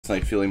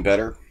Tonight feeling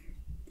better.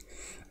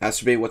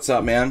 Masturbate, what's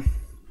up, man?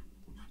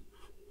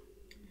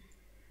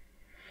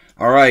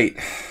 All right,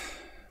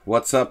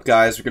 what's up,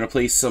 guys? We're gonna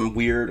play some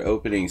weird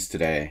openings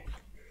today.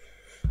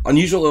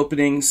 Unusual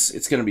openings.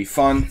 It's gonna be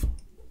fun.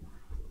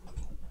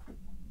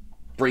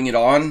 Bring it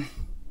on.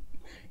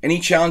 Any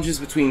challenges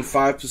between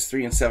 5 plus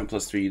 3 and 7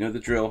 plus 3? You know the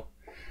drill.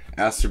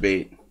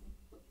 Masturbate.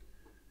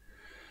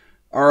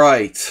 All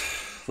right,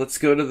 let's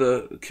go to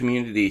the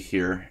community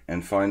here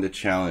and find a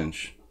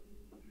challenge.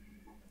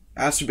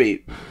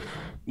 Masturbate.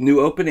 New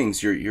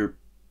openings. You're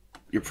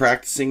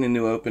practicing the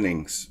new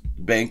openings.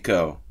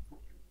 Banco.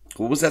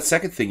 What was that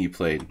second thing you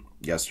played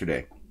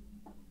yesterday?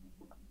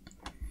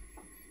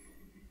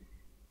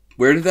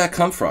 Where did that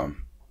come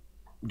from?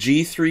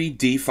 G3,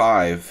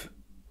 D5,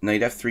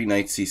 knight F3,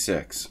 knight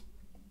C6.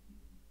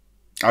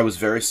 I was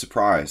very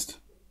surprised.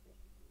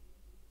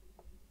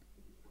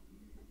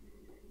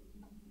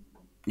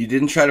 You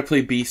didn't try to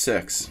play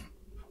B6.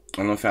 I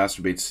don't know if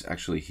Masturbate's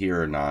actually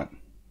here or not.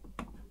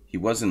 He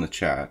was in the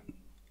chat.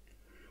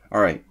 All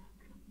right.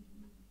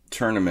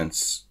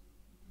 Tournaments.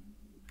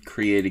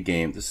 Create a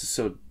game. This is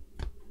so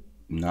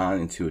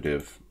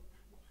non-intuitive.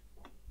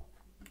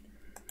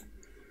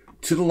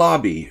 To the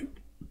lobby,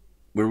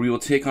 where we will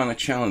take on a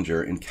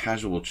challenger in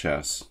casual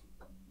chess.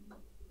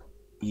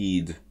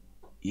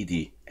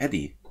 Eddie.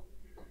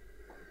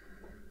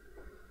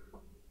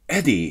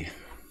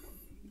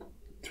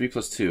 3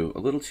 plus 2. A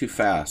little too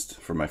fast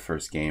for my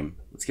first game.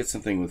 Let's get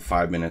something with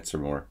 5 minutes or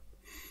more.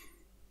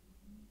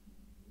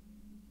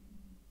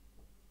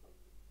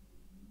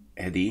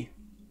 Eddie.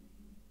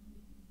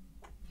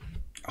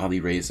 Ali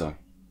Reza.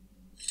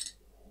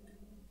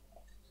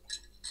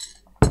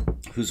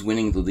 Who's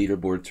winning the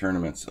leaderboard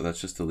tournaments? Oh,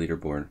 that's just the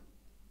leaderboard.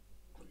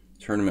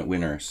 Tournament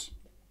winners.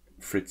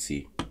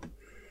 Fritzy.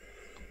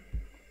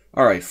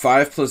 Alright,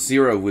 5 plus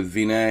 0 with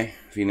Vinay.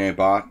 Vinay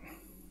Bot.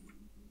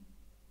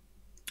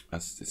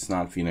 It's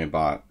not Vinay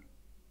Bot.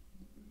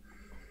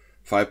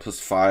 5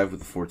 plus 5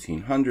 with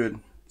 1400.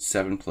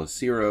 7 plus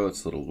 0.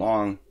 It's a little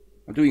long.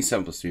 I'm doing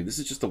 7 plus 3. This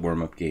is just a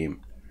warm-up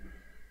game.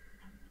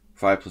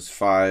 5 plus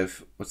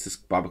 5. What's this?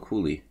 Baba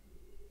Cooley.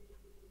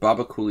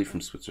 Baba Cooley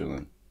from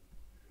Switzerland.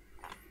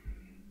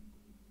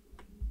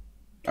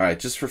 Alright,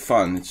 just for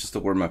fun. It's just a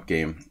warm-up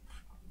game.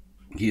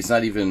 He's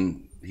not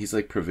even... He's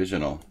like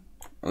provisional.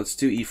 Let's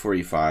do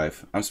E4,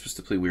 E5. I'm supposed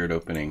to play weird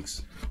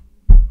openings.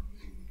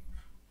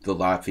 The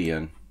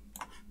Latvian.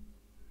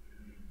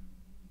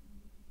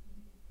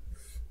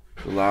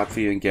 The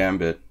Latvian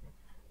Gambit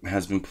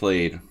has been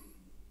played.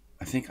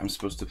 I think I'm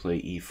supposed to play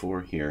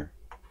E4 here.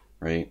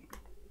 Right?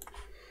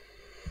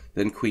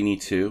 Then Queen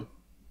E2.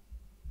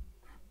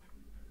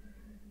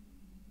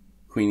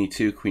 Queen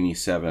E2, Queen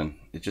E7.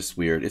 It's just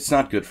weird. It's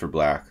not good for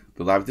black.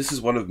 This is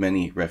one of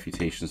many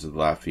refutations of the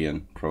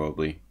Latvian,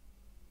 probably.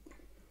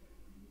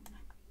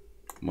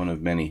 One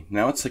of many.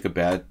 Now it's like a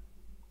bad...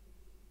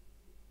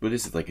 What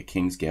is it, like a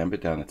King's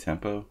Gambit down a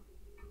tempo?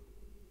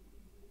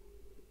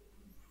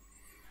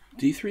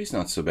 D3 is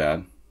not so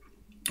bad,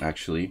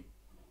 actually.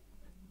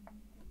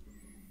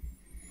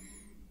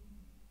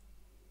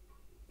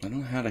 I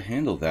don't know how to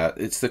handle that.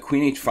 It's the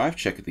Queen H5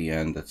 check at the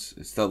end.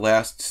 It's the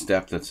last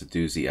step that's a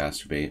doozy,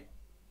 Masturbate.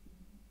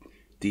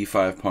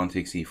 D5, pawn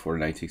takes E4,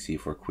 knight takes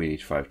E4, Queen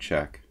H5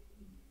 check.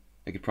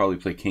 I could probably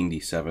play King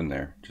D7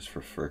 there, just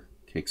for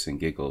kicks and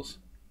giggles.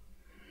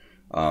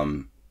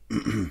 But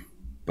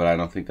I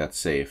don't think that's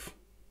safe.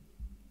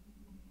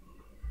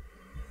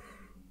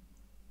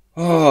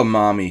 Oh,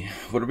 mommy.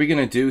 What are we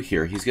going to do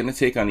here? He's going to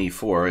take on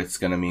E4. It's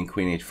going to mean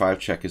Queen H5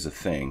 check is a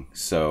thing.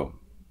 So,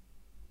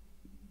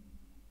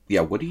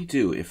 yeah, what do you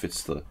do if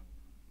it's the...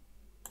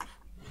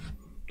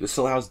 This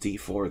allows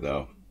D4,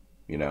 though.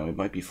 You know, it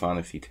might be fun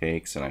if he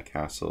takes and I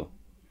castle.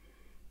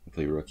 I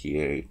play Rook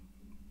E8.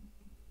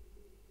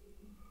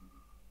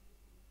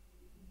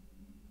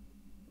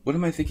 What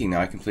am I thinking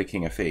now? I can play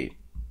King F8.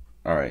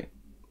 Alright.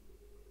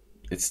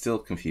 It's still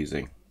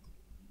confusing.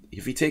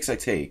 If he takes, I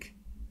take.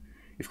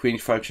 If Queen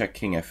H5 check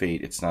King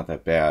F8, it's not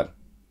that bad.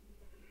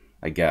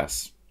 I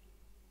guess.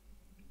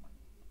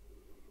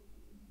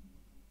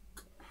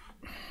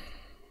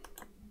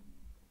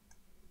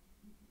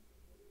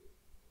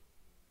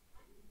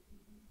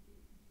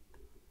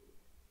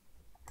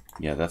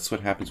 Yeah, that's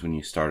what happens when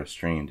you start a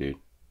stream, dude.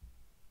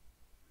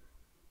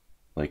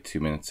 Like 2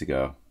 minutes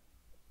ago.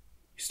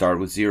 You start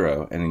with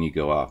 0 and then you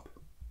go up.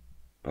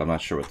 But I'm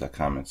not sure what that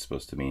comment's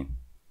supposed to mean.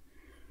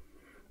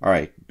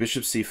 Alright,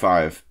 Bishop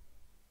C5.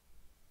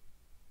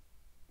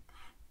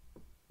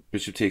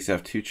 Bishop takes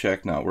F2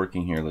 check, not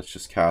working here. Let's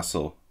just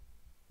castle.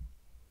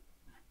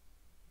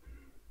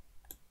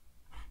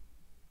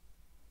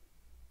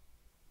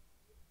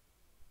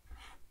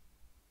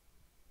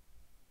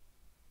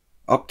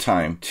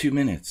 Uptime, 2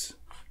 minutes.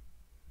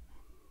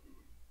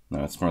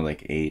 No, it's more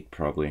like 8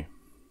 probably.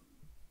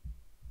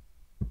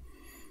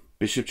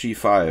 Bishop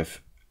G5.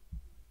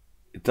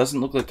 It doesn't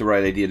look like the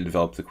right idea to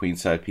develop the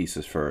queenside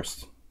pieces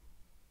first.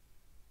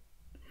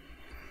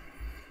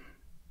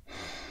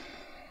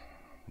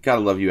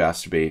 Gotta love you,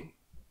 Masturbate.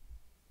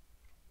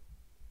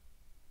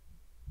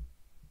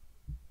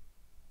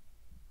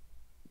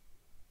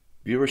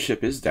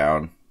 Viewership is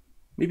down.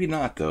 Maybe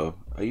not, though.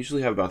 I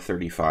usually have about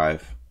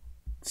 35.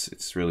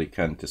 It's really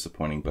kind of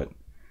disappointing, but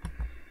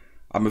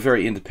I'm a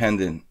very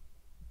independent.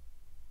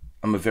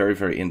 I'm a very,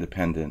 very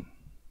independent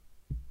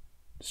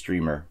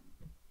streamer.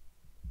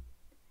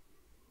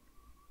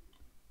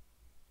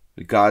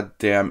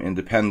 Goddamn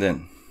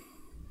independent.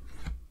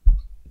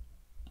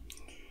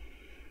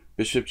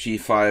 Bishop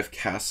g5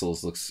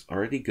 castles looks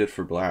already good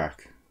for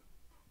black.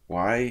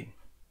 Why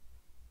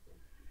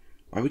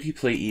would he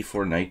play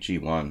e4 knight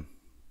g1?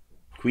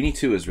 Queen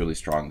e2 is really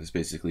strong. This is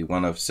basically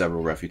one of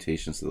several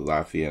refutations of the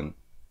Latvian.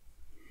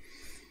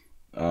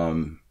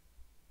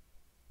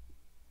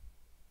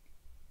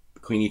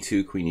 Queen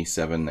e2, queen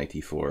e7, knight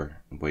e4.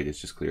 White is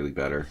just clearly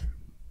better.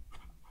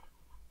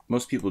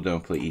 Most people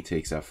don't play e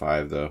takes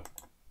f5 though.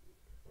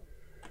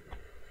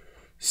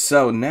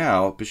 So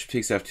now bishop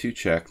takes f2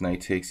 check,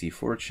 knight takes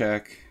e4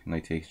 check,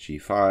 knight takes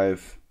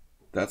g5.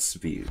 That's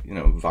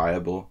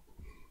viable.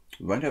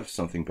 We might have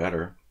something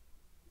better.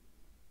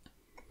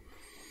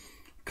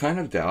 Kind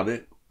of doubt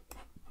it.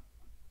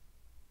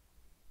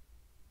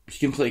 You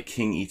can play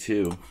king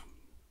e2.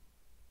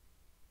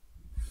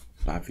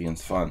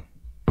 Latvian's fun.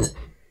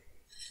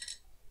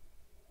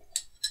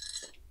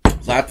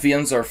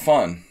 Latvians are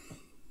fun.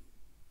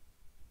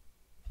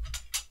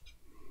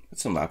 Had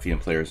some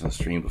Latvian players on the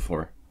stream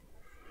before.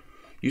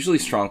 Usually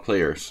strong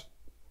players.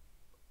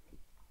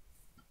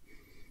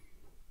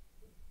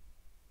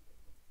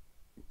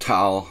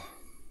 Tal-like.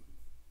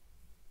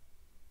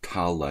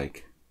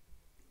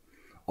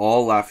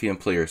 All Latvian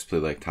players play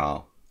like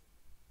Tal.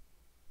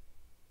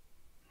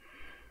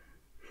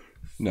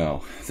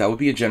 No, that would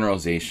be a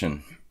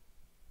generalization.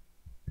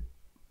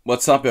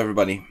 What's up,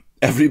 everybody?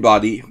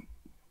 Everybody,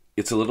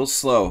 it's a little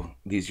slow,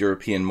 these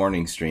European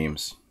morning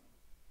streams.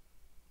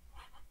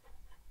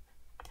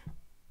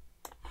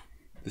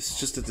 This is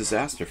just a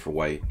disaster for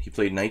white. He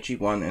played knight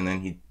g1 and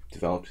then he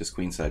developed his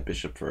queenside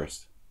bishop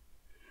first.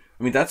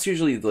 I mean, that's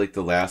usually like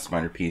the last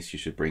minor piece you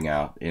should bring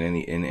out in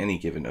any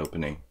given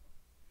opening.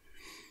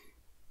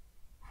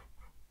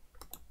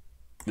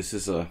 This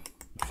is a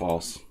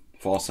false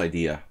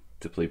idea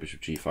to play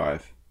bishop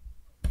g5.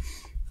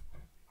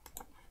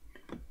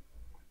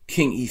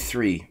 King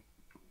e3.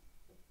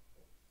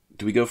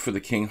 Do we go for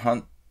the king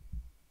hunt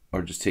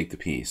or just take the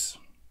piece?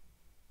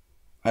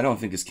 I don't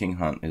think this king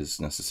hunt is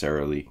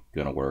necessarily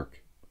going to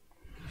work.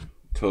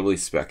 Totally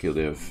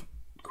speculative.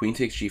 Queen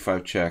takes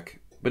g5 check,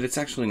 but it's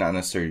actually not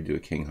necessary to do a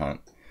king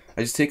hunt.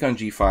 I just take on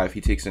g5,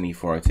 he takes on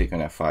e4, I take on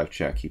f5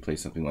 check, he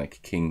plays something like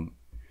king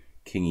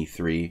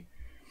e3.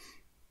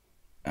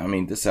 I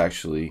mean, this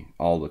actually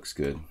all looks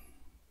good.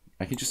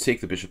 I can just take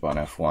the bishop on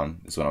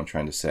f1, is what I'm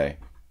trying to say.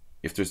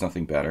 If there's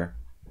nothing better.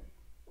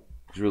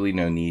 There's really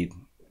no need.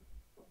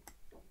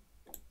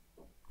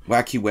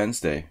 Wacky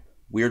Wednesday.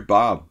 Weird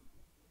Bob.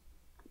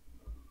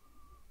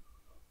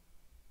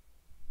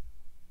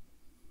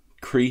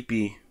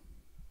 Creepy.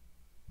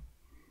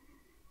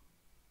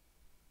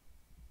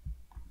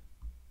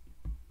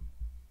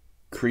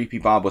 Creepy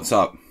Bob, what's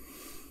up?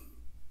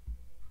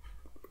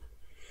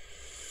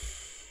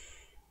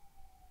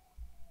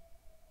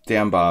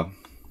 Damn, Bob.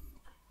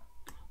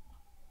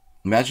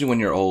 Imagine when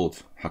you're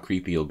old, how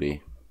creepy you'll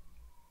be.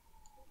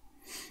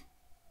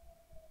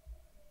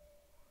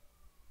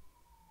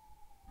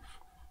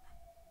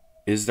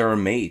 Is there a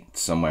mate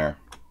somewhere?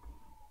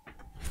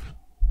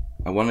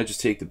 I want to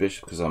just take the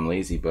bishop because I'm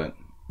lazy, but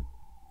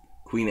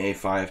queen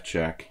a5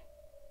 check,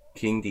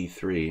 king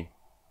d3.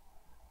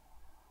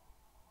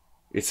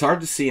 It's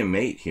hard to see a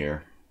mate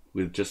here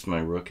with just my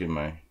rook and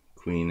my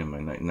queen and my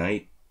knight.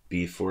 Knight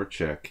b4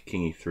 check,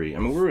 king e3. I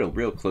mean, we're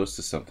real close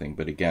to something,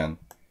 but again,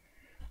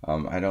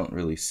 I don't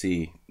really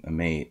see a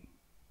mate.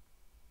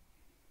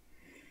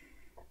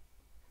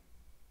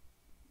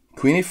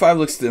 Queen a5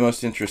 looks the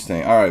most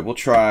interesting. All right, we'll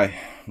try.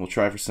 We'll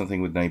try for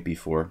something with knight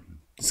b4.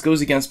 This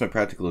goes against my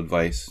practical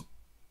advice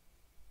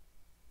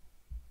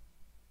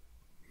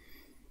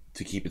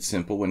to keep it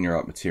simple when you're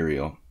out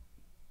material.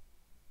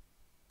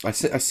 I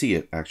see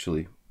it,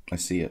 actually. I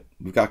see it.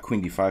 We've got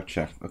queen d5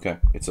 check. Okay,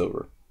 it's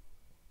over.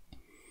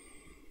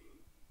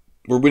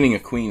 We're winning a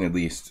queen, at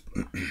least.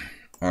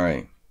 All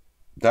right.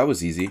 That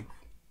was easy.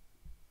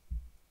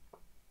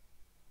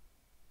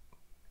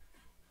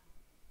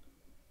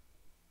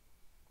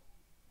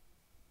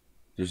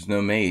 There's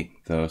no mate,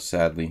 though,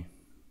 sadly.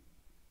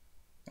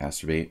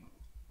 Astrobate.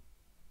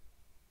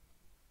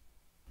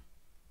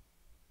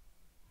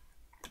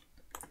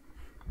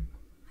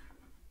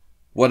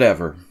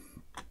 Whatever.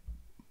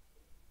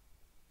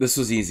 This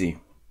was easy.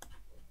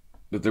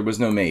 But there was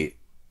no mate,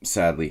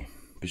 sadly.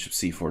 Bishop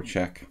c4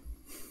 check.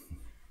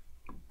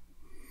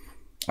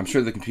 I'm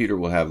sure the computer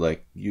will have,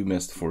 like, you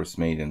missed forced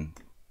mate in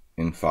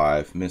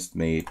 5. Missed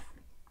mate.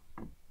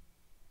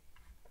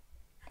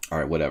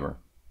 Alright, whatever.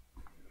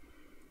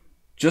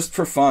 Just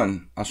for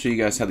fun, I'll show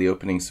you guys how the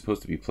opening is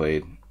supposed to be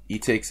played. E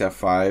takes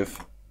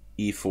f5,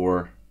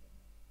 e4.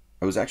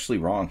 I was actually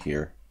wrong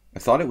here. I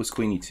thought it was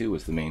queen e2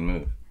 was the main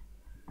move.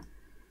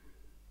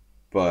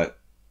 But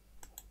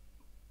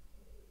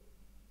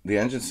the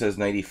engine says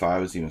knight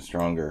e5 is even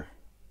stronger.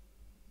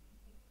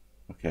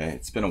 Okay,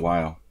 it's been a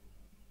while.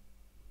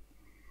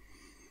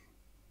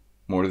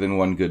 More than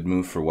one good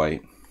move for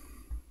white.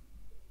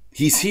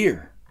 He's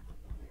here.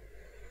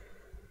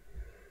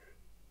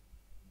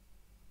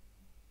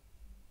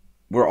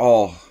 We're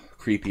all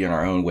creepy in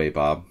our own way,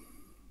 Bob.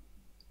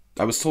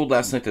 I was told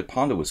last night that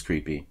Ponda was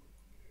creepy.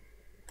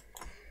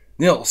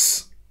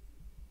 Nils,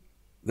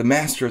 the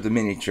master of the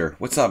miniature.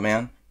 What's up,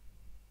 man?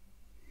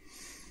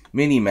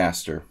 Mini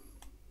master.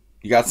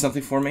 You got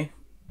something for me?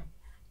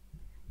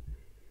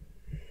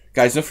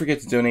 Guys, don't forget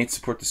to donate,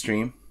 support the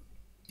stream.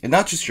 And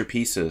not just your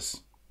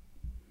pieces,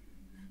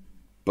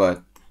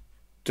 but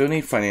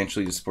donate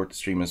financially to support the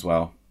stream as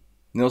well.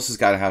 Nils has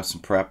got to have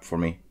some prep for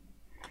me.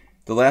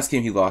 The last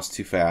game he lost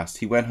too fast.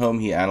 He went home,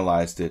 he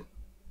analyzed it.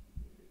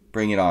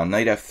 Bring it on.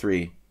 Knight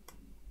f3.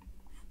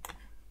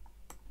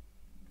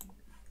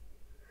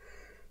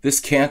 This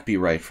can't be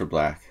right for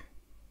black.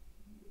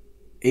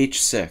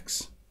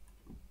 h6.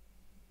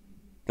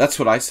 That's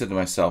what I said to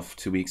myself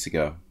 2 weeks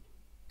ago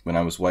when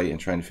I was white and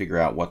trying to figure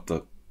out what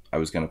I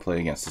was going to play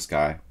against this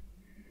guy.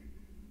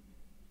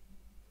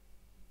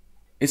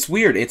 It's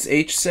weird. It's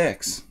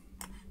h6.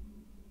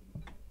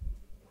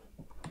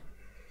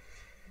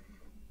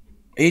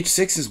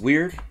 h6 is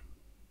weird.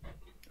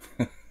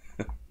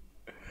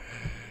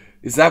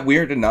 Is that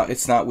weird enough?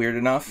 It's not weird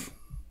enough?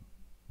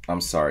 I'm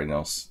sorry,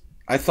 Nils.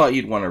 I thought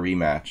you'd want a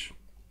rematch.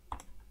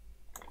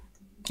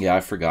 Yeah,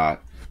 I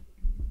forgot.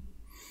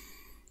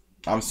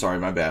 I'm sorry,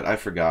 my bad. I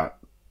forgot.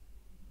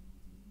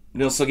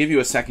 Nils, I'll give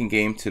you a second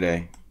game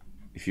today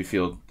if you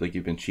feel like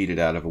you've been cheated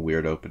out of a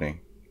weird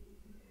opening.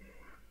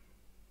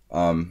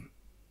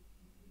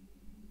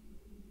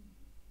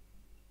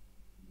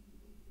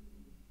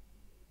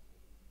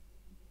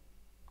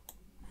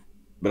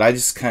 But I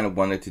just kind of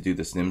wanted to do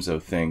this Nimzo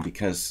thing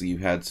because you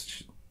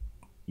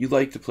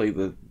like to play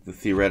the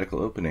theoretical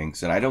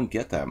openings, and I don't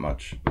get that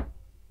much.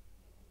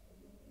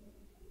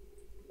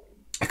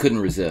 I couldn't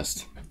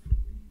resist.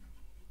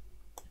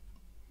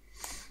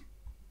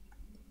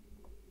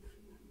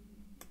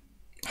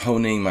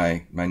 Honing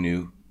my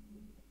new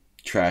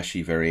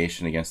trashy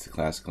variation against the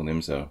classical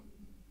Nimzo.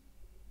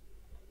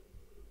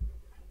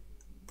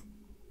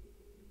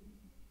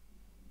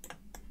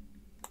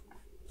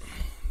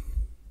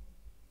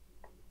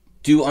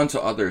 Do unto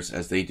others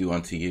as they do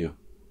unto you.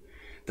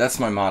 That's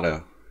my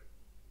motto.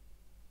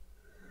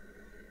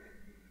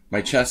 My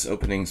chess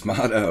openings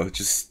motto,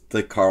 just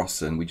like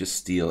Carlsen, we just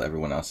steal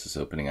everyone else's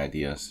opening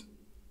ideas.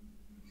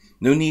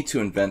 No need to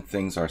invent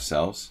things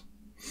ourselves.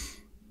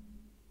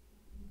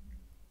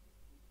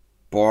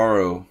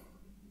 Borrow.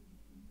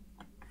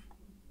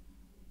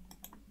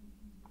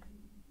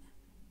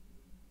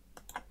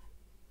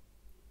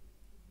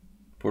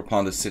 Poor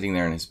Ponda's sitting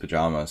there in his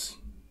pajamas.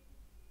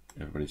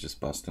 Everybody's just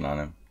busting on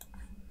him.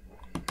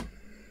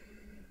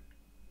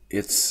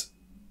 It's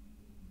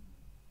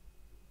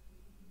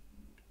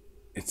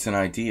an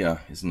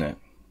idea, isn't it?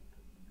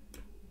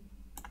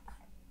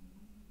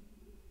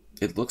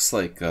 It looks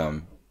like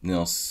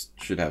Nils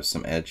should have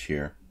some edge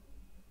here.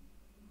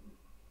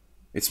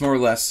 It's more or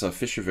less a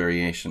Fischer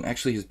variation.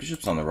 Actually, his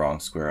bishop's on the wrong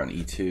square on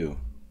e2.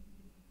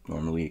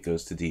 Normally it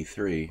goes to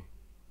d3.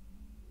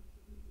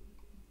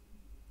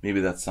 Maybe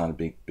that's not a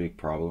big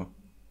problem.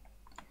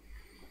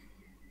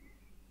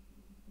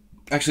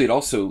 Actually, it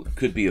also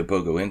could be a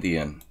Bogo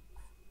Indian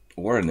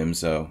or a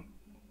Nimzo.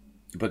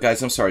 But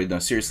guys, I'm sorry. No,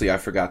 seriously, I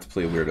forgot to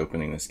play a weird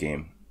opening this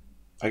game.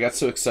 I got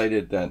so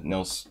excited that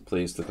Nils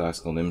plays the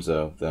classical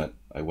Nimzo that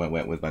I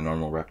went with my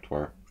normal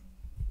repertoire.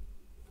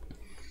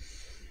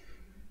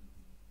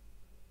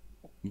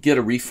 You get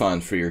a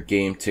refund for your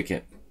game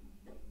ticket.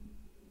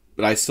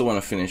 But I still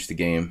want to finish the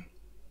game.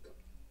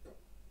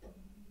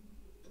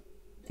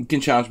 You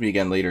can challenge me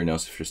again later,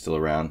 Nils, if you're still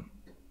around.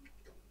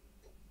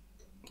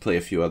 Play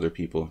a few other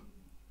people.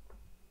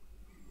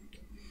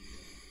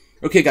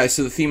 Okay, guys,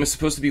 so the theme is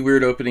supposed to be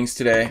weird openings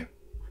today.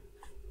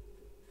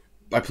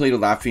 I played a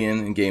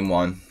Latvian in game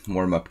 1,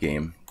 warm-up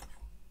game.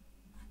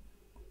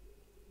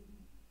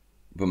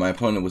 But my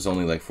opponent was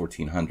only like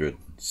 1400,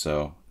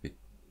 so it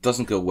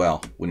doesn't go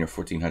well when you're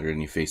 1400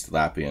 and you face the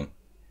Latvian.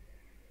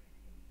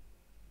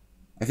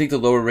 I think the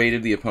lower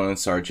rated the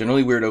opponents are,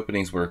 generally weird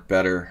openings work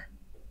better.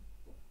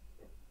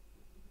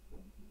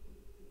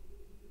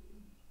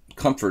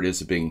 Comfort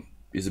is a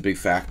big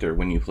factor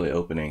when you play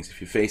openings.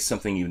 If you face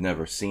something you've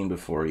never seen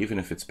before, even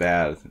if it's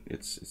bad,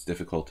 it's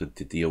difficult to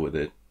deal with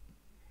it.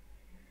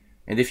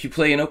 And if you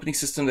play an opening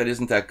system that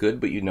isn't that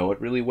good, but you know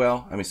it really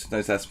well, I mean,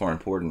 sometimes that's more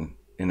important,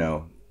 you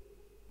know.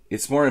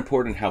 It's more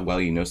important how well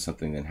you know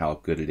something than how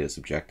good it is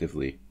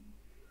objectively.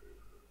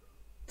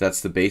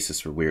 That's the basis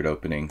for weird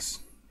openings,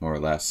 more or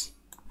less.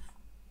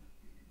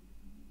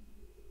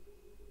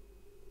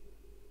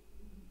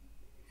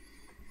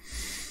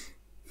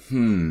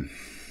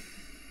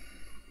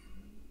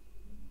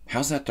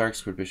 How's that dark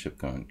square bishop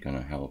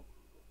gonna help?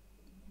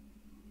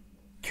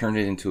 Turn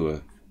it into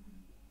a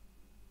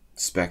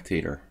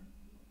spectator.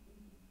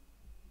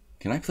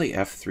 Can I play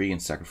f3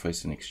 and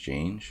sacrifice an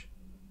exchange?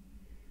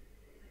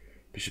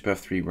 Bishop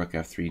f3, rook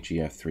f3, g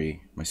f3.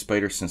 My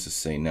spider senses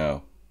say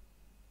no.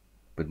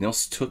 But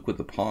Nils took with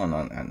the pawn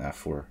on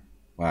f4.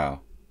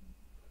 Wow.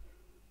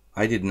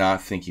 I did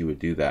not think you would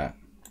do that.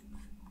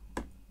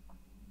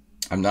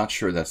 I'm not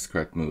sure that's the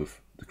correct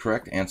move. The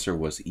correct answer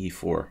was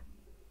e4.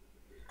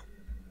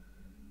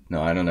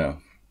 No, I don't know.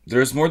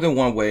 There's more than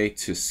one way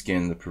to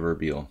skin the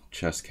proverbial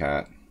chess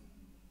cat.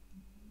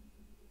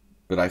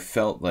 But I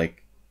felt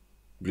like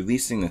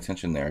releasing the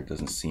tension there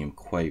doesn't seem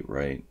quite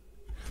right.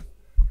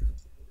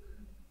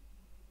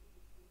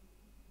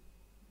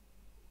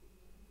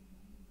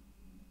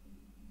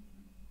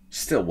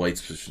 Still,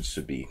 white's position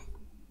should be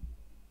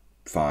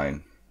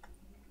fine.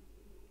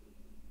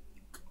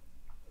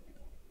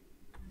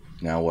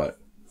 Now what?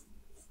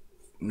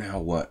 Now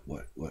what?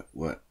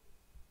 What?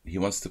 He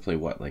wants to play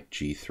what? Like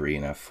g3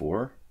 and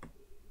f4?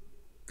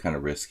 Kind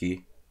of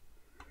risky.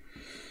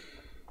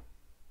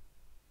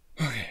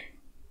 Okay.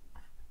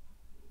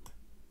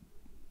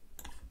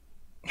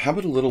 How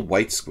about a little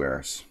white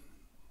squares?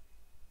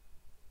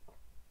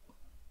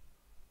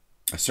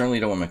 I certainly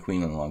don't want my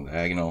queen on the long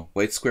diagonal.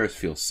 White squares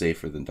feel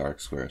safer than dark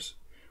squares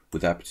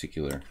with that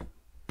particular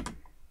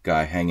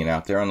guy hanging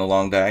out there on the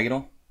long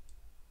diagonal.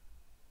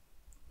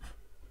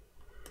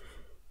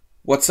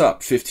 What's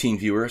up, 15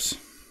 viewers?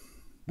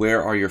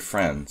 Where are your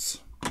friends?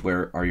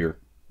 Where are your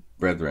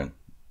brethren,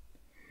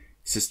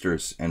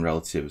 sisters and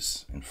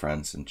relatives and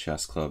friends and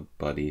chess club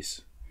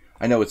buddies?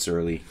 I know it's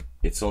early.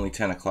 It's only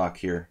 10 o'clock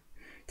here.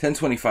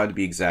 10:25 to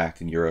be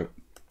exact in Europe.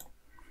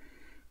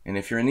 And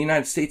if you're in the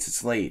United States,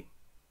 it's late.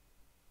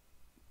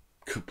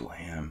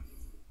 Kablam.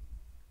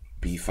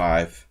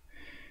 B5.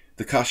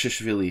 The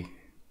Kashishvili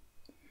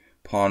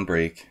pawn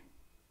break.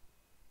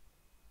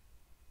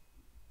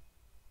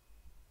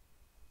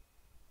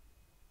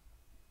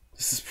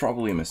 This is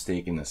probably a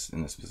mistake in this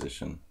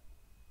position.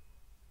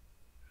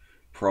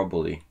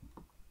 Probably.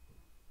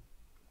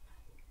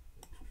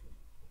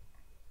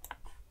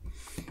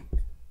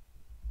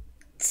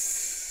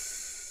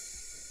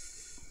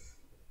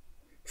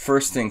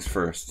 First things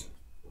first.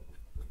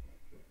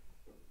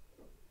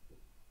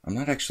 I'm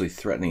not actually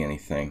threatening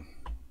anything.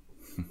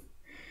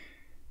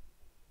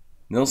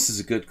 Nils is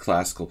a good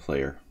classical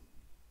player.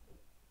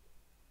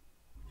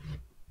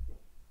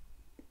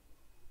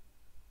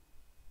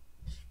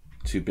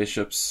 Two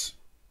bishops.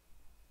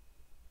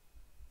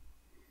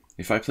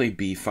 If I play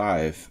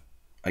b5,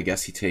 I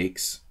guess he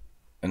takes,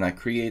 and I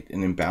create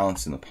an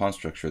imbalance in the pawn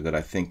structure that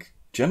I think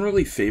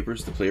generally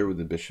favors the player with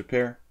the bishop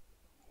pair.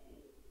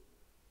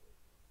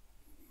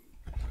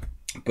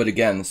 But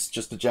again, this is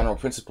just a general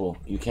principle.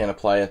 You can't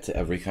apply it to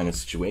every kind of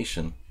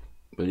situation,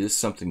 but it is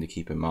something to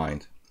keep in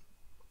mind.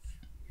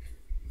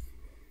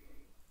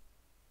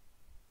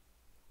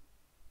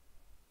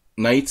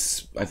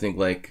 Knights, I think,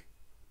 like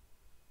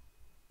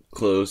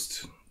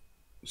closed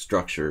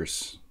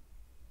structures.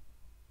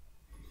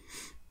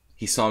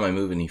 He saw my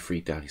move and he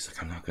freaked out. He's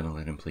like, I'm not going to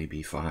let him play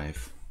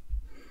b5.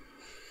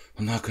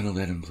 I'm not going to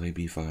let him play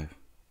b5.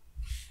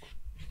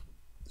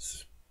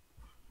 It's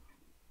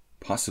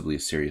possibly a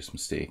serious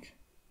mistake.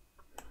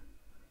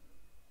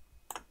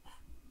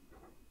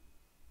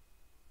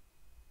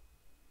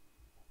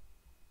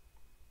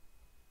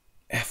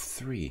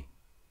 f3.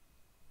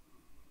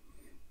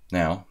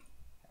 Now,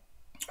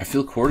 I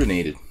feel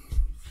coordinated.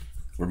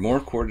 We're more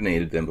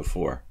coordinated than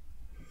before.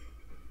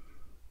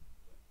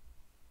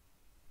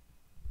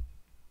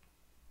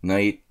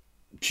 Knight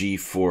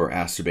g4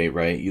 acerbate,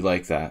 right? You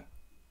like that.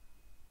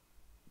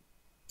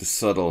 The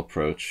subtle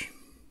approach.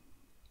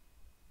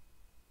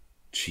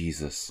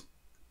 Jesus.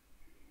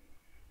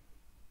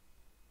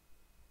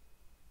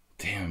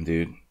 Damn,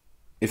 dude.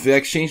 If the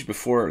exchange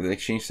before, the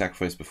exchange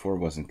sacrifice before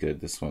wasn't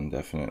good, this one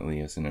definitely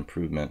is an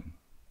improvement.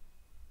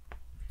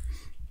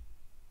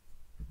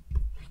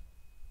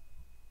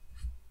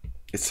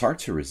 It's hard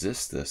to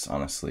resist this,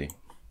 honestly.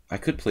 I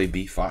could play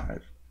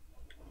b5.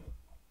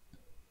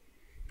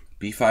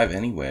 b5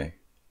 anyway.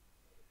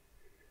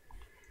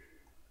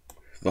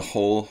 The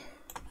whole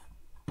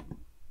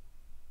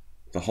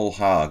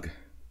hog.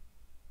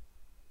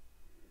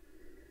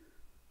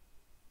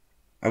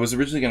 I was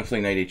originally going to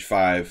play knight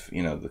h5,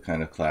 you know, the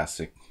kind of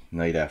classic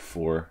knight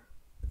f4.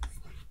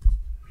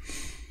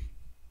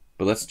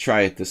 But let's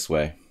try it this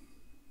way.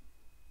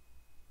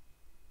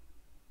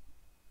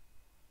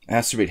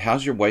 Acerbate,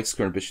 how's your white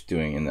square bishop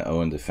doing in the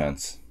Owen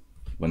defense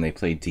when they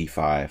play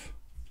d5?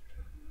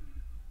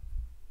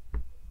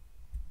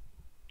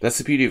 That's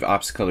the beauty of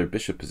opposite colored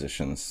bishop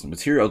positions. The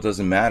material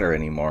doesn't matter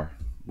anymore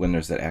when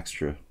there's that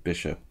extra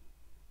bishop.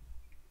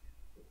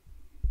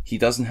 He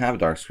doesn't have a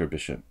dark square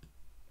bishop.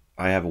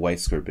 I have a white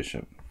square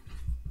bishop.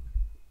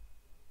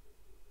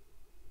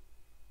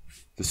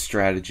 The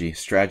strategy.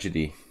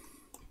 Strategy.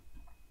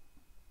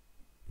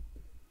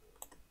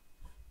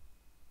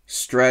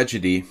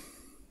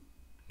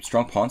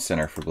 Strong pawn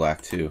center for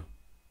black too.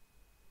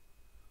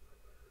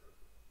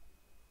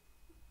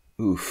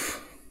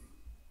 Oof.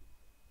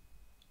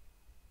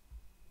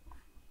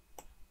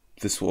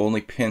 This will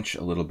only pinch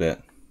a little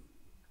bit.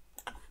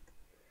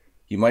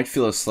 You might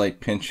feel a slight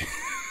pinch.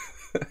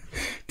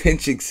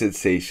 Pinching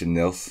sensation,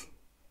 Nils.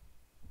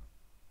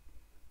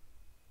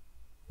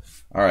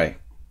 All right.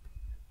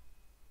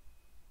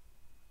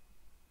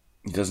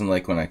 He doesn't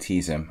like when I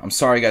tease him. I'm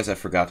sorry, guys, I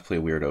forgot to play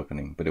a weird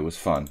opening, but it was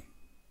fun.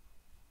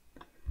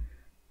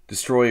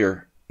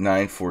 Destroyer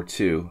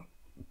 942,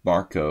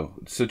 Marco.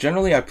 So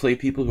generally I play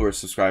people who are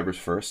subscribers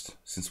first,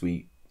 since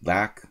we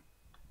lack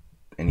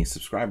any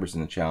subscribers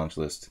in the challenge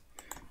list.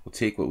 We'll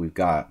take what we've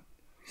got.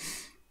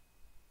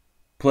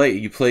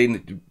 You play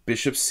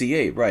bishop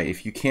c8, right.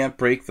 If you can't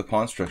break the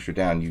pawn structure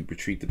down, you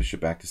retreat the bishop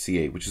back to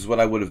c8, which is what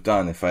I would have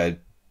done if I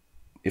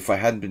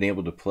hadn't been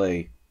able to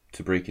play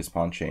to break his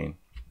pawn chain.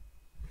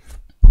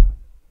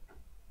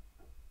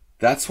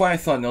 That's why I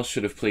thought Nils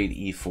should have played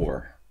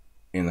e4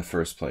 in the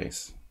first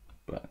place.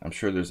 But I'm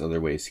sure there's other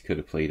ways he could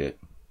have played it.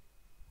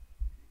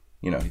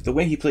 You know, the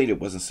way he played it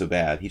wasn't so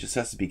bad. He just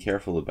has to be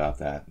careful about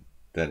that.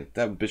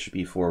 That bishop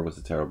e4 was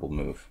a terrible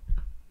move.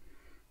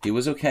 He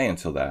was okay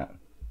until that.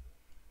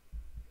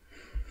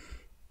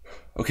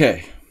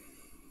 Okay.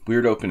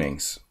 Weird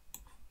openings.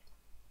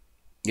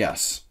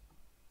 Yes.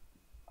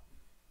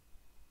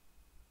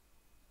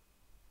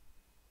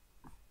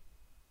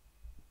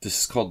 This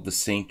is called the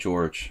St.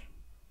 George.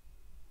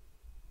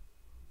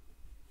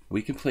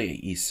 We can play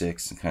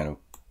e6 and kind of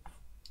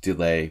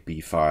delay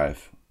b5.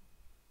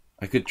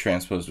 I could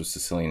transpose with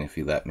Sicilian if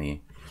he let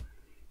me.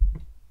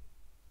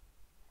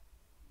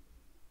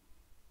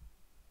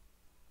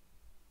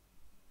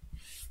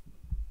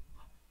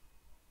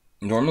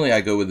 Normally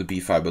I go with the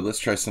b5, but let's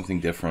try something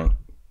different.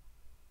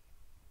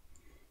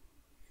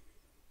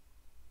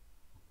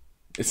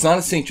 It's not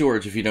a St.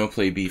 George if you don't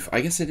play b5.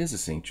 I guess it is a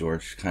St.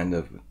 George, kind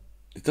of.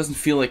 It doesn't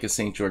feel like a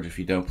St. George if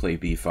you don't play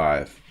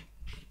b5.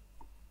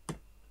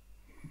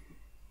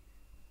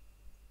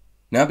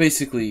 Now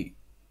basically,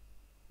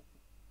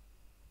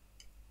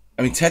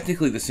 I mean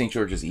technically the St.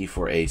 George is e4,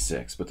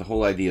 a6, but the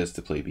whole idea is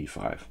to play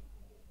b5.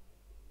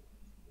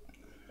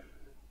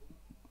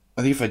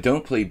 I think if I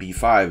don't play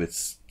b5,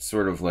 it's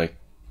sort of like,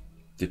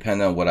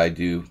 depending on what I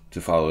do to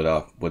follow it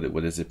up, what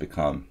does it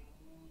become?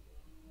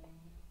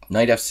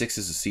 Knight f6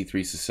 is a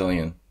c3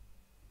 Sicilian.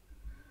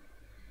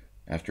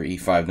 After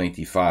e5, knight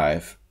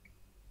d5.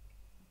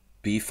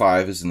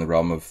 b5 is in the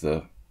realm of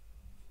the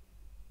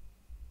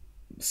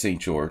St.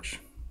 George.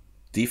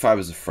 d5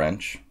 is a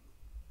French.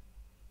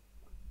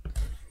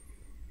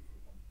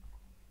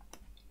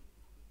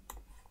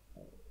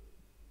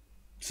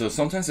 So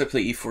sometimes I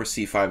play e4,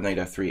 c5, knight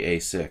f3,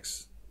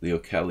 a6. The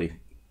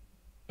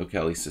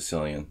O'Kelly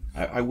Sicilian.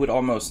 I would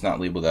almost not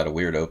label that a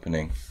weird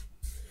opening.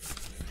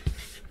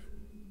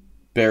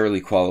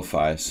 Barely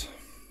qualifies.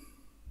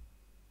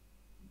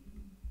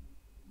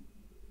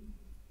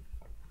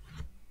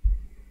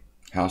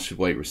 How should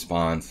white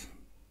respond?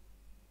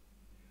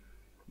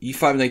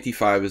 e5, knight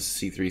d5 is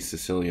a c3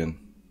 Sicilian.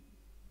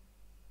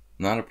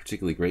 Not a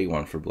particularly great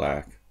one for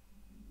black.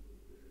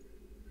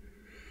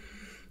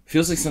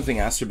 Feels like something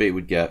Asterbait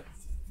would get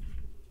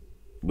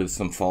with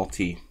some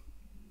faulty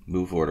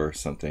move order or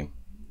something.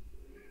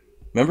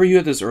 Remember you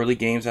had those early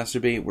games,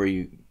 Asterbait, where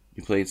you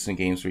played some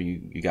games where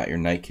you got your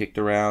knight kicked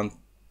around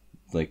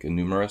like a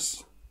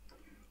numerous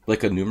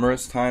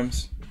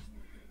times?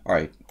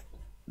 Alright.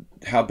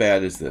 How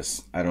bad is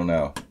this? I don't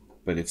know.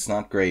 But it's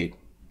not great.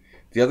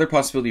 The other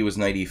possibility was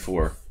knight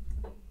e4.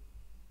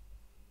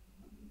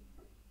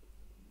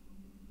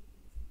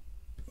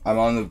 I'm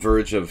on the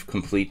verge of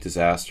complete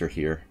disaster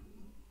here.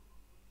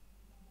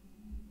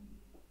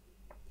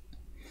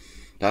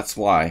 That's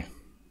why.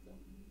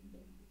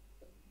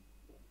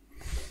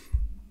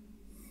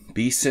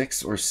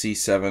 b6 or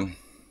c7.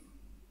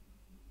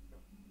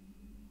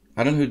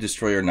 I don't know who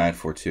Destroyer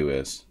 942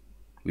 is.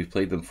 We've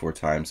played them 4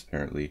 times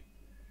apparently.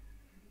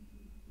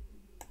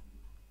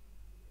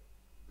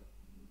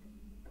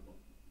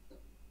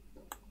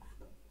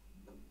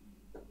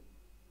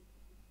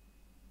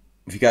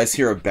 If you guys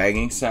hear a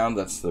banging sound,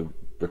 that's the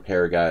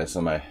repair guys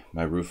on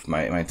my roof.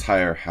 My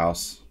entire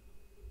house,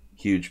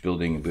 huge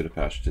building in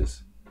Budapest,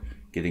 is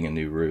getting a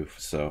new roof.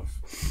 So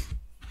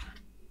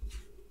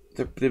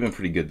they've been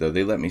pretty good though.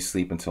 They let me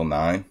sleep until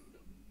 9.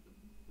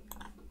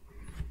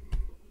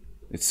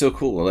 It's so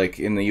cool. Like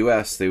in the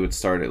US, they would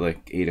start at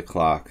like 8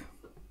 o'clock.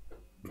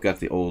 We've got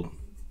the old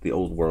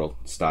world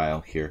style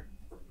here.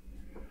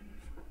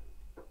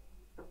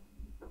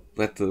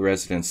 Let the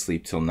residents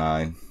sleep till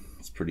 9.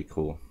 It's pretty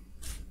cool.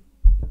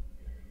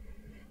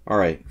 All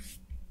right,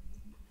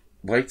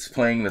 white's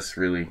playing this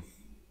really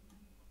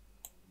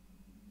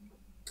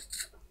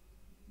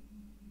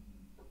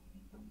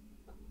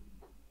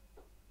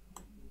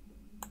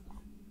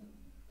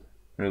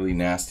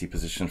nasty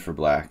position for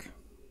black.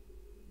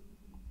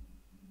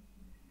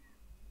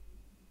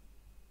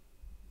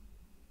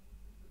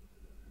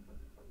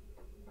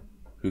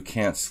 Who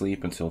can't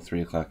sleep until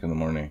 3 o'clock in the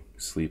morning,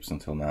 sleeps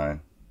until 9.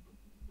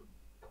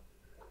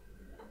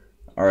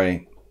 All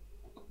right.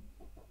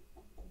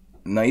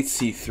 Knight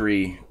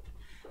c3,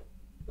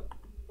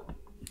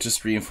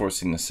 just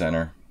reinforcing the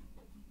center.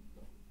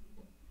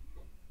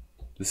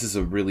 This is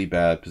a really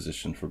bad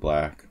position for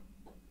black.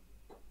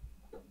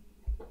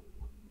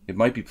 It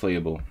might be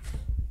playable.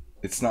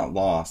 It's not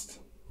lost.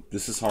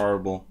 This is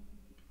horrible.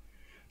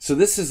 So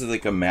this is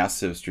like a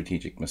massive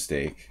strategic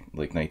mistake,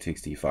 like knight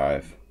takes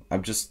d5.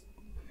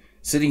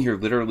 Sitting here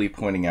literally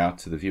pointing out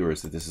to the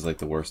viewers that this is like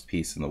the worst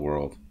piece in the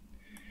world.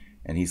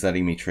 And he's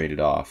letting me trade it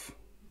off.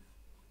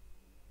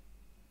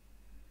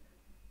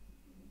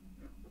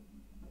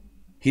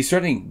 He's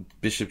starting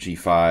bishop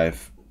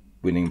g5,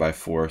 winning by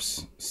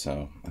force,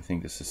 so I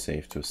think this is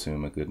safe to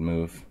assume a good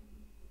move.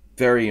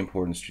 Very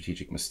important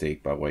strategic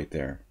mistake by white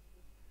there.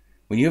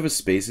 When you have a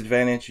space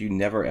advantage, you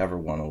never ever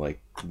want to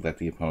like let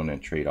the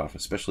opponent trade off,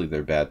 especially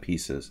their bad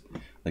pieces,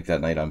 like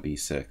that knight on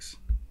b6.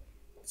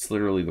 It's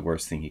literally the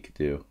worst thing he could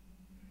do.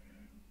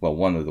 Well,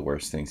 one of the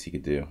worst things he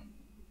could do.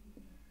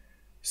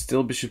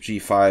 Still, bishop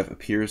g5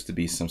 appears to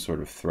be some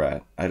sort of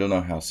threat. I don't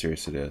know how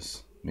serious it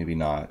is. Maybe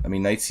not. I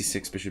mean, knight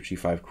c6, bishop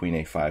g5, queen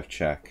a5,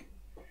 check.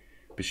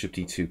 Bishop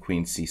d2,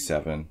 queen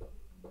c7.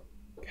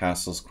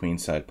 Castles,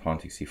 queenside, pawn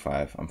takes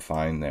c5. I'm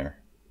fine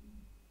there.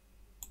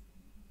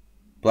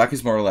 Black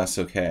is more or less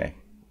okay.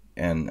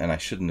 And I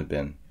shouldn't have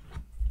been.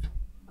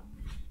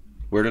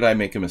 Where did I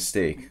make a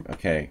mistake?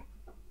 Okay.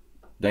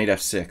 Knight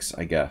f6,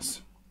 I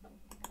guess.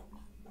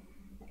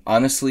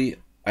 Honestly,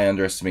 I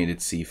underestimated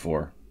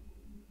c4.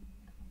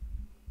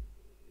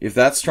 If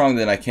that's strong,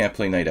 then I can't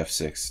play knight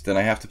f6. Then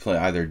I have to play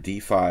either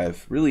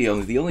d5. Really,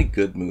 the only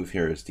good move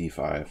here is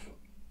d5.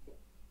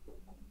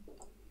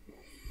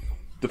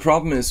 The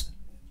problem is,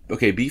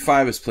 okay,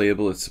 b5 is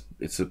playable.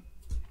 It's a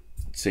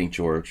St.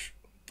 George,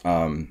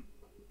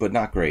 but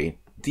not great.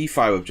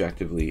 d5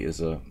 objectively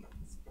is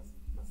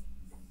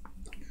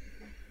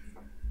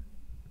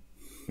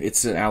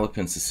it's an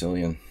Alpine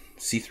Sicilian.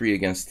 c3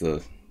 against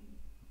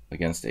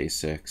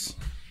a6.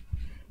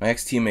 My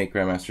ex-teammate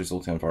Grandmaster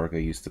Zoltan Varga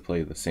used to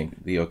play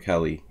the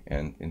O'Kelly,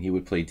 and he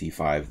would play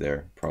d5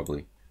 there,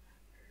 probably.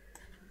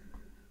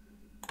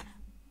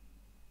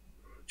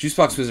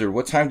 Juicebox Wizard,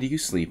 what time do you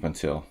sleep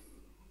until?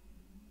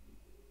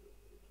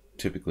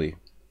 Typically.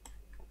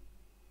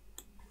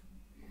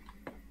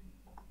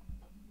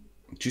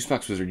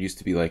 Juicebox Wizard used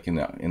to be like in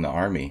the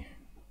army.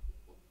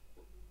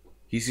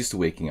 He's used to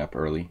waking up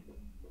early.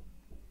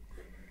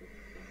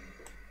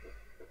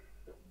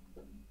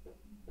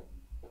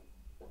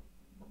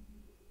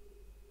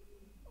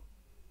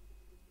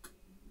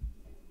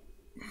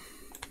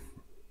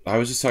 I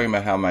was just talking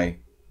about how my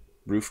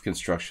roof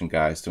construction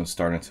guys don't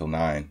start until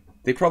 9.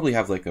 They probably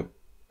have like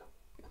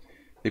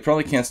they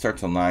probably can't start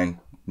till 9,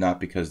 not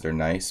because they're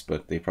nice,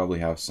 but they probably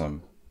have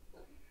some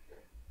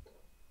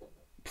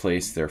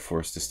place they're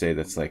forced to stay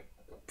that's like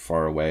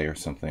far away or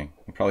something.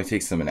 It probably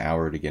takes them an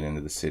hour to get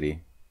into the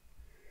city.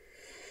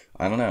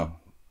 I don't know.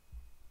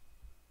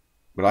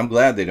 But I'm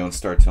glad they don't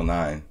start till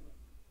 9.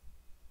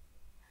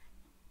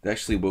 They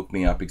actually woke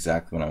me up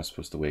exactly when I was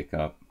supposed to wake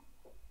up,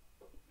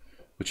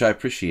 which I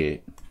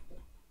appreciate.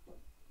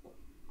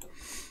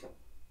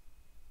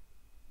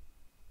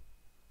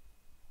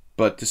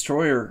 But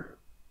Destroyer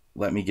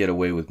let me get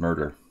away with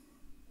murder.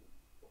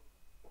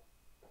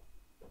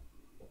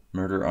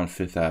 Murder on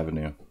 5th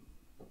Avenue.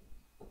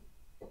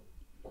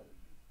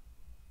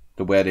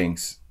 The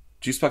weddings.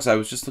 Juicebox, I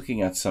was just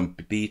looking at some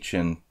beach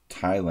in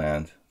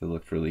Thailand that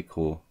looked really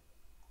cool.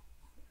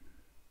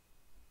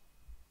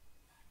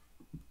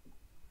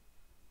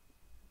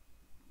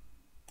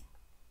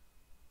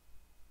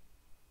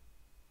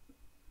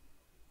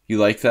 You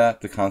like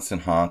that? The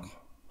constant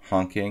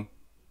honking?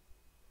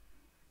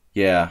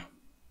 Yeah.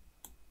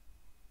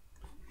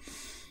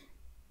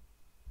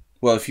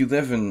 Well, if you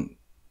live in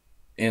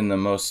the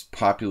most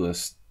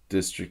populous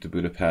district of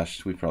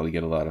Budapest, we probably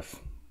get a lot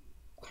of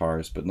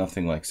cars, but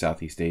nothing like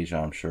Southeast Asia,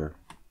 I'm sure.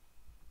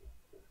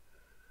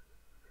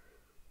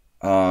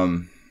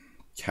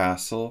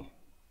 Castle.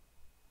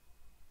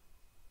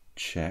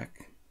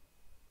 Check.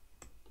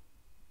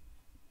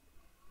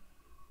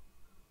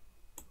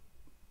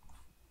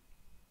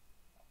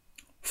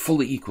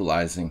 Fully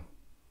equalizing.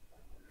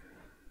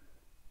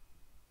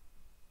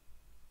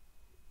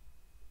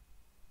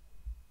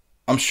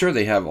 I'm sure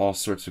they have all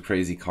sorts of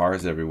crazy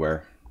cars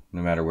everywhere,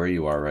 no matter where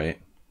you are,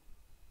 right?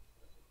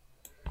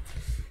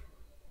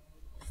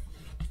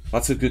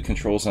 Lots of good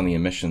controls on the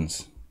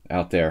emissions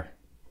out there.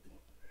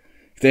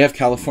 If they have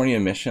California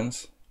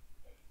emissions,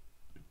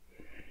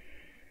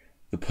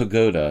 the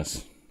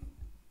pagodas.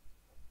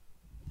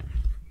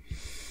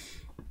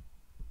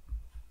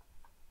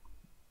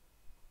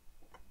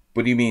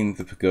 What do you mean,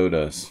 the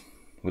pagodas?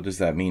 What does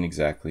that mean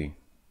exactly?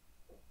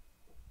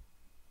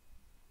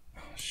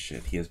 Oh,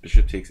 shit, he has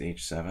bishop takes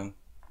h7.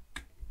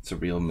 It's a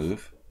real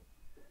move.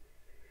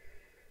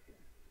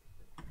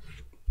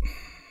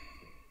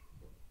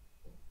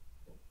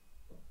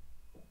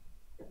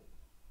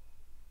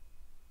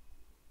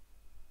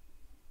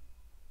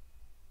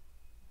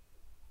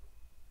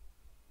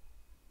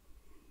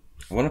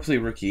 I want to play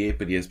rook e8,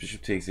 but he has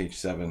bishop takes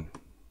h7.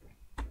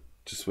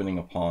 Just winning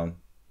a pawn.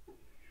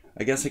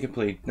 I guess I could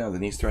play... No,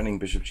 then he's threatening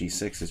bishop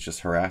g6. It's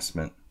just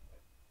harassment.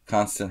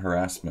 Constant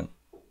harassment.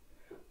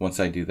 Once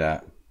I do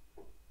that.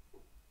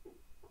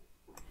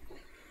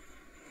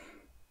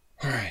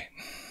 Alright.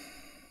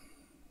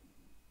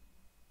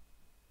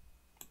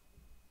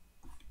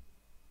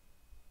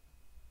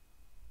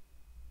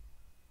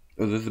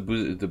 Oh, they're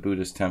the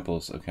Buddhist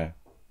temples. Okay.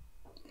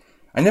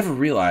 I never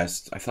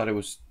realized. I thought it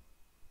was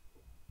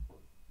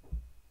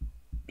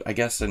I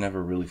guess I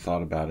never really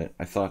thought about it.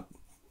 I thought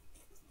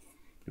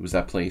it was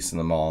that place in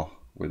the mall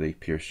where they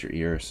pierced your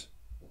ears.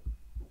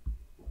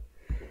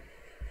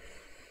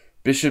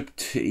 Bishop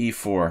to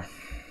e4.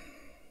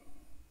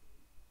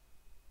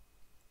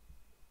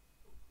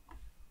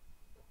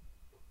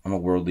 I'm a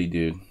worldly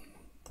dude.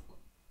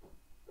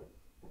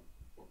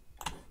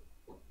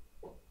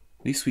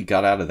 At least we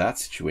got out of that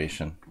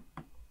situation.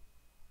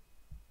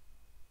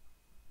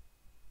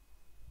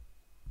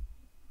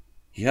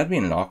 He had me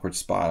in an awkward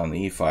spot on the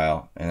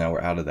e-file, and now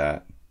we're out of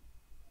that.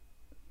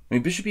 I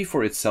mean, bishop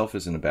e4 itself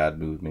isn't a bad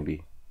move,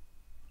 maybe.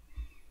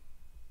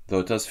 Though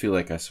it does feel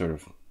like I sort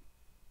of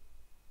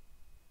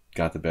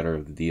got the better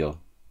of the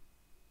deal.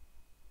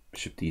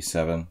 Bishop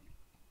d7,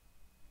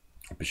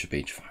 or bishop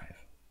h5.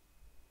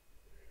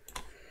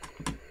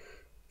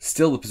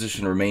 Still, the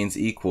position remains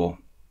equal.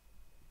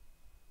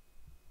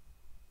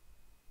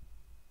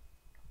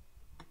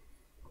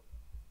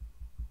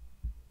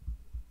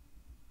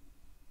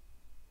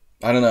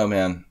 I don't know,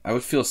 man. I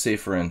would feel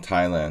safer in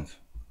Thailand.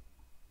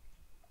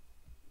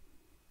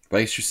 But I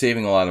guess you're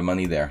saving a lot of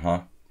money there,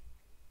 huh?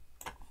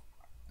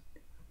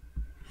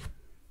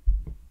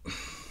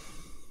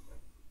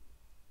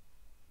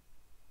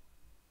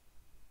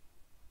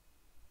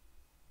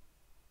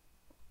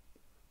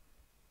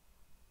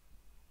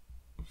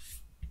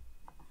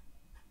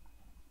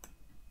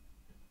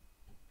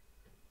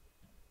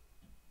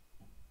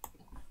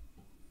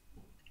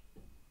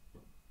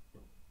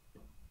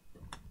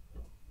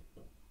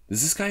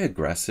 Is this guy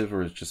aggressive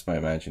or is it just my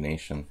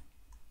imagination?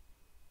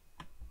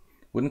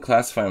 Wouldn't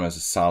classify him as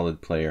a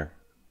solid player.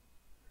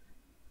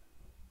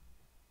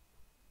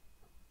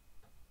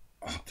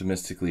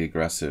 Optimistically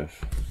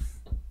aggressive.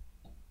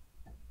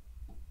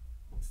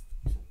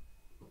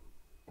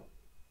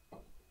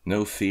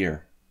 No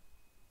fear.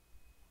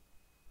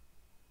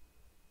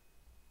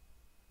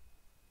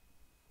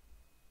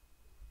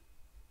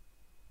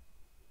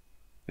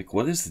 Like,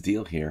 what is the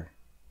deal here?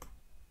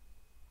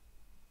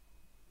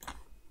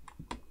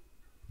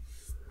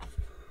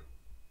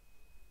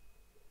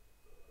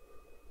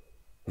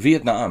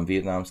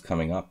 Vietnam's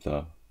coming up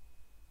though.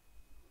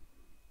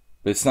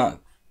 But it's not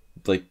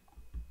like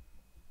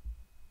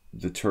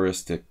the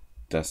touristic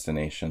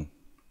destination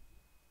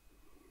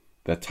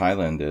that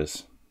Thailand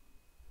is.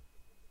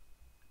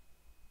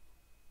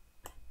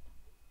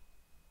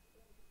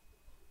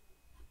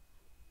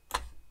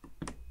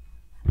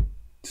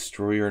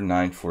 Destroyer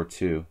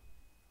 942.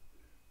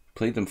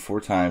 Played them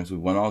 4 times. We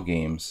won all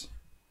games.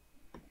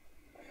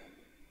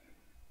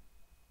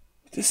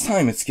 This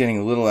time it's getting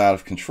a little out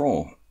of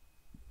control.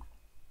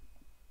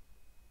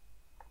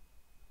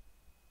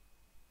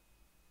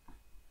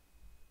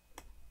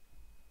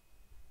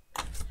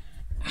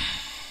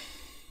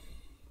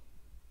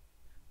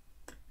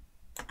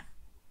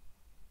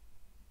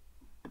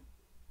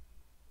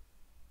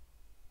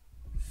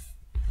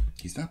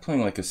 He's not playing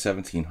like a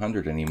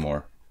 1700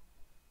 anymore.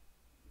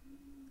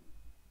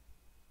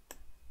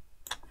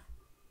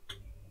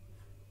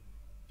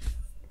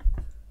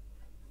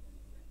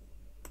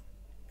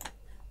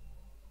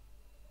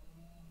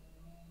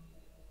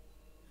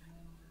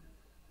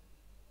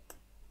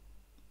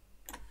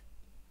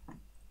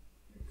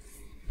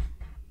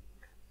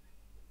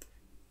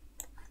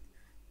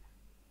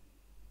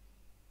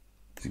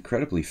 It's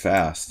incredibly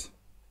fast.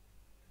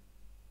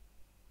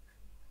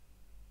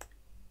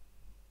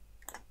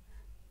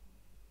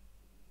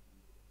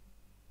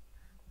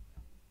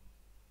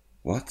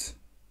 What?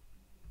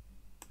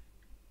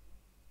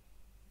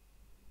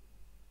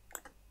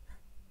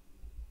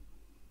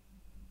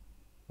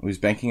 Oh, he's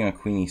banking on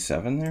queen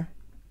e7 there?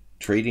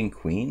 Trading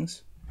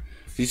queens?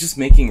 He's just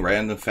making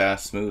random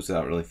fast moves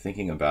without really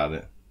thinking about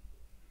it.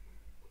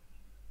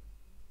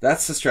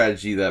 That's the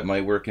strategy that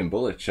might work in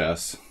bullet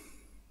chess.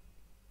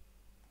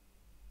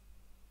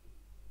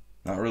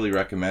 Not really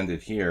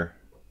recommended here.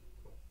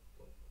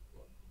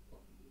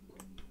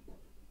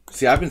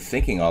 See, I've been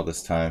thinking all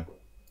this time.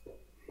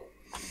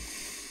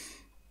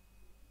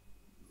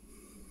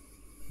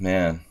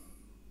 Man,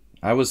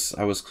 I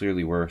was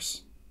clearly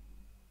worse.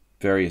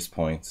 Various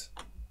points.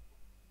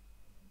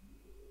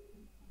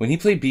 When he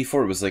played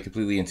b4, it was like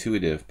completely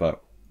intuitive,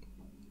 but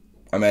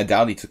I mean, I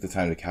doubt he took the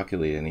time to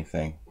calculate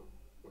anything.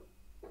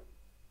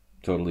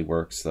 Totally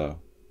works, though.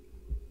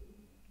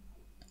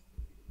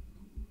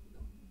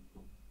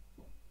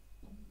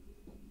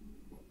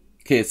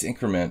 Okay, it's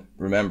increment.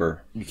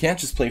 Remember, you can't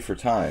just play for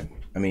time.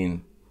 I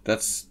mean,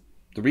 that's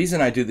the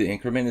reason I do the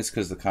increment is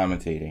because of the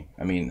commentating.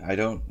 I mean, I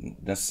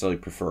don't necessarily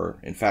prefer.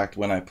 In fact,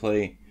 when I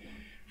play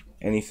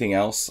anything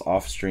else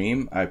off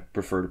stream, I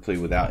prefer to play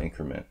without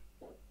increment.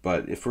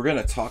 But if we're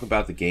going to talk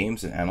about the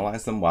games and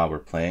analyze them while we're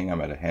playing,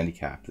 I'm at a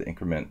handicap. The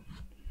increment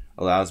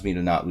allows me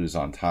to not lose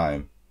on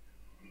time.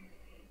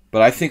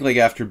 But I think like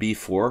after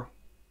b4,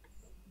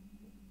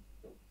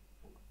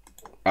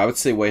 I would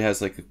say White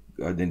has like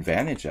an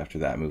advantage after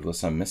that move,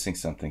 unless I'm missing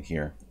something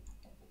here.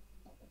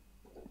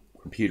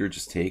 Computer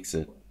just takes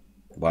it.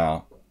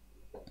 Wow.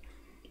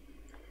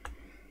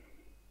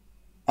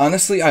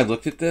 Honestly, I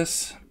looked at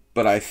this,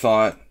 but I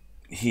thought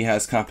he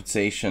has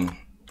compensation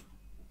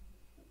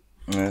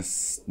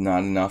That's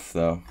not enough,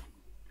 though.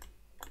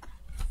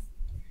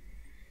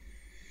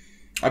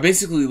 I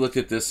basically looked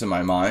at this in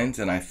my mind,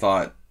 and I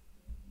thought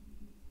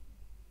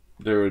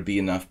there would be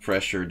enough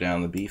pressure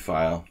down the B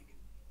file.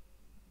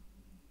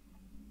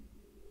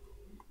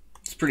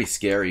 It's pretty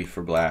scary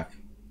for black.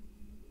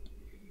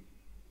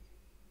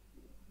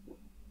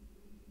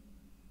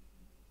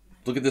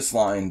 Look at this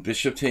line.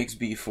 Bishop takes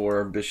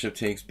b4, bishop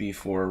takes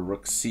b4,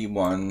 rook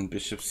c1,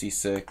 bishop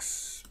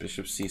c6,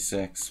 bishop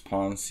c6,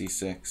 pawn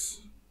c6.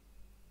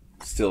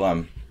 Still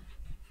I'm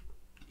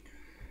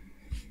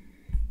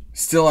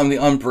the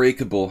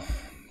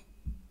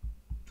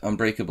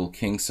unbreakable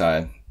king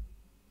side.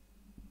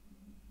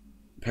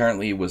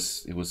 Apparently it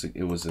was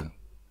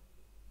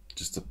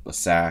just a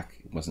sack.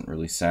 It wasn't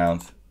really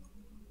sound.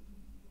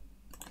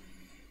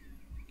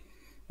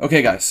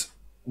 Okay, guys.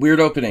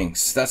 Weird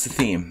openings. That's the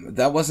theme.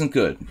 That wasn't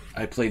good.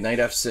 I played knight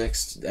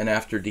f6, and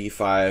after d5,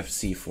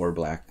 c4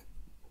 black.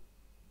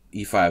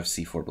 e5,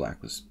 c4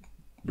 black was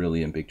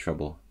really in big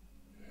trouble.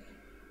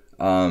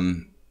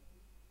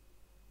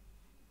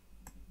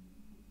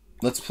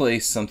 Let's play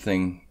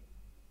something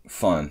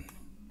fun.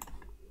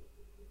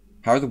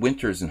 How are the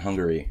winters in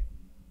Hungary?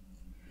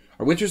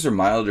 Our winters are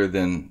milder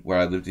than where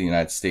I lived in the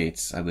United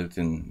States. I lived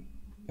in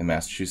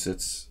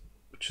Massachusetts,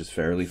 which is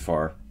fairly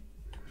far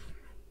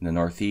in the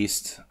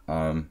Northeast.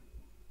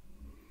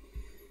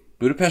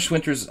 Budapest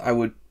winters, I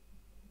would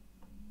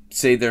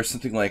say they're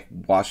something like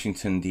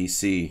Washington,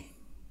 D.C.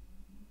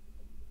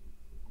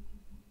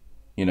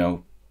 You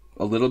know,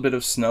 a little bit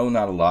of snow,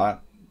 not a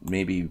lot,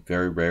 maybe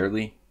very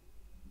rarely.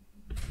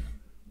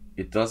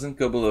 It doesn't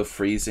go below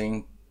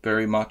freezing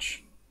very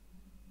much.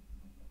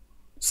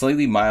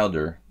 Slightly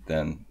milder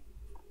than,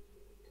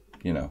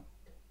 you know,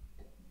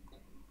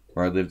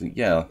 where I lived.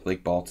 Yeah,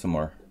 Lake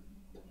Baltimore.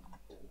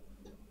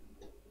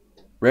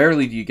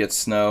 Rarely do you get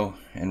snow,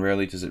 and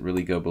rarely does it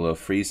really go below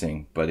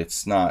freezing, but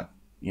it's not,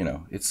 you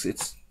know,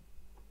 it's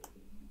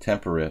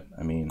temperate.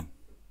 I mean,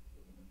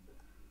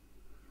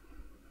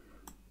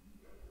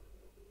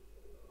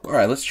 all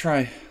right, let's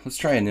try a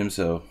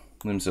Nimzo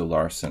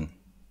Larsen.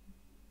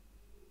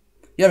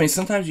 Yeah, I mean,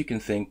 sometimes you can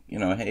think, you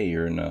know, hey,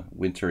 you're in a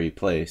wintry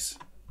place.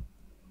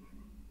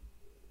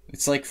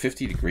 It's like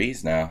 50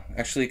 degrees now.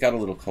 Actually, it got a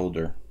little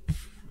colder.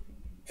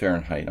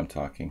 Fahrenheit, I'm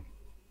talking.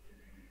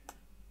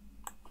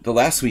 The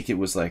last week it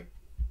was like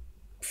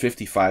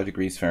 55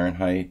 degrees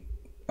Fahrenheit.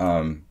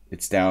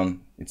 It's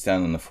down in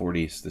the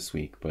 40s this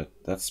week, but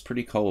that's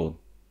pretty cold.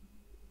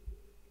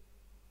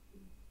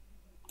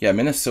 Yeah,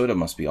 Minnesota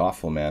must be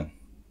awful, man.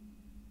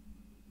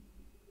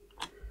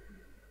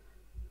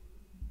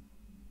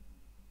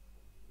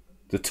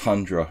 The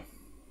tundra.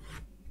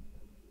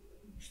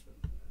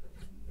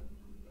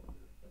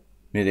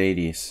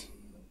 Mid-80s.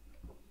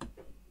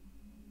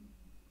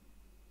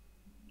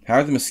 How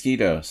are the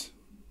mosquitoes?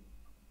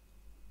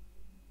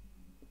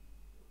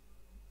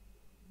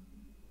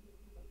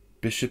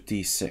 Bishop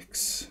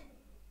d6.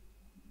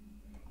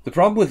 The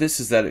problem with this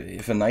is that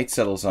if a knight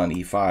settles on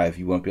e5,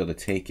 you won't be able to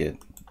take it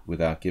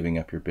without giving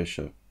up your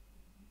bishop.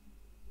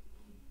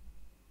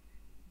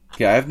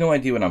 Okay, I have no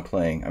idea what I'm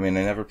playing. I mean,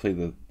 I never play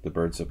the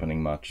birds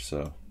opening much,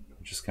 so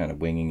I'm just kind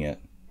of winging it.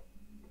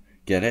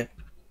 Get it?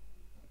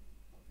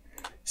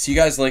 So you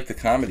guys like the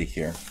comedy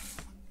here.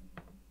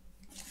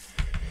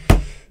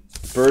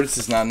 Birds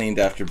is not named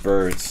after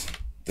birds.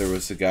 There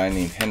was a guy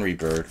named Henry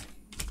Bird.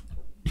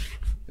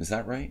 Is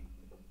that right?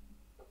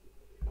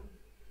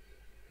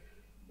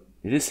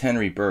 It is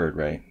Henry Bird,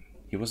 right?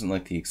 He wasn't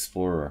like the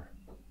explorer.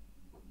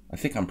 I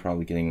think I'm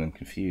probably getting them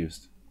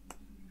confused.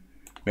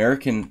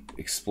 American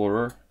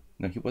explorer?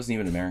 No, he wasn't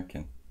even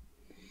American.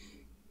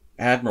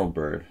 Admiral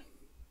Byrd.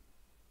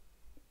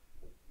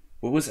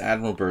 What was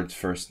Admiral Byrd's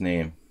first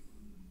name?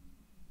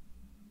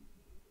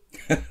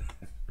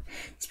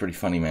 It's pretty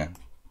funny, man.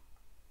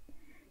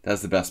 That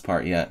was the best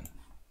part yet.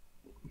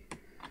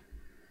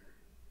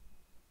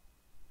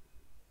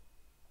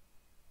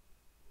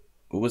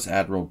 What was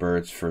Admiral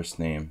Byrd's first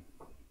name?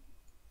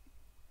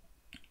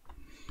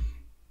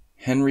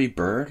 Henry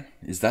Bird?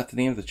 Is that the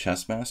name of the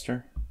chess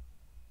master?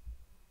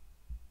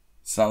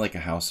 It's not like a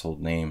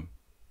household name.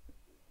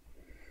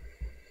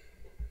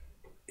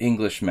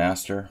 English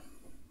master.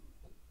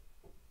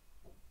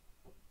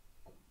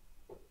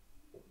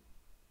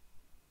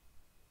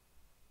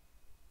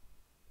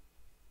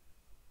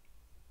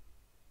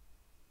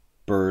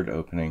 Bird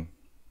opening.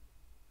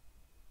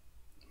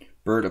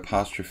 Bird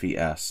apostrophe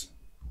S.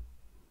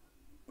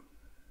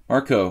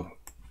 Marco,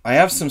 I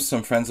have some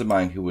friends of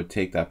mine who would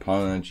take that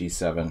pawn on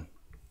g7.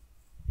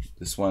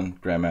 This one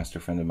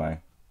grandmaster friend of mine.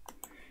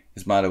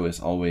 His motto is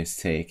always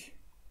take.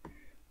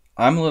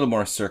 I'm a little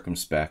more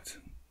circumspect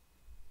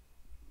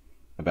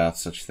about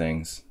such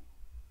things.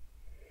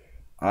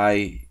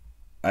 I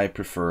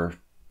prefer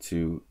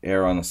to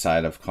err on the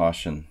side of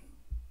caution.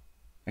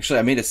 Actually,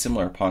 I made a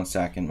similar pawn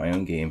sack in my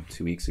own game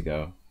 2 weeks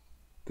ago.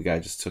 The guy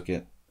just took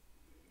it.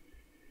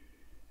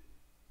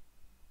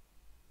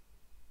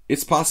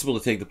 It's possible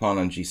to take the pawn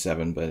on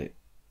g7, but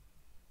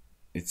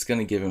it's going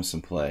to give him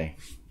some play.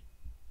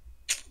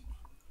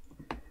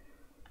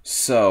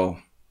 So,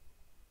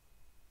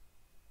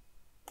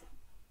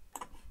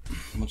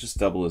 just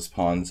double his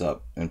pawns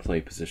up and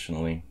play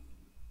positionally.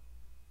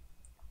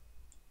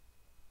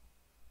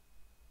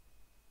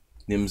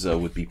 Nimzo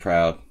would be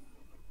proud.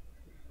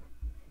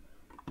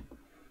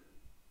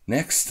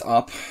 Next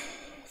up,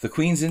 the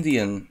Queen's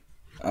Indian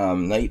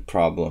knight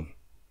problem.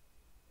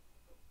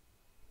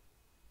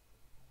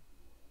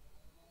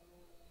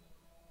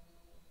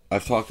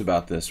 I've talked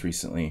about this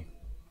recently.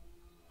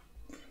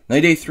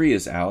 Knight A3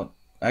 is out.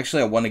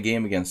 Actually, I won a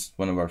game against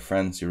one of our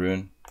friends,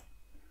 Jeroen,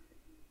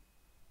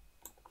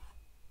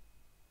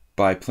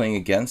 by playing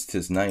against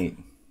his knight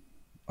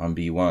on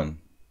B1,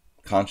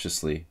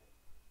 consciously.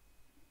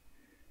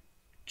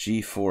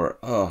 G4,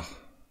 ugh.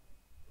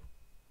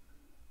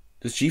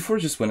 Does G4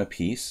 just win a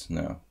piece?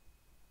 No.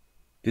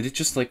 Did it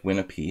just like win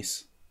a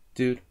piece?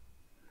 Dude.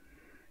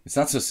 It's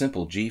not so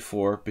simple.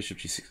 G4, bishop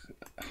G6.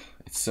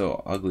 It's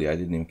so ugly, I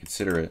didn't even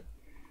consider it.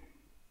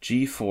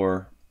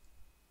 G4,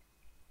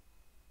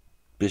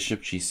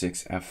 bishop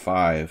G6,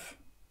 F5.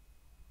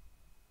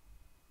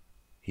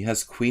 He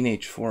has queen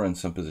H4 in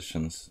some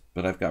positions,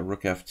 but I've got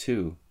rook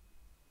F2.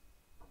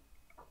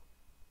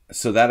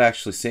 So that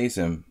actually saves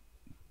him.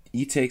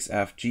 E takes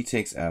F, G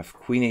takes F,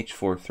 queen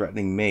H4,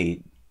 threatening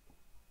mate.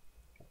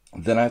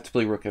 Then I have to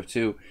play rook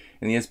F2,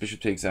 and he has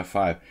bishop takes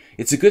F5.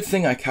 It's a good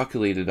thing I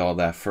calculated all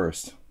that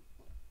first.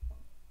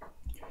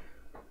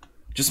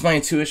 Just my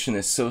intuition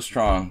is so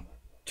strong,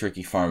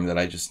 Turkey Farm, that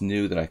I just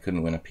knew that I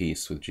couldn't win a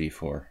piece with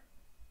G4.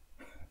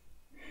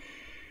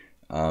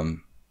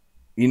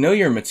 You know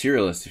you're a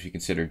materialist if you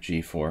consider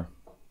G4.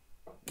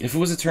 If it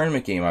was a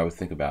tournament game, I would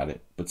think about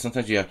it. But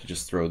sometimes you have to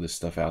just throw this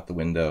stuff out the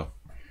window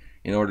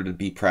in order to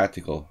be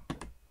practical.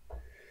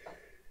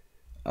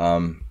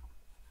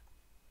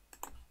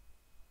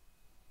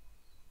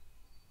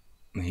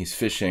 He's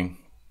fishing.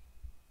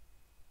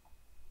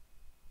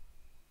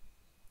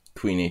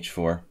 Queen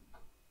H4.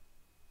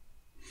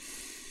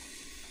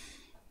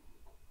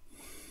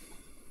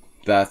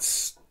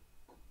 That's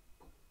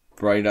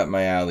right up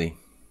my alley.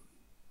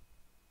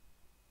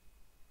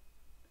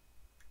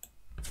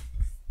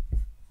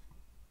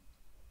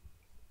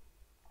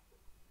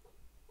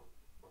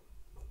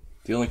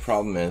 The only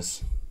problem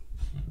is,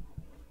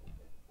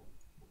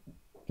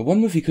 the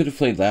one move he could have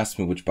played last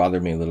move, which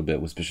bothered me a little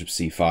bit, was bishop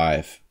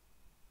c5.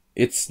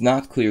 It's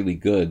not clearly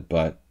good,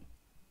 but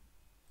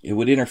it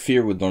would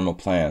interfere with normal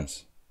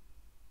plans.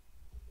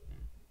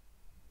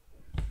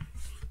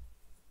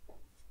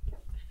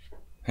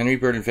 Henry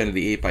Bird invented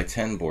the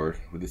 8x10 board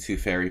with the 2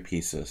 fairy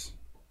pieces.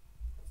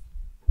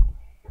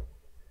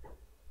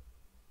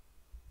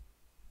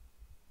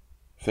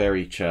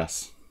 Fairy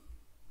chess.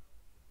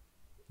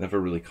 Never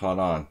really caught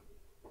on.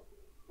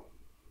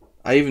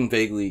 I even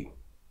vaguely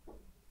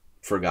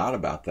forgot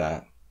about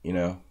that, you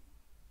know.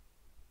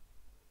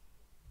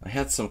 I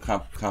had some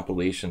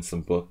compilation,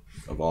 some book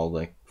of all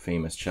like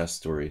famous chess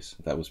stories.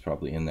 That was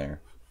probably in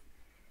there.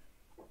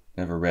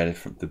 Never read it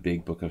from the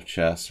Big Book of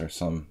Chess or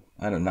some,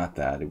 I don't know, not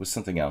that. It was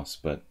something else,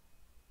 but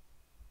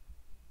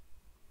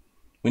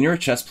when you're a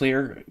chess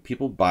player,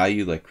 people buy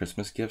you like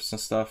Christmas gifts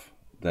and stuff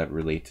that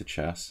relate to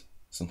chess.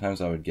 Sometimes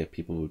I would get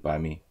people who would buy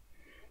me,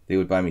 they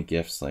would buy me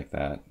gifts like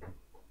that.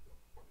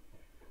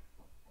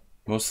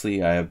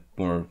 Mostly I have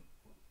more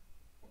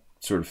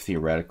sort of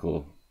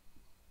theoretical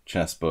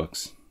chess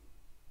books.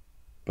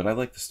 But I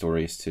like the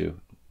stories too.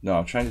 No,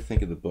 I'm trying to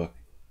think of the book.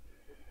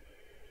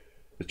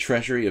 The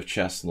Treasury of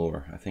Chess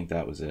Lore. I think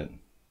that was it.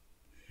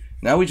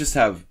 Now we just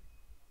have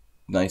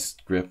nice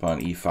grip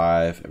on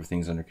e5.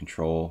 Everything's under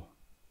control.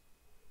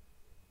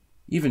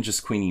 Even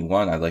just queen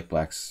e1. I like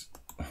white's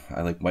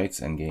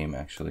endgame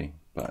actually.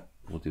 But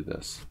we'll do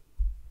this.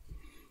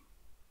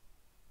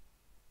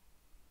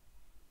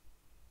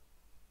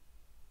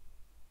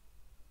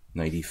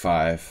 Knight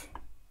e5.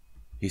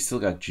 He's still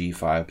got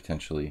g5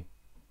 potentially.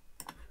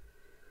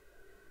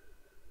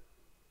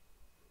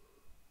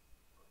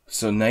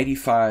 So knight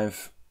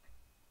e5,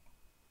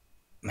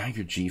 now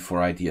your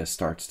g4 idea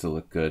starts to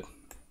look good.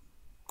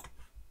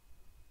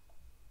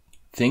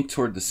 Think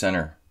toward the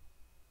center.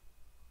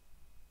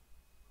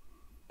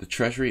 The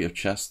Treasury of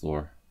Chess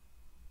Lore.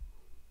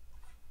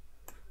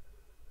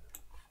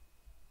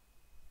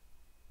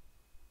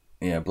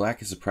 Yeah,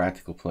 black is a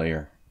practical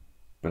player,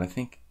 but I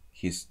think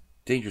he's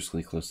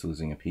dangerously close to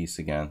losing a piece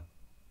again.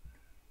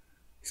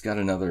 He's got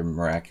another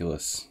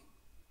miraculous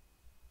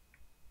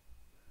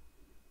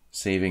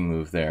saving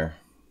move there.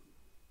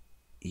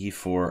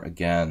 E4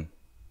 again.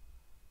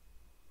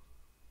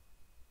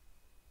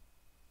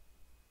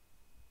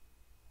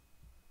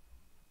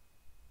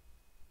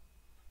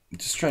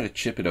 Just try to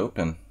chip it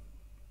open.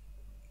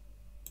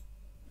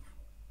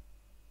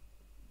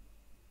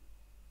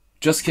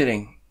 Just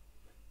kidding.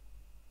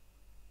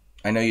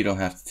 I know you don't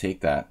have to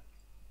take that.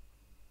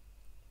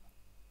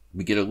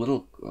 We get a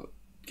little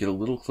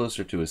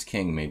closer to his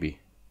king maybe.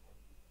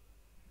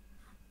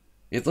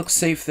 It looks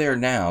safe there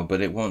now,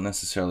 but it won't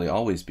necessarily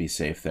always be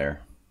safe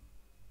there.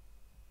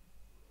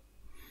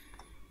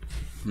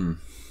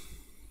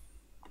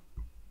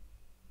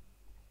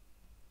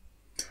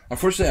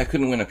 Unfortunately, I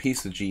couldn't win a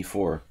piece with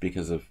g4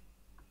 because of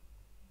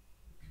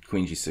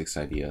queen g6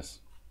 ideas.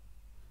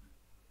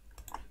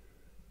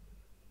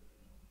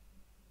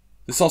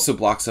 This also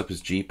blocks up his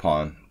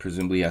g-pawn.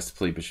 Presumably he has to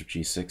play bishop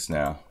g6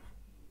 now.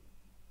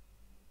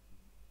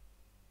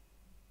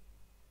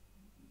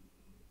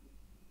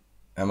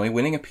 Am I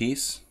winning a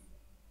piece?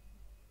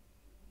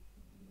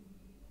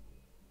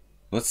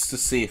 Let's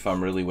just see if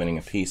I'm really winning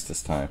a piece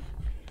this time.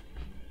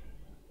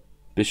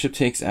 Bishop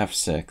takes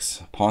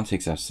f6. Pawn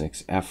takes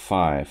f6.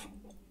 f5.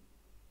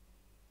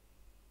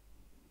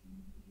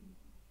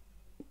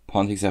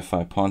 Pawn takes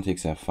f5. Pawn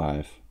takes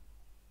f5.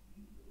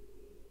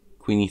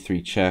 Queen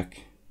e3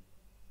 check.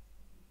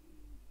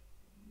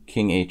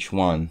 King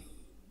h1.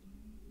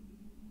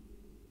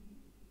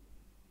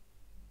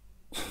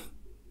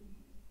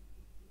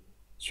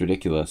 It's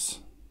ridiculous.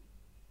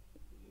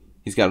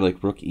 He's got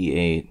like rook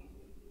e8,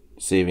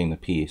 saving the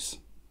piece.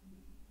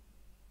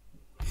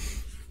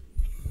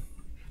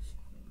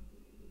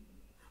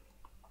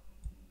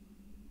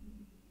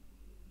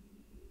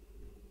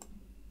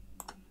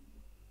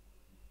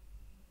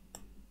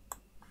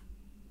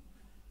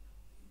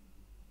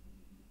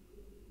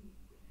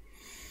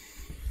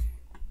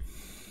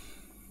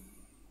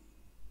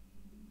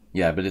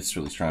 Yeah, but it's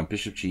really strong.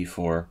 Bishop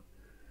g4,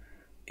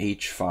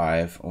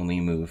 h5, only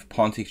move.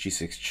 Pawn takes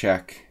g6,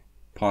 check.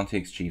 Pawn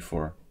takes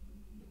g4.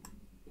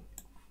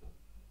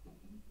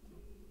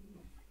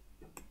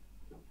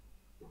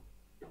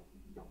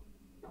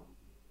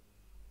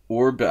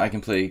 Or but I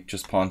can play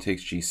just pawn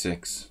takes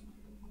g6.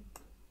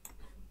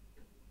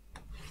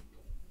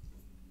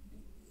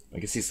 I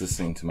guess he's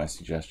listening to my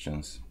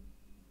suggestions.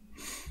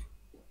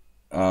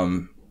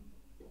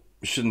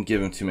 Shouldn't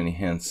give him too many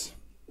hints.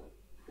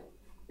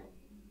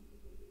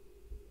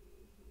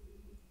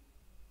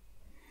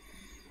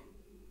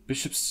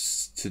 Bishop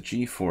to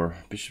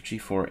g4, bishop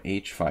g4,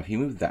 h5. He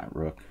moved that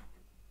rook.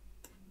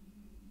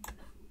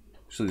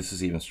 Actually, this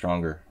is even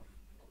stronger.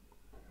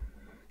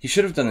 He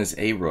should have done his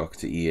a rook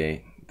to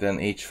e8, then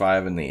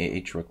h5 and the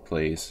h rook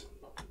plays.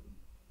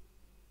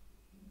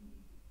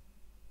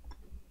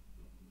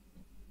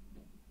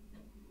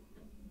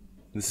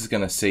 This is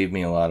going to save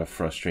me a lot of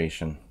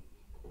frustration.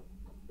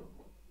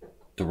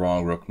 The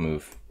wrong rook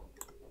move.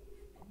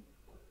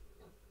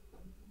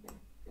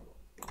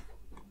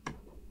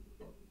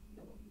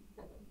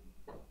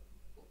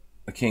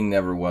 The king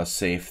never was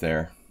safe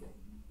there.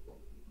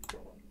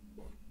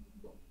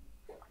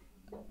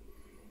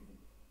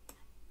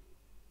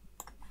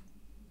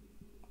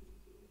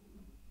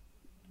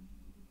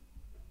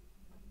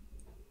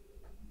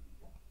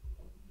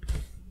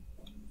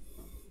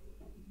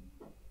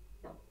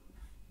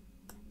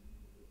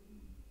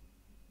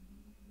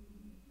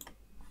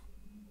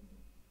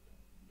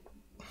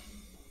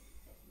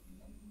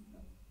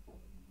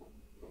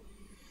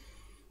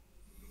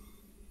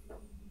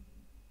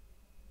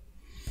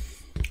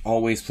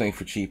 Always playing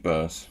for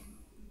cheapos.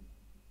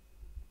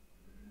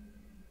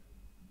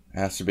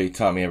 Asterbate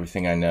taught me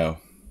everything I know.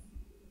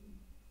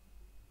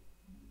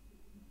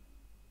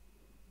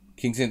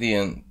 King's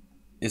Indian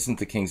isn't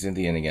the King's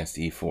Indian against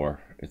e4.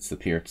 It's the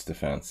Peert's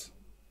defense.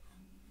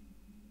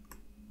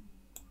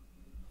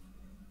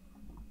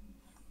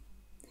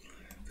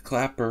 The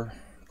clapper.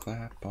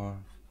 Clap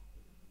on.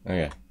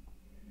 Okay.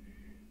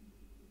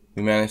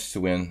 We managed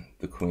to win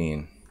the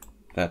queen.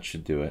 That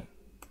should do it.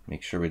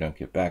 Make sure we don't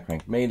get back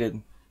rank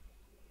mated.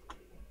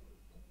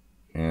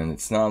 And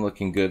it's not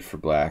looking good for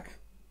black.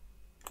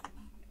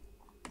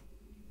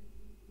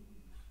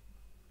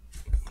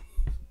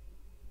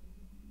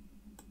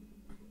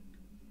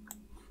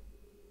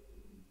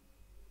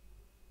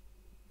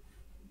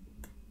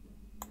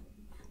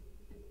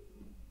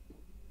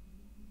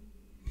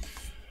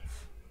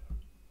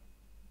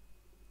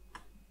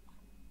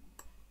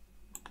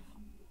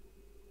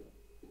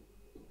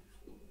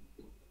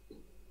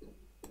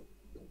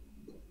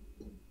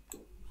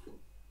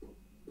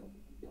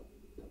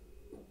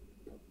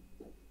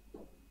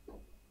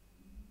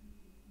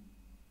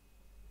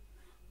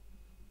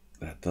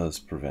 That does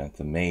prevent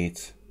the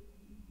mate.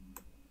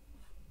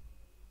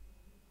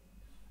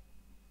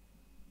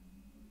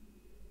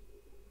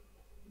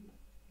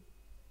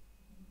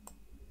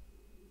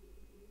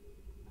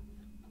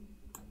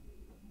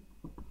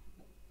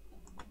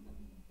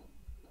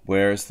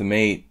 Where's the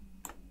mate?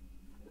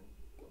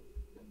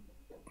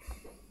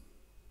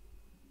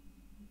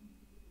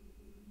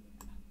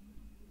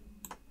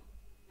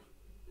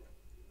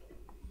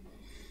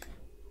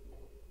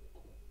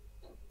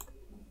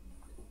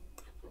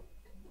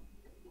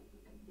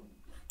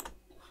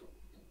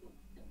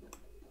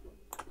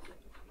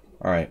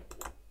 Alright.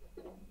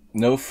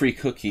 No free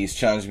cookies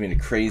challenging me to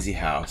Crazy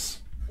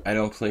House. I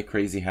don't play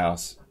Crazy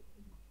House.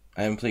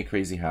 I haven't played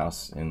Crazy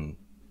House in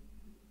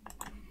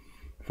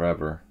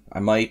forever. I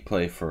might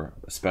play for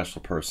a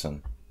special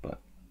person, but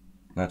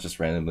not just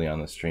randomly on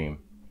the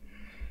stream.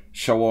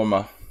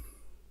 Shawarma.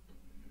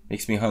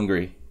 Makes me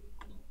hungry.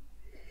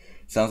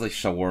 Sounds like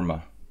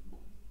shawarma.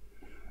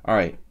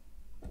 Alright.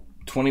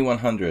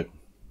 2100.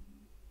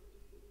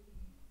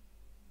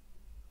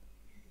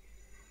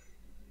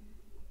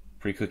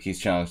 Free cookies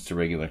challenge to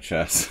regular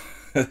chess.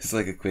 It's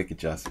like a quick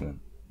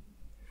adjustment.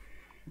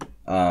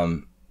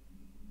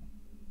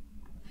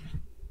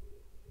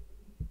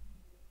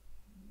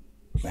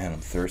 Man, I'm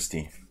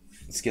thirsty.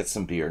 Let's get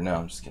some beer. No,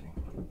 I'm just kidding.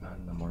 Not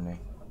in the morning.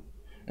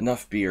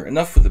 Enough beer.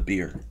 Enough with the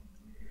beer.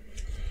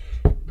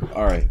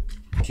 Alright.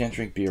 Can't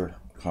drink beer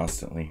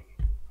constantly.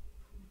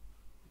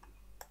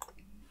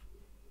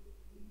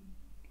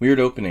 Weird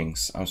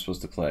openings I'm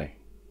supposed to play.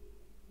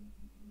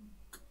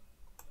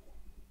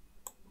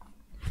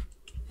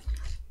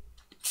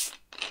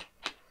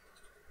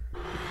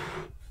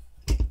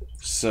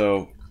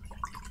 So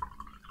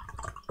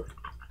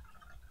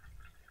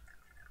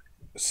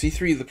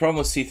C3, the problem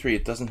with C3,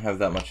 it doesn't have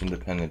that much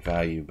independent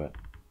value, but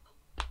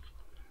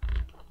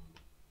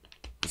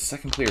the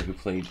second player who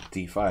played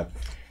D5,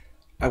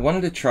 I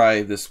wanted to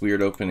try this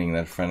weird opening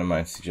that a friend of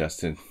mine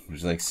suggested, which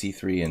is like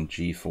C3 and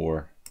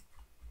G4.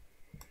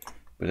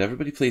 But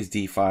everybody plays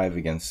D5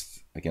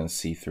 against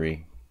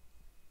C3.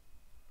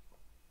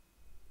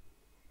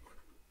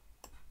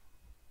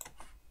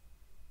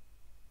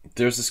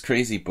 There's this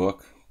crazy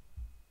book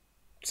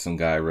some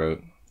guy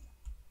wrote.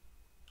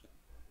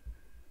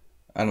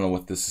 I don't know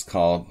what this is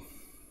called.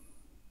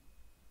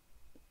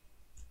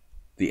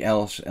 The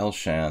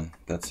El-Shan,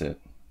 that's it.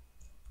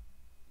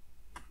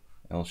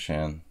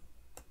 El-Shan.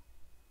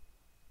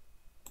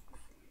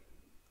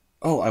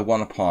 Oh, I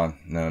won a pawn.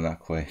 No, not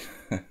quite.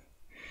 I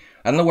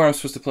don't know where I'm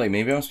supposed to play.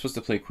 Maybe I'm supposed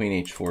to play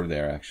Queen H4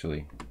 there,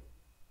 actually.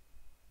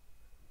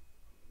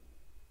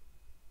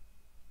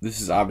 This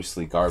is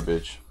obviously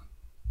garbage.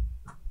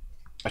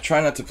 I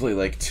try not to play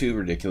like too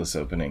ridiculous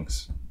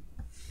openings.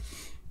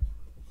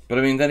 But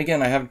I mean, then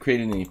again, I haven't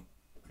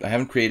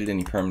created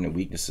any permanent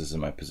weaknesses in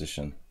my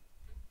position.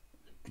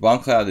 The bomb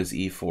cloud is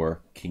E4,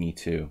 King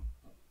E2.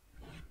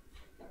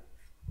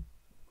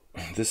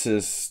 This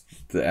is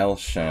the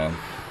El-Shan.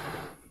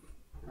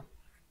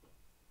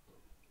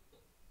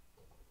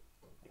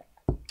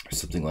 Or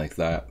something like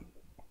that.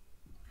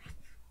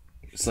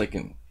 It's like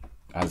an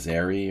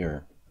Azeri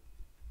or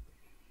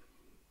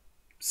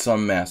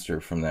some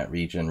master from that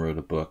region wrote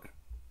a book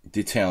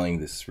detailing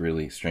this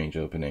really strange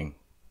opening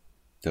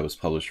that was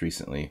published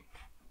recently.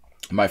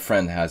 My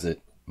friend has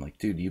it. I'm like,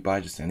 dude, do you buy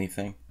just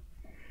anything?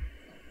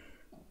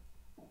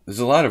 There's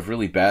a lot of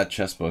really bad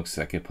chess books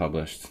that get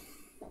published.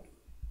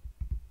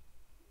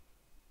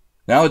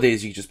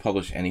 Nowadays, you can just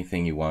publish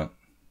anything you want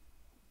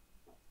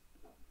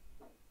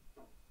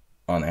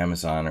on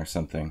Amazon or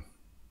something.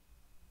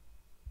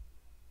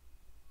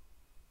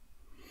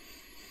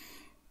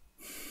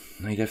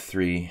 Knight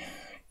F3,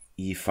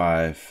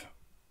 E5,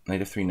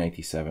 Knight F3, Knight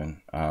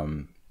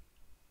D7.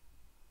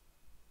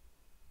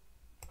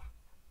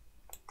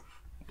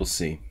 We'll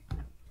see.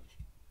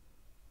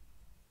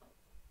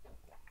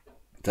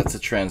 That's a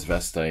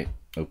transvestite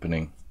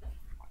opening.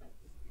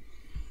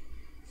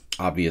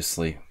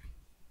 Obviously,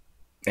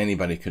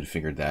 anybody could have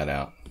figured that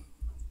out.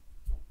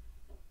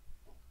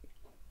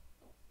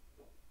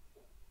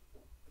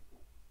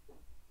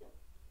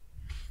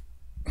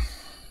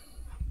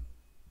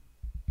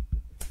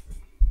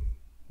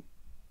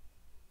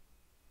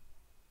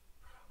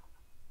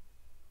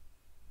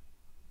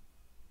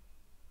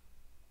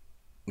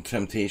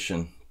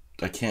 Temptation.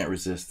 I can't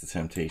resist the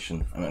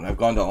temptation. I mean, I've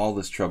gone to all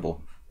this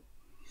trouble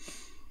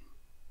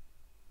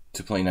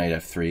to play Knight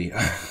F3.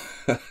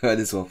 Might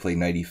as well play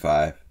Knight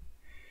E5.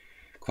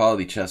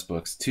 Quality chess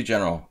books. Too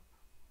general.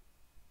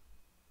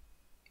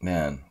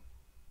 Man.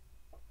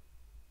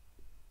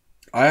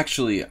 I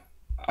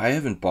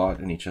haven't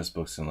bought any chess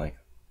books in like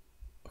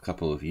a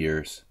couple of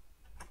years.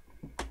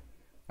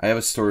 I have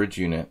a storage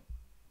unit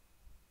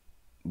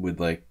with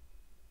like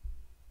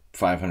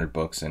 500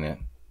 books in it.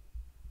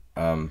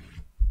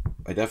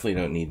 I definitely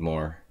don't need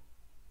more.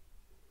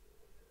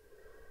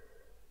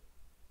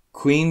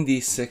 Queen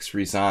D6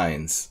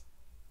 resigns.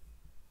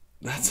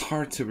 That's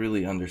hard to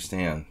really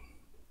understand.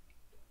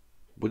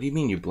 What do you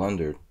mean you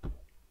blundered?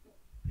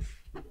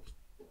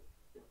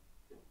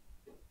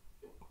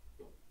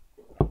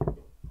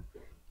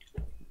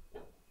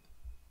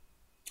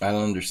 I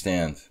don't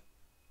understand.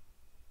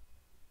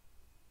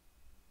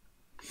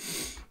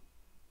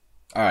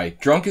 Alright,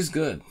 drunk is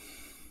good.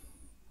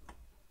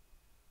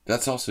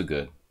 That's also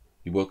good.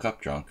 You woke up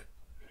drunk.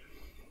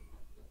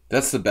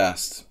 That's the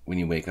best when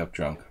you wake up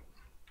drunk.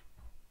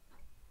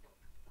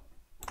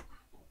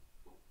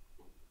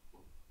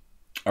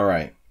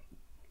 Alright.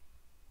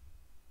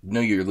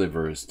 Know your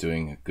liver is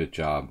doing a good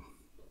job.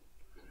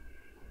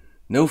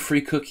 No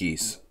free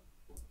cookies.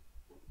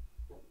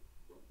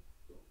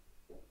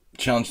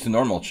 Challenge to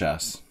normal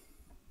chess.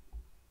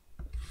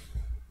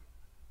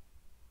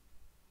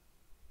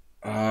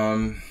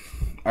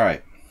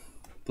 Alright.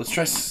 Let's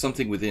try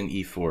something within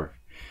E4.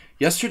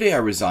 Yesterday I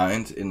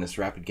resigned in this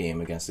rapid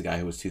game against a guy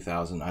who was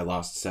 2000. I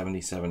lost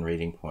 77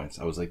 rating points.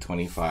 I was like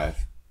 25-15.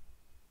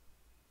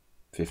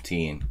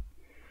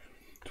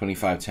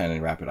 25-10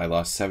 in rapid. I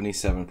lost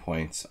 77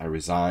 points. I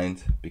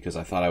resigned because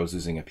I thought I was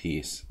losing a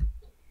piece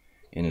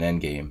in an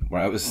endgame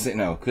where I was,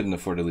 couldn't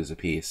afford to lose a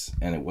piece,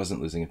 and it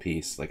wasn't losing a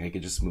piece. Like, I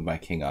could just move my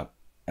king up,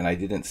 and I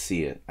didn't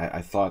see it.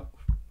 I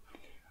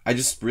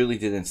just really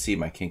didn't see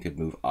my king could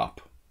move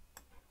up.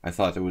 I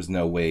thought there was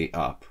no way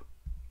up.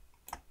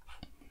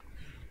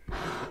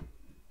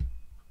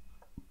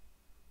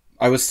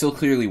 I was still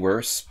clearly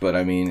worse, but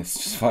I mean, it's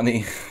just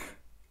funny.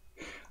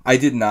 I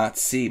did not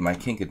see my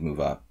king could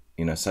move up,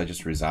 you know, so I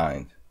just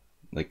resigned.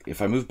 Like,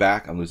 if I move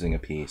back, I'm losing a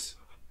piece.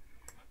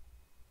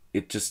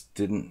 It just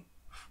didn't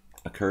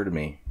occur to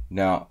me.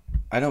 Now,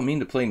 I don't mean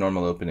to play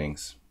normal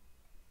openings.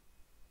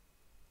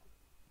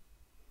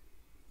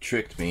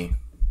 Tricked me.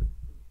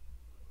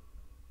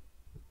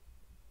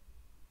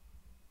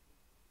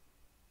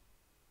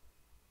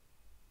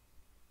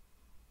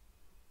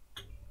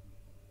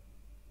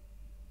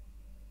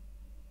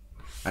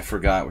 I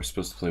forgot we're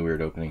supposed to play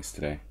weird openings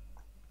today.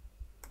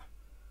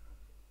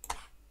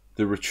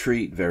 The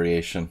retreat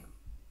variation.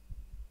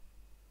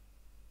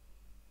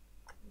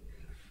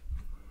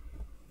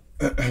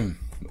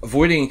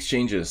 Avoiding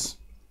exchanges.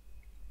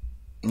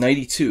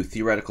 92,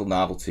 theoretical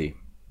novelty.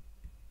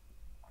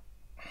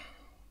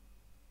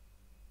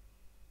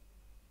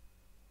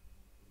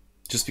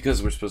 Just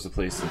because we're supposed to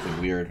play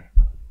something weird.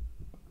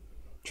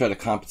 Try to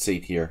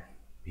compensate here.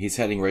 He's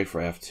heading right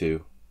for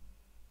f2.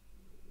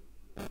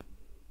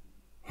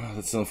 Oh,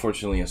 that's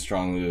unfortunately a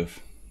strong move.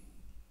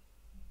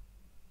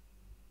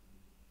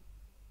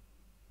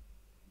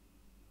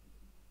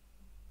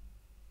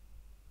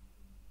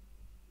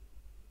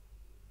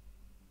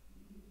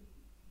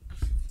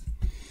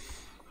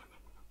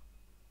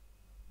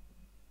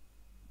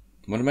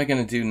 What am I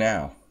going to do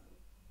now?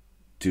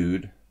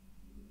 Dude.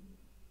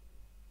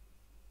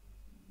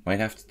 Might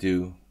have to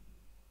do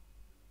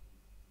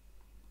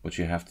what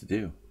you have to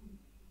do.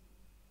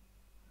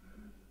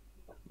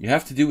 You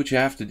have to do what you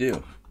have to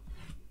do.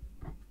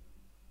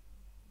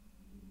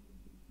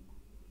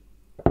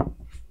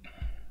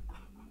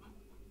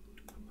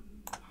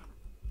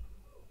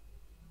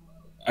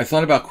 I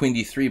thought about queen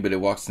d3, but it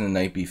walks into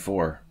knight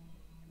b4.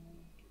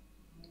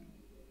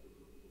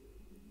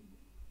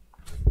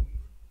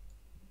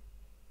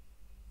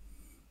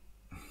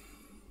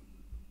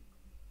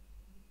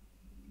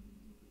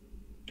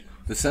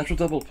 The central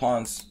double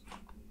pawns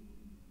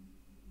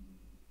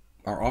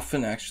are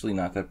often actually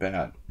not that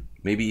bad.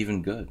 Maybe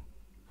even good.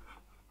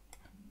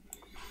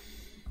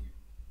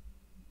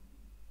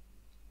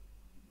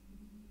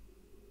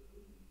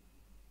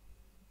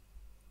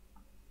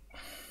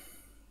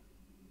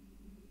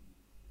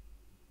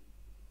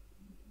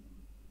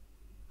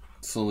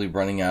 Slowly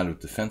running out of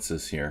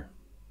defenses here.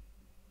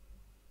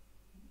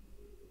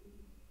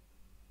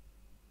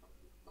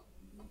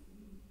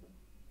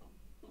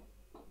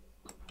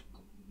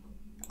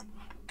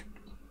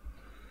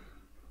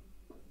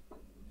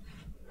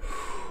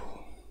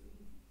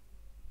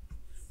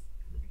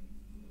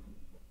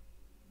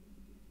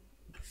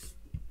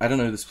 I don't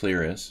know who this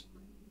player is.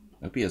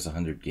 I hope he has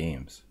 100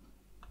 games.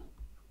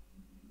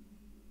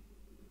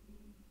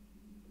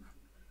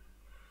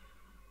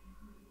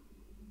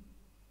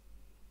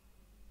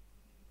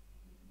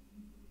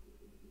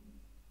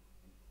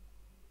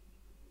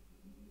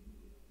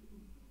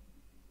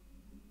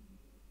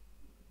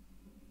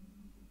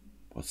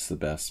 What's the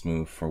best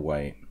move for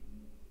white?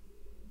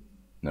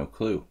 No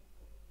clue.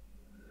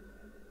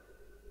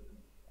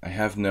 I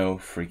have no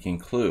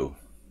freaking clue.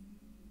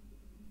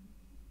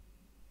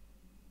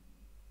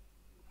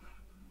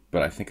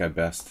 But I think I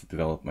best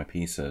develop my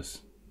pieces.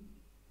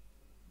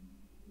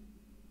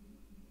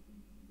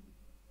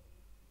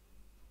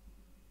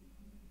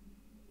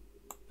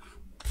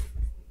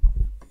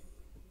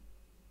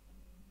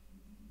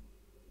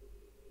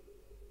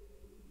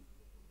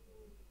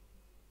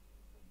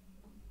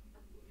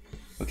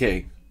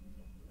 Okay.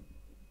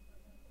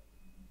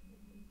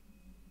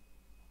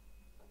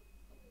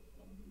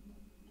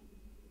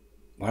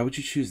 Why would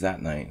you choose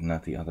that knight and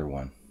not the other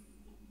one?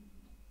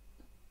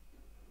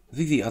 I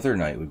think the other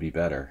knight would be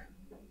better.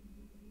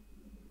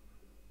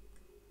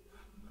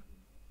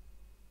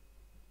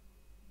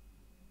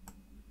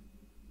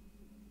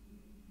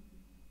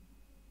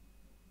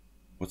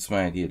 What's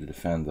my idea to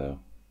defend, though?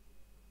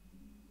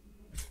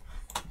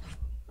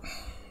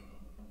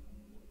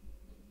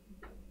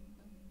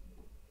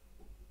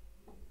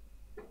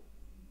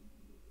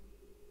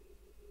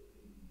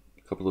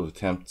 A couple of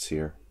attempts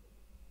here.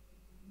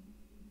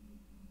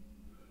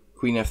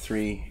 Queen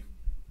f3,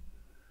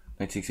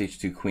 knight takes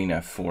h2, queen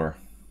f4.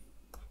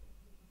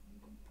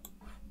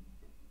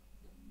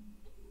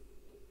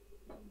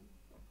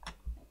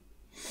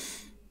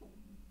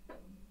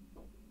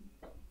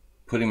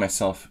 Putting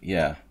myself,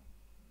 yeah.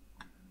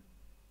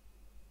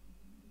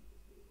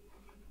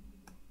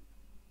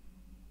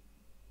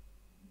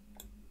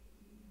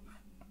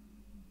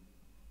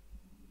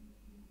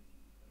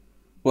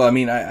 Well, I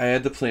mean, I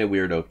had to play a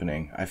weird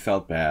opening. I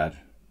felt bad.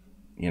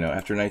 You know,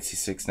 after knight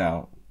c6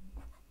 now.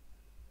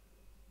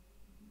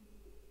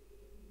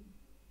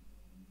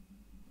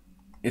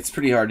 It's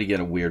pretty hard to get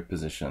a weird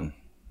position.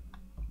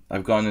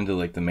 I've gone into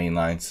like the main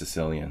line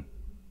Sicilian.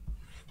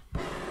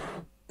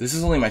 This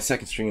is only my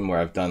second stream where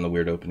I've done the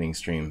weird opening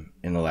stream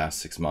in the last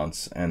 6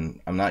 months,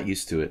 and I'm not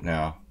used to it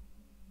now.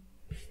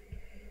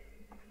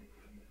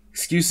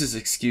 Excuses,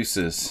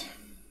 excuses.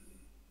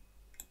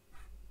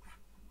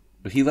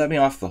 But he let me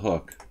off the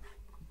hook.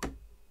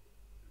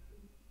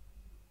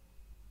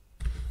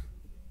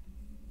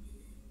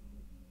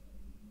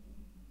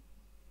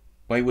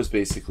 White was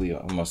basically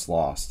almost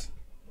lost.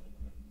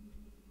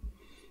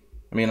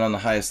 I mean, on the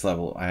highest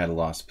level, I had a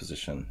lost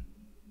position.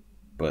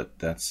 But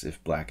that's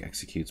if black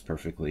executes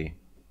perfectly.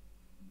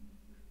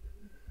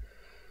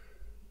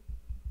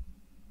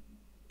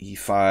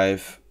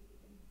 E5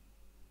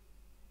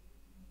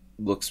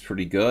 looks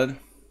pretty good.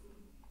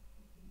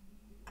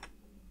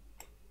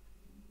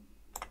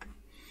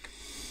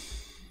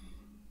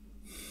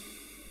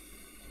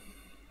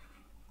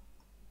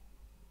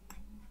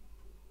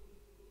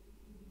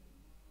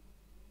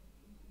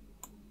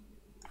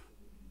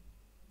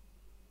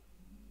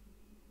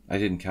 I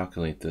didn't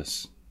calculate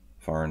this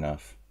far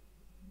enough.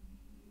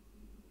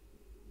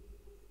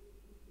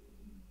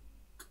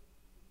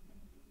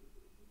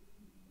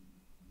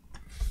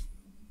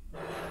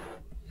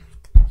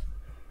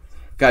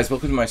 Guys,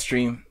 welcome to my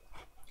stream.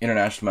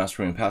 International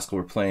Master and Pascal.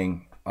 We're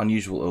playing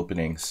unusual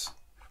openings.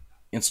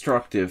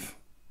 Instructive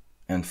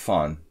and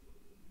fun.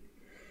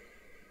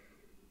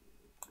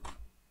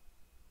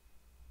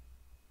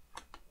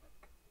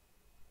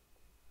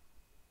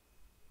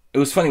 It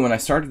was funny, when I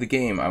started the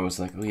game, I was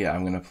like, oh yeah,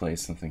 I'm going to play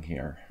something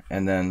here.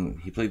 And then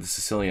he played the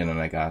Sicilian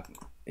and I got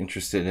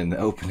interested in the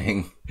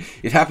opening.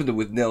 It happened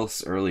with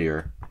Nils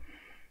earlier.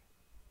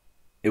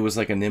 It was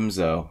like a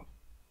Nimzo.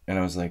 And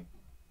I was like,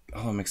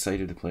 oh, I'm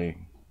excited to play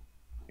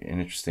an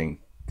interesting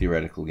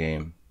theoretical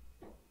game.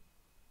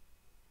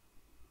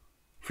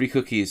 Free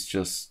Cookies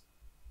just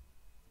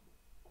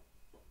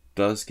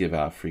does give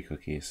out free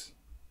cookies.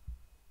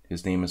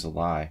 His name is a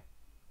lie.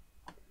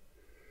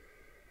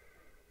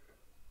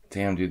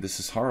 Damn, dude, this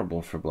is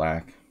horrible for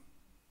black.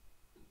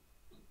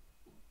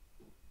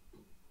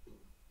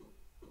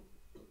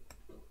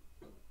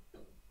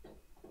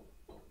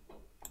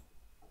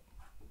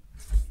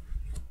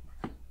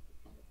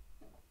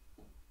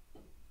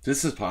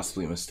 This is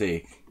possibly a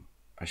mistake.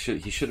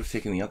 He should have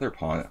taken the other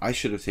pawn. I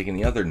should have taken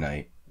the other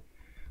knight.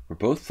 We're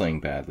both playing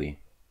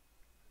badly.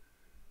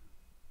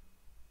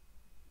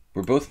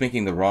 We're both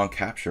making the wrong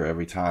capture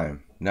every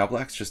time. Now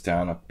black's just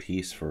down a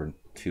piece for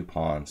 2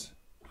 pawns.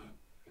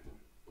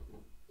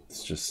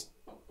 It's just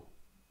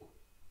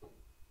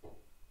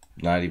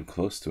not even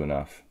close to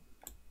enough.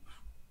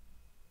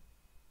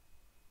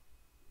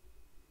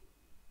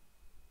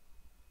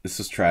 This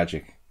was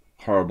tragic.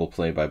 Horrible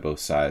play by both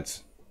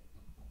sides.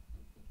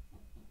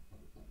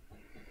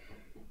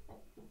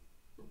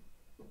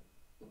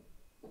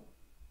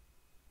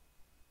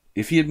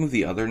 If he had moved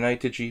the other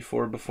knight to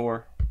g4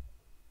 before,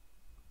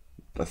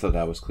 I thought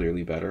that was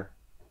clearly better.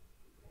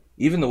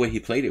 Even the way he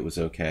played it was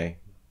okay.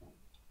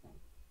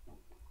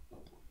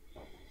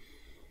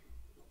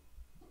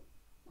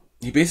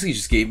 He basically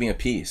just gave me a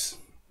piece.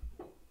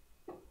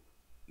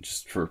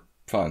 Just for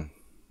fun.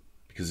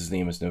 Because his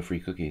name is No Free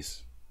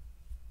Cookies.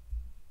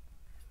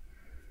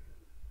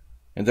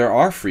 And there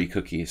are free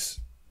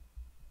cookies.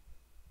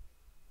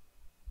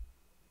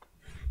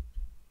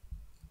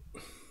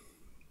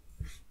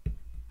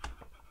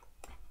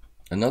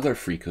 Another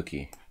free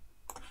cookie.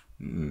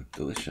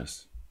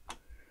 Delicious.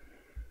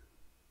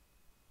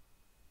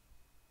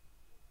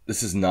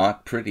 This is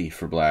not pretty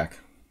for black.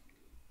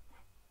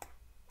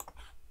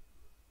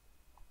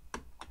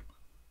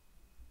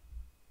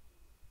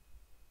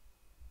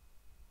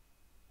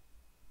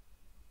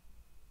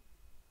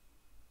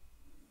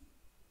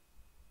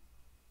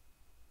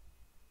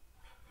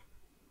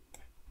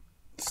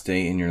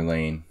 Stay in your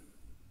lane.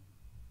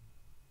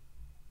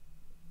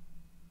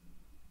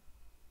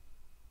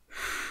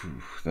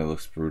 That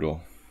looks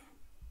brutal.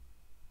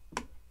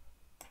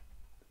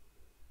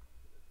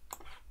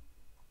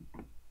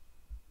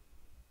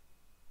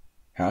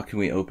 How can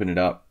we open it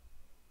up?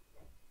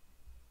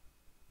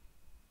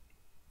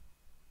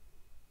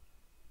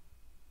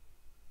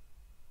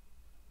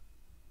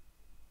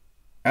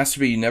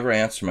 Asterby, you never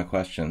answer my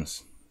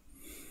questions.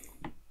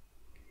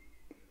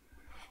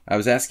 I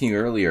was asking you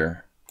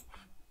earlier,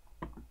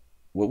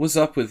 what was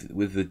up with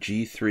the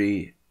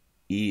G3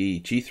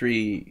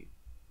 G3,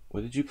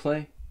 what did you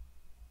play?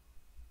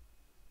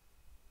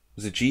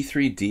 Was it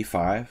G3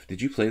 D5?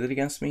 Did you play that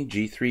against me?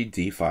 G3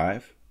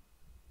 D5?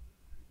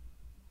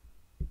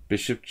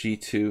 Bishop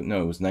G2,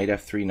 no, it was Knight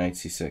F3, Knight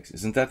C6.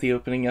 Isn't that the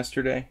opening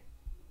yesterday?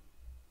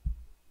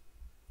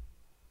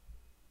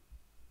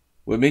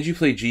 What made you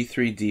play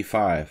G3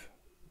 D5?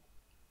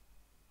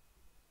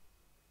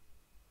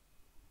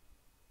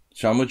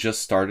 Shamwa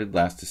just started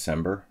last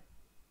December.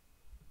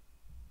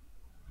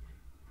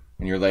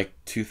 And you're like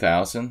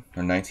 2000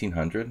 or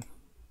 1900?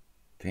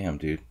 Damn,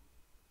 dude.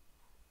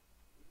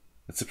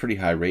 That's a pretty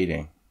high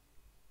rating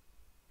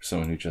for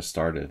someone who just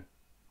started.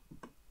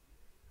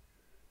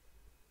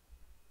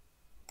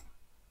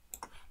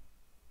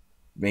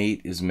 Mate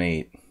is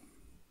mate.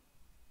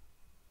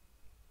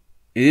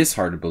 It is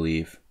hard to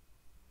believe.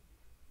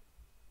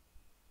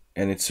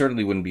 And it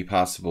certainly wouldn't be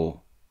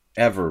possible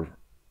ever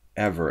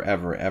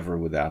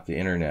without the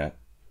internet.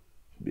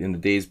 In the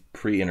days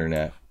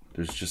pre-internet,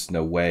 there's just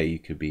no way you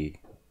could be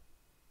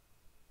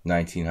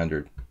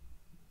 1900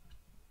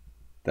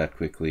 that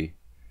quickly.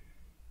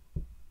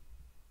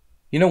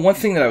 You know, one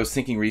thing that I was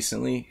thinking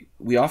recently,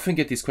 we often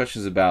get these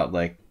questions about,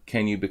 like,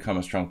 can you become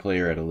a strong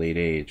player at a late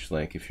age?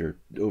 Like if you're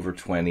over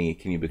 20,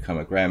 can you become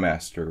a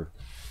grandmaster?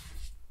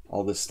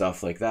 All this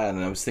stuff like that.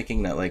 And I was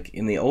thinking that like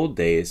in the old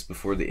days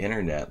before the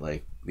internet,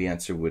 like the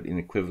answer would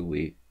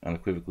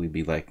unequivocally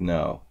be like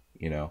no,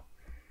 you know.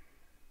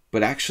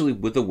 But actually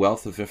with the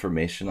wealth of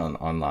information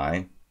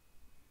online,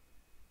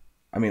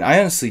 I mean, I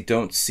honestly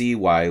don't see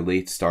why a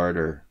late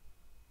starter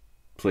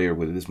player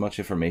with as much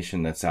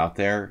information that's out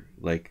there,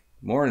 like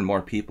more and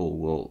more people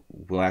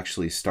will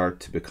actually start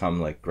to become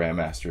like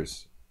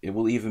grandmasters. It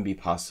will even be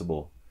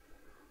possible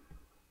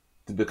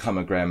to become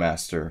a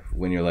grandmaster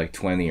when you're like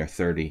 20 or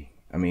 30.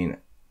 I mean,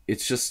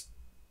 it's just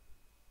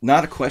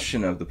not a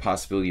question of the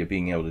possibility of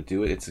being able to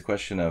do it. It's a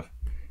question of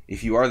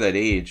if you are that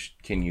age,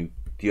 do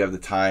you have the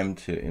time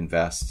to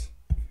invest?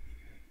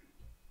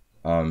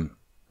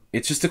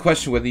 It's just a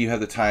question whether you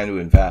have the time to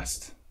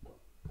invest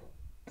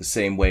the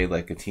same way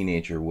like a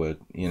teenager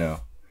would, you know,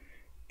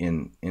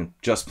 in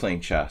just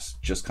playing chess,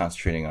 just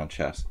concentrating on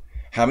chess.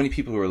 How many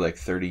people who are like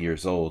 30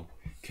 years old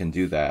can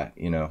do that,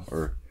 you know,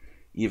 or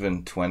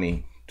even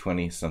 20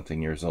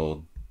 something years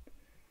old?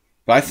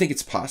 But I think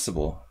it's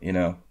possible, you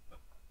know.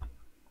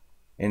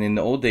 And in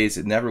the old days,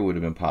 it never would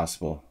have been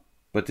possible.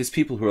 But there's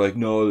people who are like,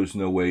 no, there's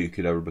no way you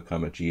could ever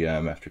become a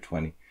GM after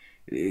 20.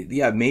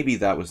 Yeah, maybe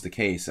that was the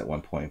case at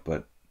one point.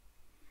 But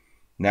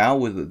now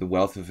with the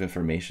wealth of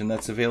information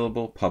that's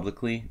available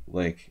publicly,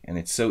 like, and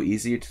it's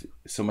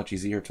so much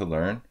easier to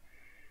learn.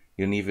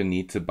 You don't even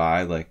need to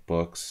buy like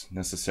books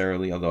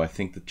necessarily, although I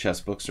think the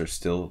chess books are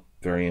still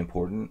very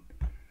important.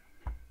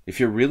 If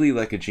you're really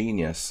like a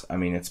genius, I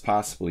mean, it's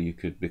possible you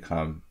could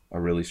become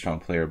a really strong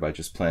player by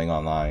just playing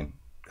online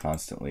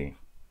constantly.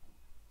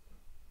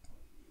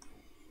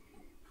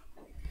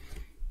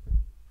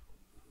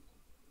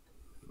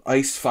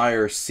 Ice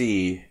Fire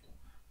C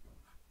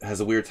has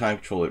a weird time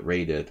control it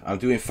rated. I'm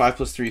doing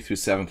 5+3 through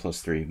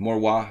 7+3.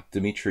 Morwa,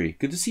 Dimitri.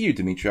 Good to see you,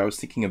 Dimitri. I was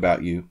thinking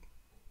about you.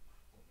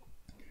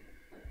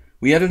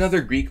 We had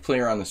another Greek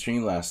player on the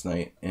stream last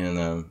night, and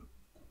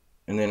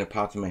then it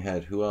popped in my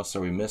head, who else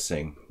are we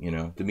missing? You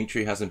know,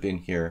 Dimitri hasn't been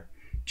here.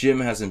 Jim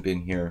hasn't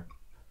been here.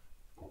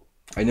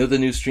 I know the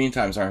new stream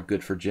times aren't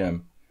good for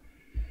Jim,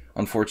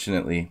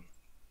 unfortunately.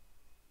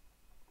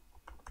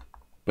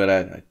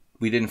 But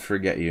we didn't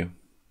forget you.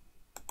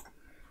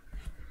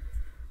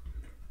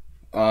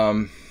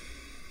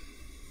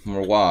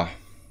 Morwa.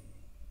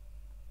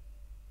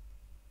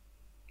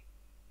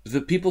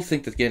 The people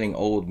think that getting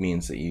old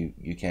means that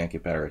you can't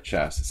get better at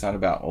chess. It's not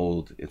about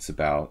old. It's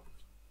about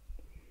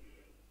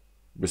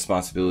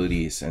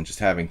responsibilities and just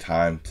having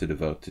time to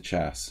devote to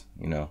chess,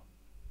 you know.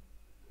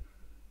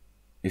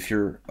 If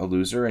you're a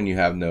loser and you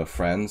have no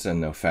friends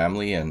and no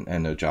family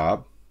and no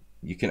job,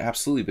 you can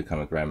absolutely become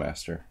a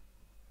grandmaster.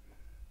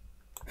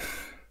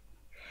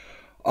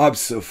 I'm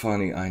so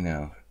funny, I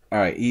know. All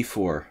right,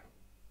 e4.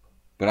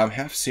 But I'm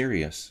half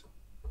serious.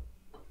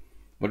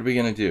 What are we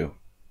going to do?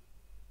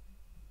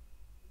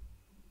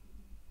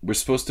 We're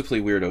supposed to play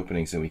weird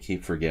openings and we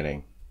keep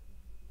forgetting.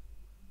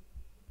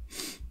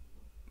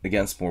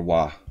 Against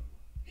Morwa.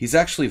 He's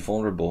actually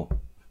vulnerable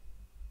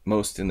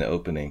most in the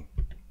opening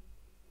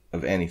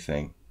of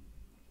anything.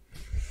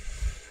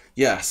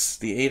 Yes,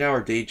 the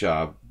 8-hour day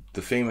job,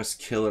 the famous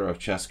killer of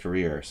chess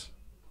careers.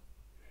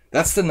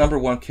 That's the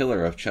 #1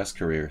 killer of chess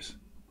careers.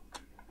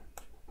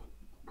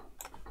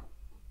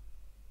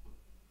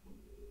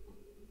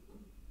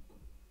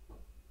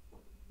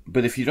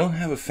 But if you don't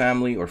have a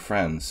family or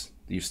friends,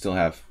 you still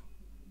have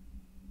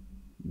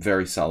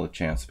very solid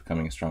chance of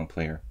becoming a strong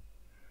player.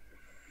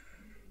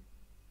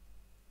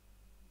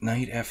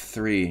 Knight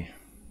f3.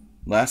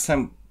 Last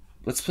time,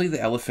 let's play the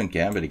elephant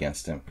gambit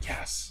against him.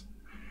 Yes.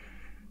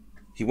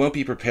 He won't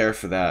be prepared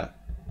for that.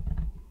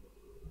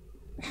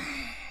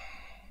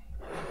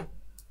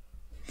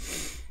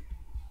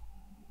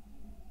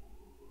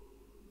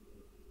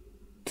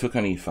 Took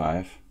on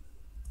e5.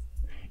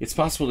 It's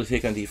possible to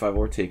take on d5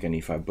 or take on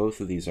e5. Both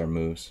of these are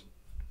moves.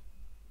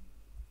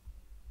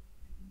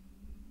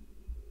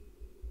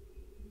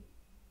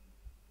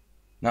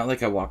 Not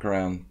like I walk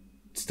around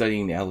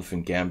studying the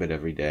elephant gambit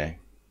every day.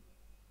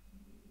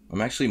 I'm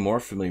actually more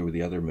familiar with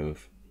the other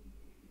move.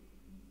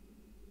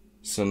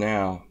 So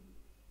now,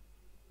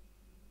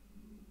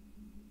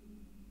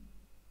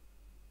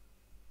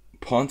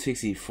 pawn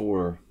takes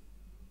e4,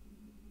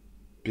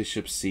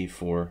 bishop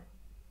c4.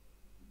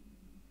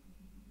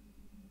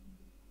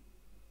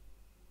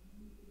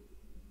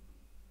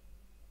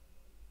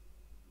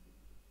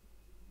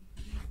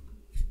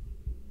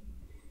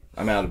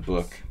 I'm out of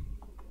book.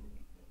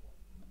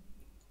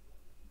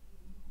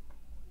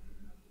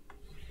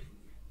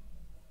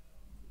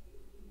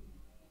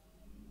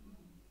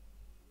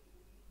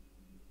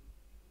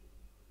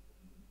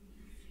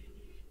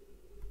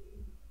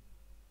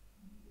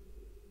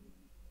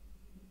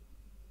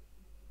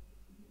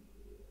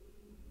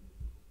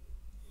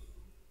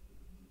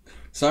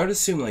 So I would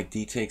assume like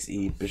d takes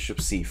e, bishop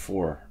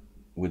c4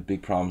 with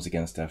big problems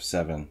against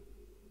f7.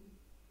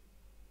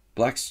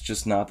 Black's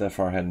just not that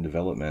far ahead in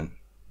development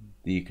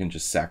that you can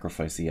just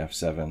sacrifice the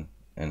f7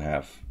 and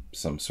have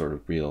some sort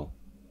of real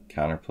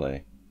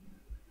counterplay.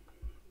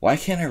 Why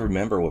can't I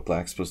remember what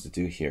black's supposed to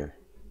do here?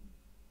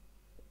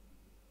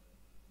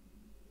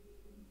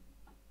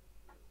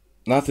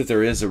 Not that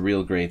there is a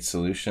real great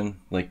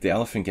solution. Like, the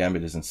elephant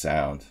gambit isn't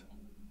sound.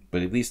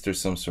 But at least there's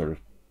some sort of...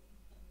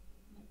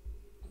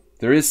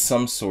 There is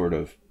some sort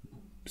of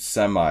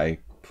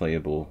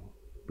semi-playable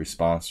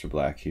response for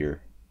black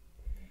here.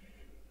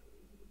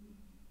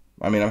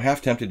 I mean, I'm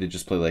half tempted to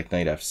just play like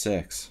knight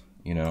f6.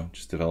 You know,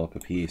 just develop a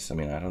piece. I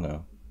mean, I don't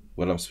know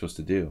what I'm supposed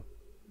to do.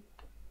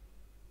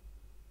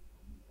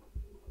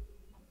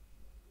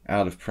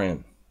 Out of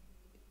print.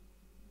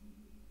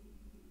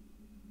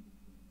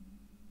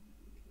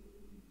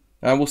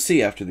 We'll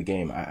see after the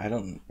game. I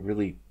don't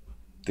really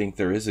think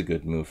there is a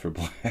good move for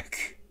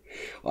black.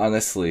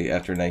 Honestly,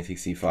 after knight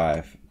takes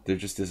e5, there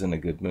just isn't a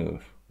good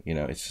move. You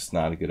know, it's just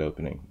not a good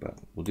opening, but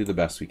we'll do the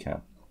best we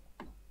can.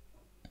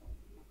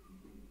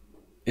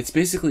 It's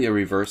basically a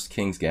reversed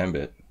King's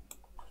Gambit.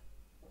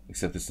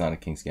 Except it's not a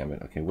King's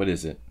Gambit. Okay, what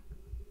is it?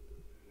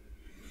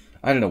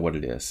 I don't know what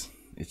it is.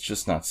 It's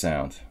just not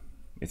sound.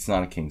 It's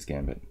not a King's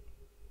Gambit.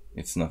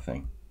 It's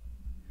nothing.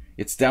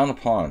 It's down a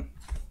pawn.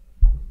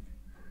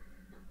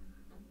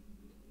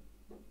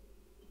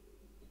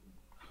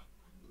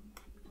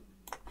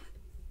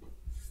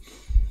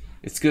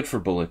 It's good for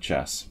bullet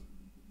chess.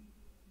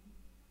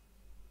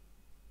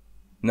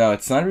 No,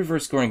 it's not a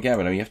reverse scoring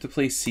gambit. I mean, you have to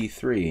play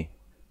c3.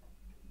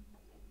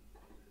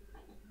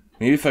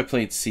 Maybe if I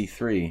played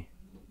c3,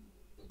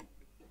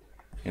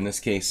 in this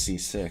case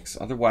c6,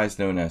 otherwise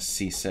known as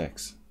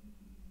c6.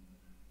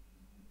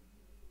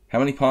 How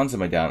many pawns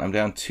am I down? I'm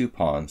down 2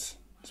 pawns.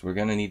 So we're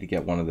going to need to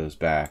get one of those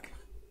back.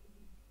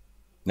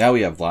 Now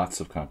we have lots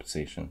of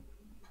compensation.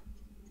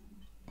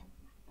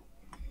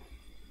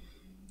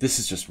 This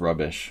is just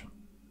rubbish.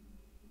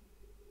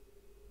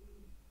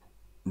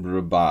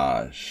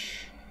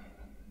 Rubbish.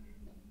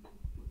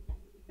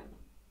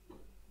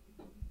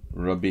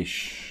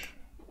 Rubbish.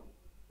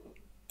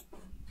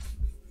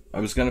 I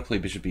was going to play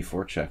bishop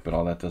b4 check, but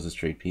all that does is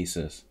trade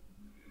pieces.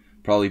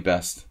 Probably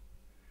best.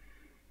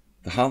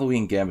 The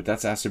Halloween Gambit,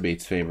 that's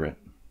Acerbate's favorite.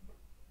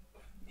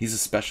 He's a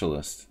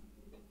specialist.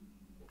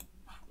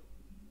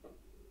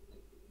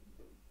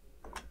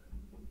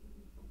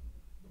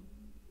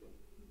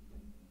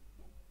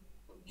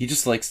 He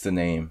just likes the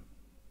name.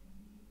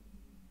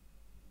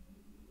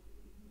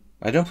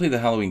 I don't play the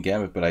Halloween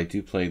Gambit, but I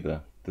do play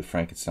the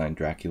Frankenstein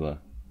Dracula.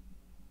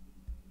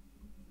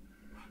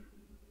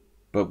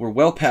 But we're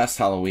well past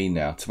Halloween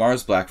now.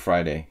 Tomorrow's Black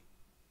Friday.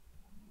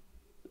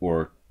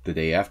 Or the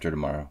day after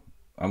tomorrow.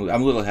 I'm a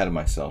little ahead of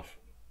myself.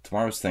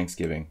 Tomorrow's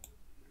Thanksgiving.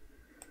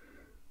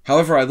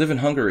 However, I live in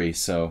Hungary,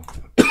 so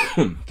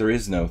there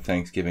is no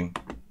Thanksgiving.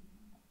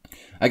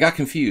 I got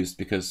confused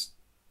because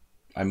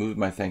I moved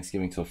my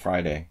Thanksgiving till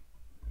Friday.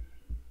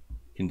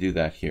 Can do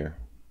that here.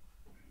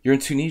 You're in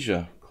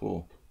Tunisia.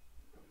 Cool.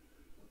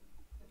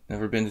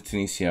 Never been to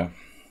Tunisia.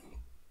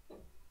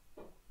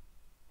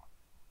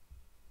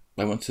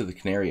 I went to the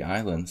Canary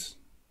Islands.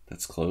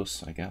 That's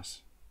close, I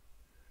guess.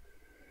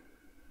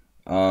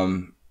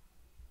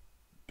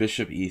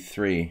 Bishop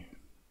e3.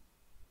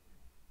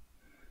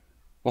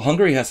 Well,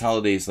 Hungary has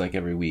holidays like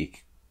every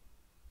week.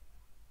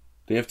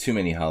 They have too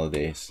many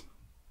holidays.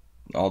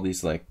 All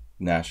these like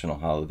national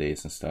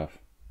holidays and stuff.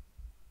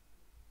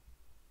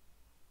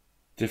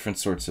 Different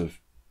sorts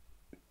of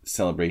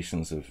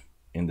celebrations of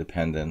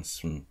independence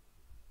from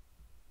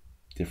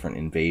different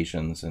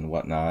invasions and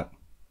whatnot.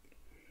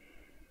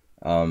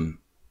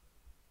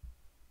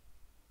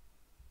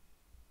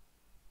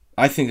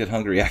 I think that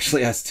Hungary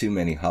actually has too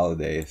many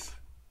holidays.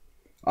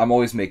 I'm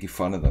always making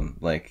fun of them.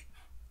 Like,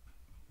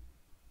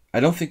 I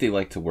don't think they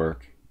like to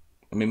work.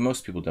 I mean,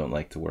 most people don't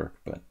like to work,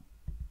 but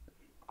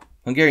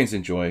Hungarians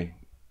enjoy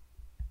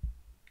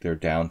their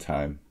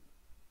downtime.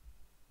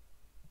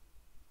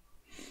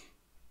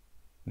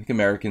 I think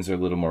Americans are a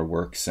little more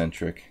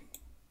work-centric,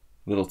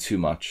 a little too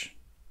much.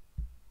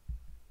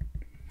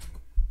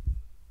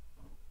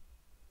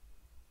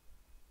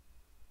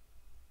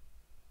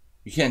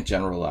 You can't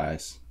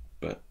generalize,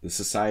 but the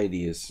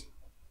society is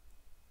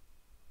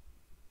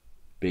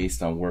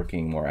based on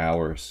working more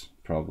hours,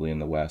 probably in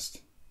the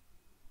West.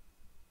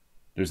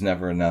 There's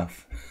never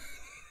enough.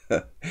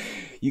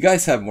 You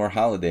guys have more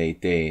holiday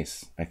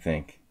days, I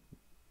think,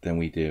 than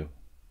we do.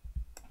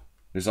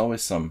 There's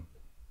always some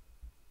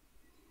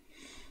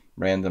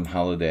random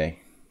holiday.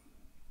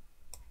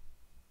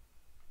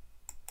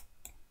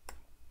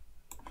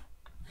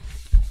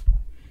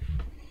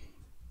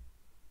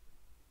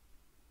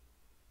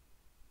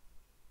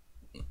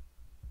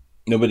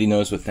 Nobody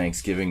knows what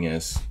Thanksgiving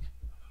is.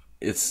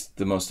 It's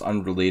the most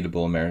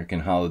unrelatable American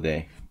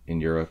holiday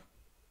in Europe.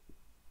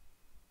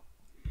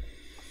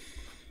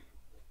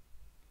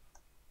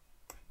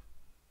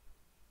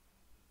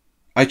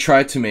 I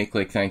tried to make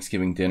like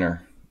Thanksgiving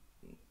dinner.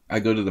 I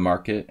go to the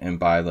market and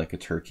buy like a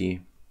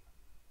turkey.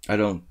 I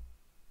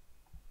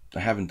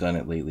haven't done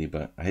it lately,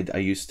 but I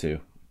used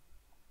to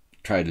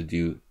try to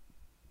do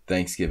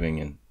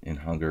Thanksgiving in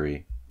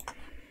Hungary.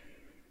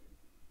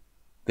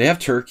 They have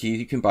turkey.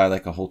 You can buy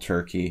like a whole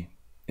turkey.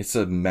 It's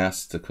a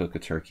mess to cook a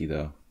turkey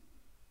though.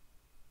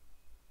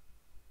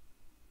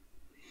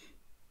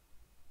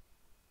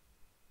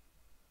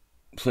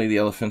 play the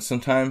elephant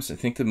sometimes. I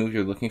think the move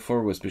you're looking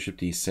for was bishop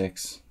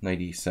d6, knight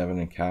e7,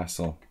 and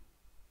castle.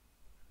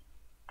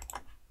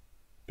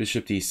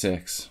 Bishop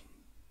d6.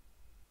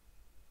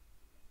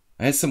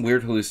 I had some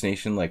weird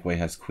hallucination, like white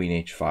has queen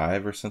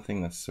h5 or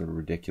something. That's sort of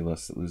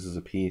ridiculous. It loses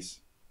a piece.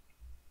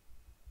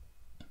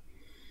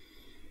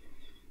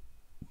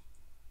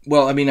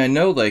 Well, I mean, I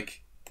know,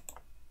 like,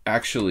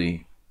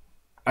 actually,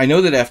 I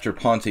know that after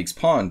pawn takes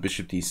pawn,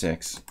 bishop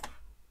d6.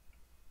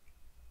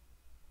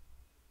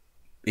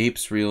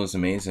 Apes real is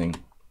amazing.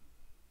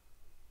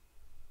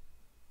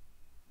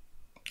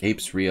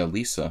 Apes real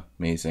Lisa,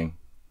 amazing.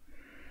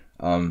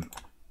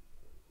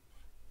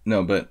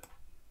 No, but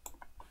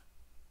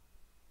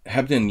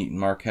Hebden,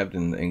 Mark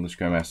Hebden, the English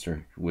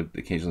Grandmaster, would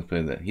occasionally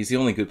play that. He's the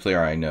only good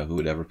player I know who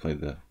would ever play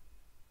the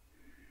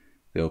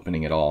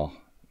opening at all.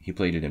 He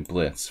played it in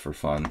Blitz for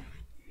fun.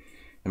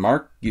 And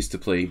Mark used to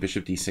play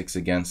bishop d6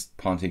 against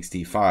pawn takes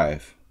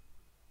d5.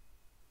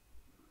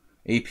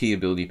 AP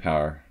ability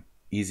power.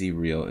 Easy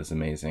real is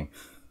amazing.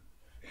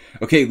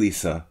 Okay,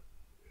 Lisa.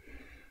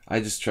 I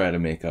just try to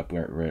make up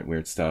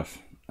weird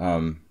stuff.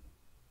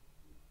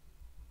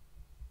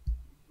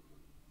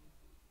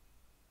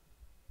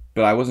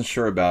 But I wasn't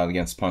sure about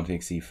against pawn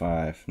takes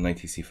e5, knight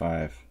takes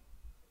e5.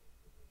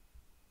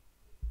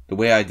 The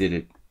way I did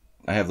it,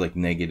 I have like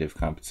negative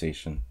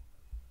compensation.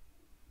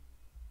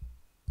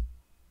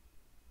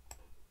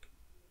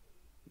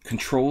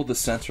 Control the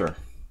center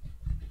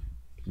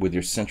with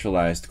your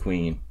centralized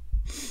queen.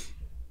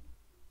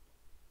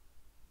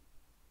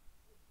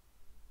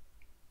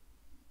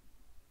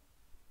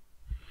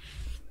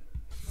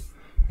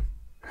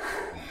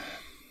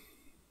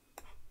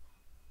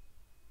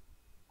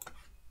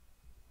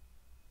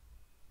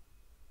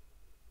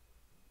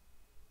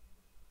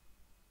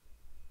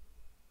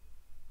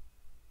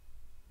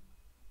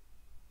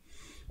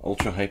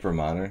 Ultra hyper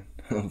modern?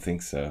 I don't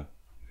think so.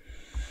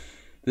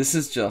 This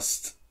is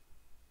just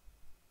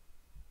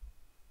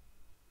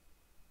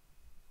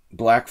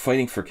black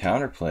fighting for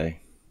counterplay.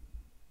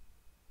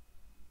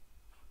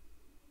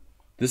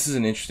 This is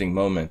an interesting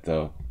moment,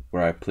 though,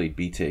 where I played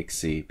b takes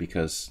c,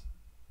 because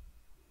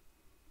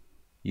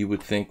you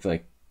would think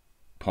like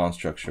pawn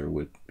structure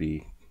would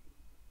be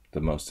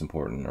the most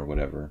important or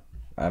whatever.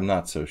 I'm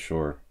not so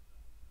sure.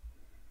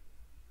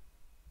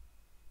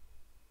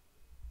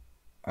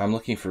 I'm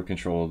looking for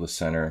control of the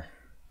center.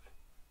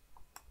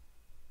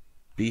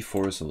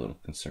 b4 is a little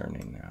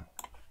concerning now.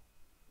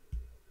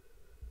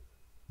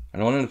 I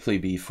don't want him to play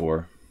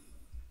b4.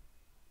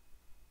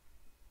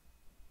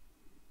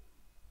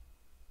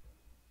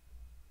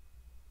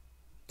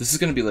 This is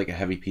going to be like a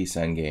heavy piece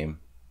endgame,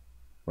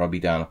 where I'll be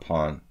down a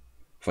pawn,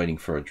 fighting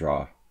for a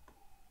draw.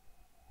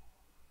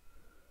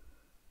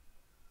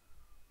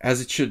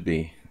 As it should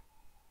be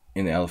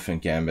in the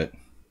Elephant Gambit.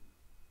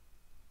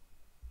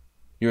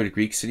 You were at a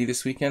Greek city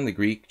this weekend, the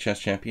Greek chess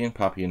champion,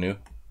 Papianou.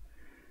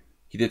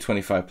 He did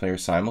 25 player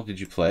simul. Did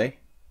you play?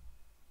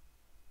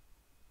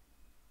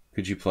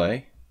 Could you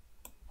play?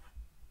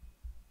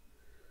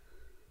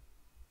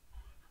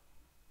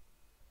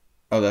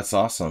 Oh, that's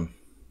awesome.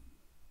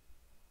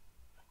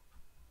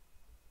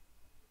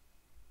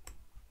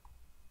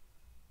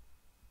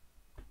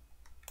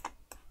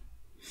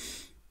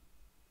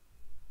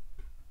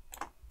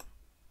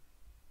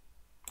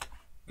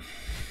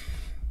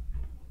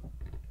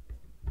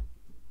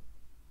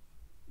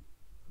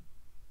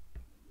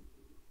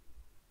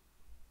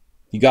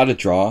 You got to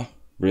draw?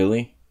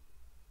 Really?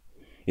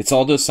 It's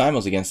all those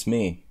simuls against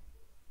me.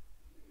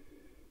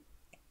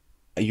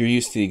 You're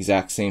used to the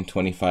exact same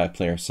 25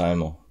 player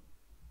simul.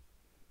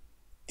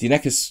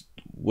 Dianekis,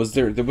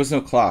 there was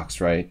no clocks,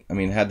 right? I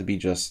mean, it had to be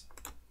just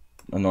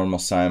a normal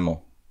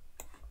simul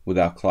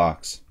without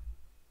clocks,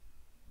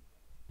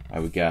 I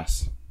would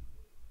guess,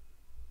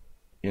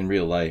 in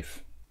real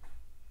life.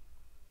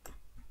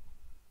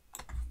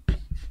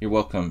 You're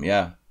welcome.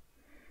 Yeah.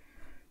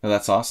 No,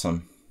 that's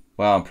awesome.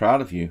 Wow, I'm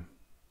proud of you.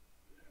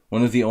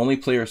 One of the only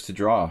players to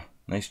draw.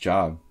 Nice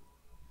job.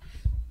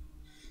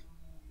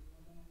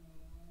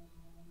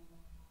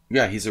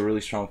 Yeah, he's a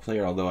really strong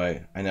player, although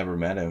I never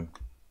met him.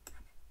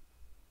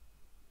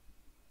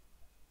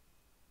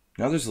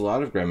 Now there's a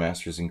lot of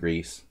grandmasters in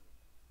Greece.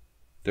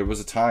 There was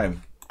a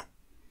time.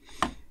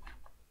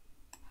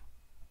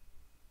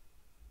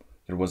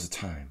 There was a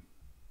time.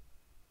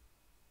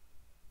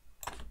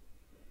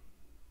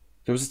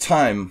 There was a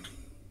time.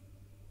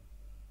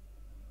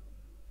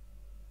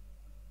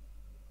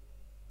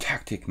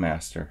 Tactic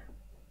master.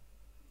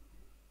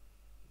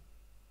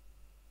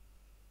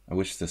 I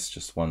wish this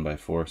just won by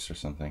force or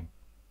something.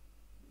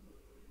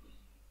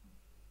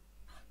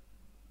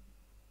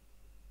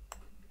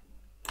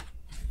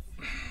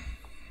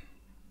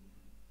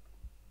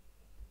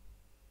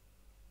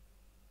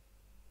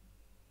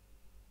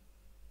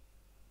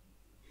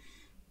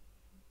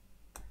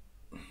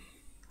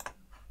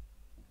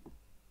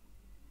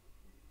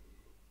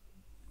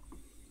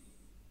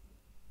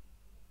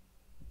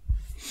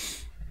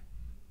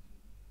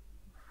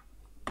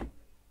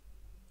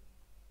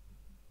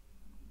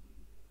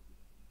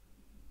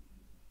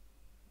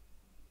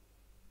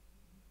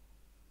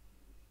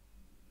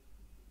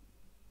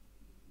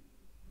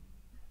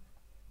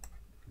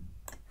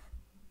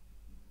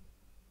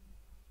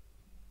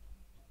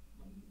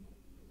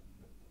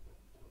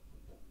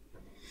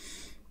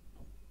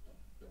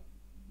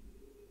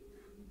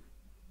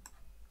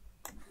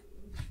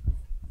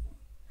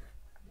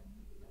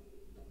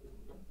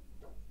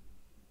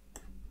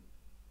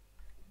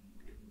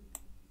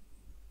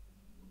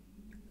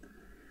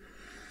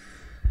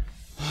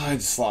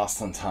 just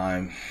lost on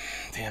time.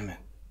 Damn it.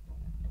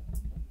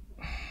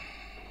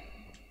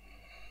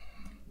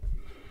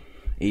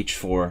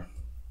 H4.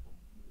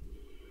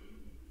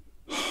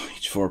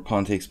 H4,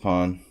 pawn takes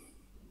pawn.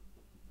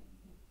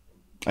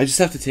 I just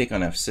have to take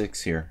on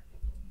F6 here.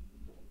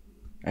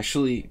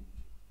 Actually,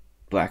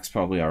 black's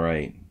probably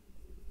alright.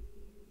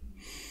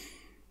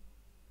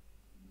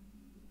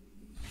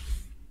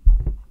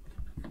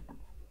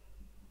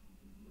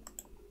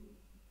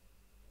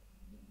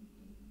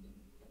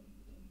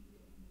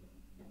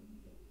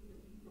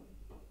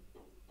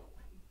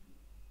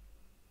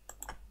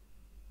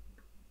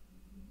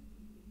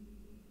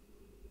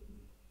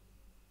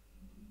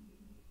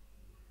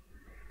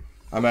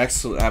 I'm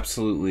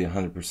absolutely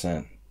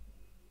 100%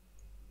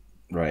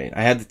 right.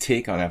 I had to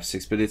take on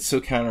F6, but it's so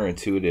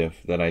counterintuitive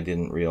that I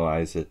didn't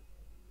realize it.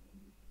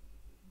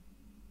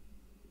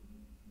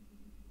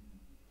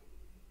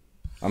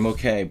 I'm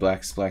okay,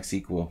 black's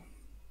equal,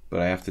 but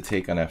I have to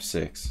take on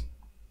F6.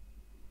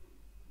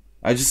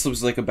 I just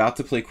was like about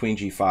to play Queen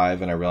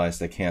G5 and I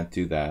realized I can't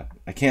do that.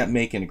 I can't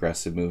make an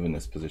aggressive move in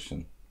this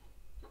position.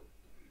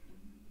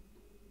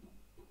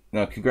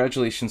 No,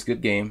 congratulations,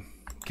 good game.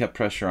 Kept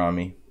pressure on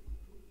me.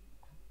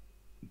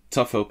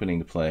 Tough opening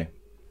to play.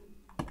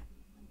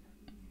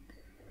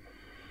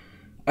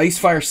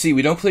 Icefire C.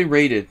 We don't play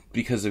rated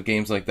because of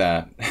games like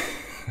that.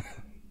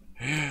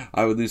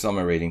 I would lose all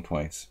my rating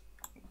points.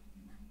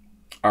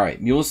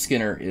 Alright, Mule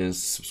Skinner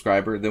is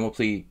subscriber. Then we'll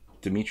play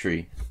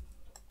Dimitri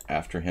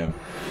after him.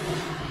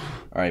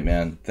 Alright,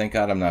 man. Thank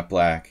God I'm not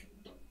black.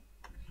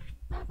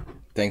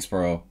 Thanks,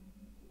 Moreau.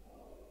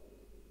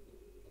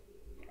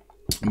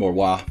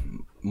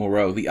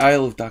 Moreau. The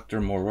Isle of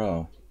Dr.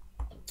 Moreau.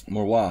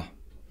 Morois.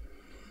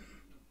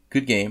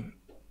 Good game,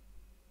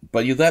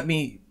 but you let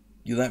me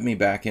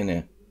back in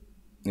it.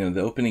 You know,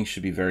 the opening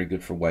should be very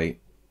good for white.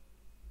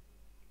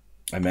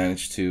 I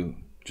managed to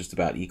just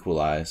about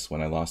equalize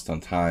when I lost on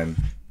time.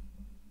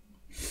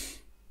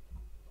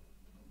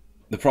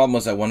 The problem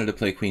was I wanted to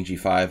play Queen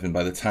G5, and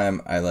by the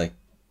time I like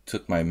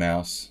took my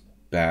mouse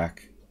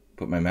back,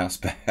 put my mouse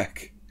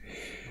back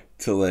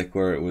to like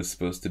where it was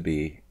supposed to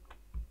be,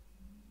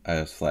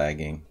 I was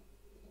flagging.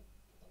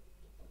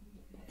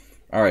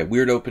 All right,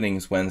 weird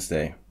openings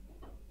Wednesday.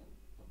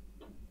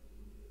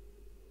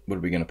 What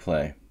are we going to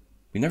play?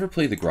 We never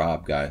play the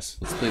Grob, guys.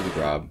 Let's play the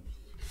Grob.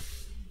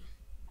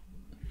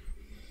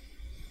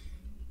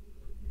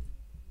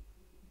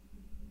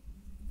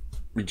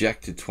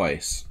 Rejected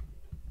twice.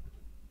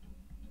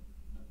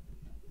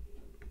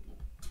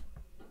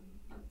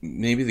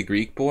 Maybe the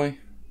Greek boy?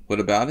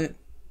 What about it?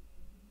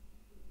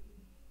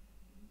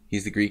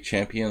 He's the Greek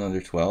champion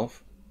under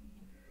 12?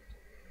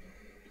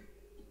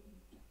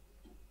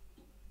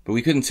 But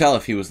we couldn't tell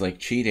if he was like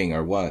cheating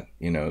or what.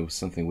 You know, it was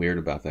something weird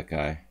about that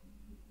guy.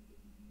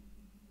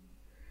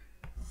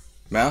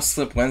 Mouse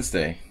Slip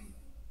Wednesday.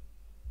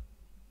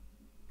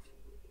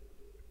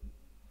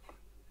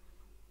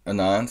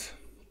 Anand.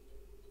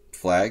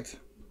 Flagged.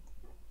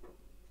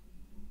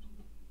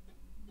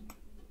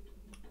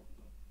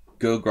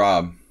 Go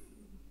Grob.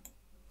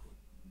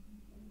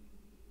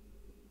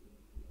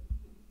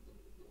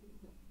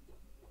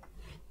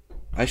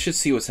 I should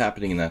see what's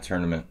happening in that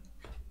tournament.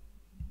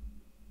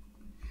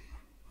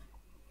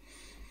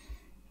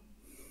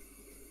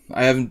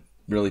 I haven't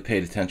really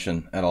paid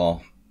attention at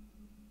all.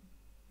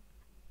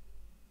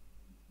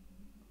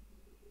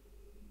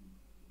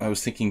 I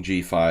was thinking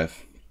G5.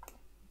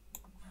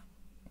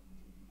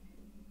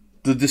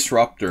 The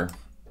disruptor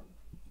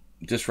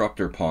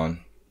pawn.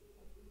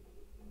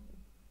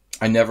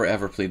 I never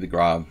ever played the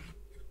Grob.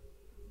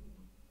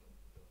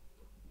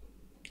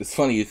 It's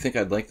funny, you'd think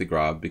I'd like the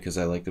Grob because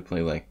I like to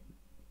play like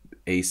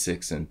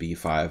A6 and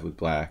B5 with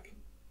black.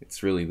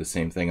 It's really the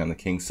same thing on the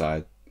king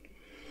side.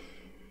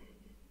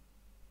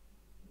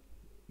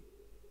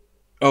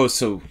 Oh,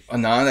 so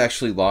Anand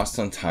actually lost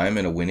on time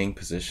in a winning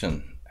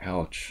position.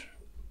 Ouch.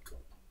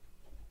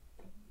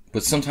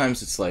 But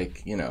sometimes it's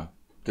like, you know,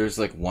 there's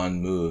like one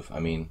move.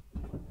 I mean,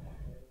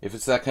 if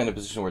it's that kind of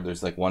position where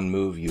there's like one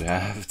move you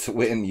have to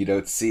win, you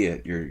don't see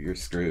it, you're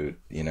screwed,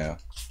 you know.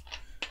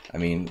 I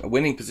mean, a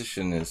winning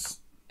position is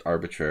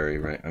arbitrary,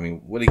 right? I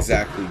mean, what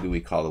exactly do we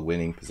call a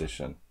winning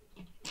position?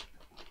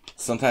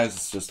 Sometimes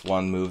it's just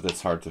one move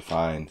that's hard to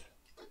find.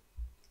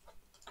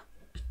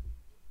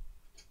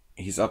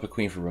 He's up a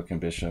queen for rook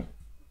and bishop.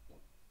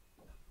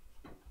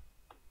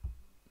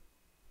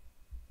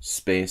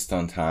 Spaced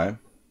on time.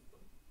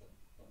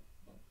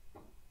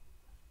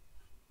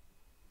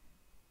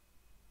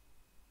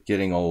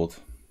 Getting old.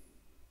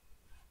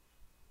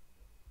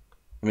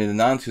 I mean, the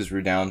non-twos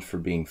renowned for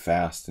being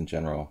fast in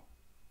general.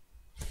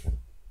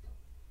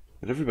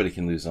 But everybody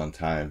can lose on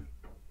time.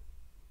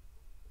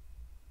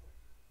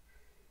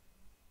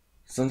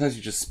 Sometimes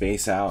you just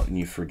space out and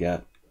you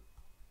forget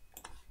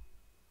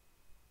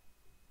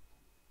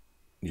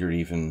you're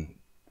even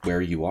where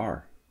you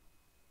are.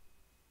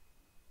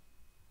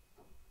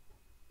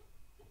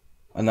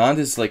 Anand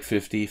is like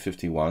 50,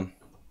 51.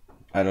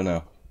 I don't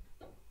know.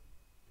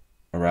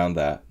 Around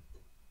that.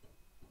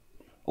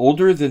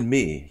 Older than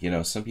me. You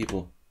know, some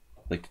people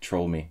like to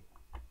troll me.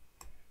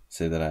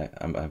 say that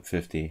I'm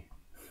 50.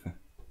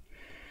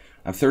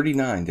 I'm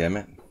 39, damn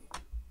it.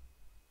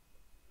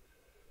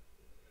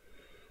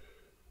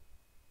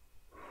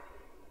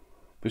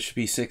 Bishop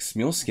e6,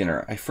 Mule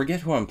Skinner. I forget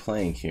who I'm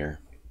playing here.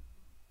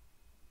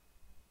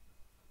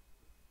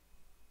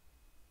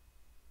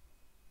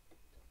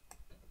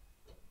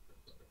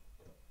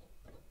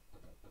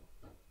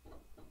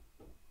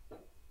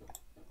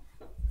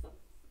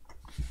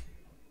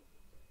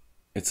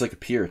 It's like a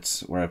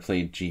Pierce where I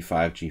played g5,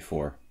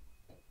 g4.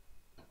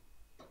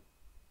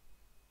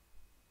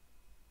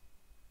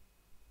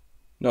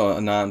 No,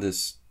 Anand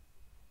is,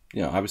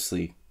 you know,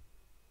 obviously.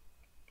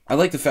 I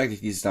like the fact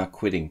that he's not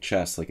quitting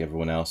chess like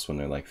everyone else when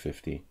they're like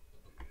 50.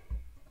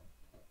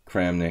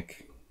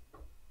 Kramnik,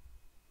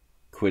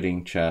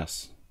 quitting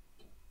chess.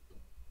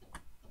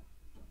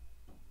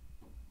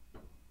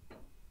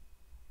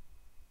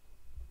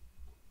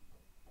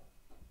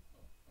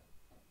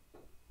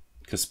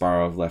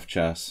 Kasparov left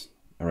chess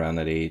around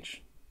that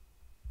age.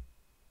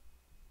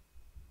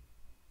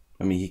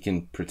 I mean, he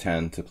can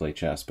pretend to play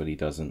chess, but he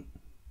doesn't.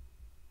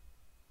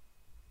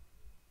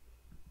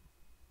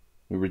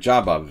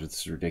 Rajabov,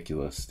 it's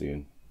ridiculous,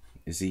 dude.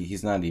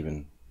 He's not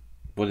even,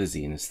 what is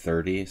he, in his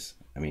 30s?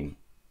 I mean,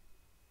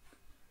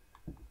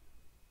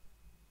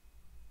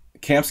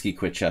 Kamsky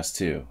quit chess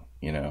too,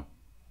 you know,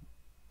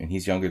 and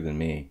he's younger than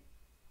me.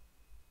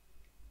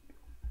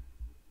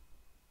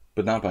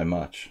 But not by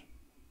much.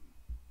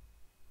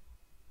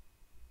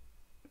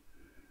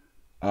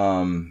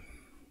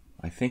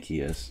 I think he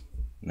is.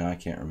 No, I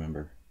can't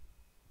remember.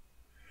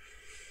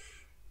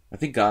 I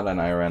think God and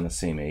I are around the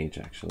same age,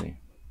 actually.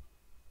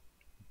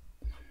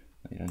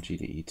 Knight on G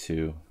to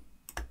E2.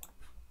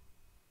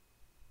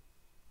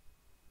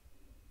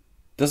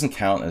 Doesn't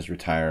count as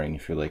retiring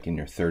if you're like in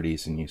your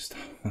 30s and you stop.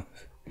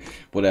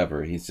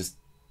 Whatever. He's just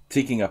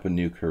taking up a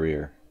new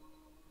career.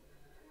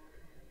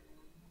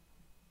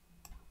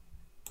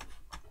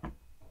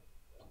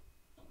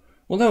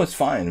 Well, no, it's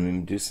fine. I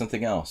mean, do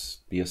something else.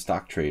 Be a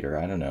stock trader.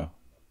 I don't know.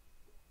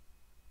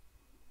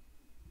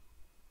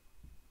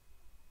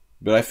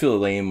 But I feel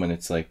lame when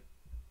it's like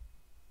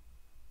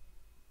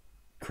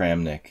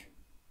Kramnik.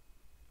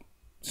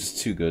 It's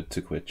just too good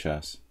to quit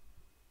chess.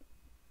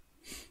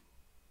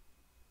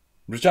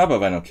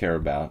 Rajabov I don't care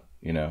about,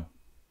 you know.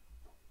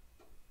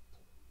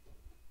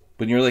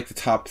 But you're like the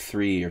top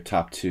 3 or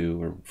top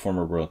 2 or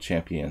former world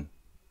champion.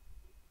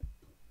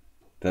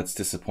 That's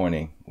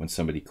disappointing when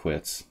somebody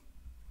quits.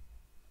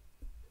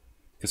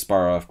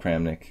 Kasparov,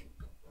 Kramnik.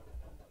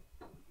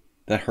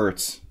 That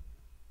hurts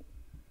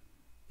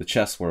the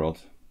chess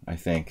world, I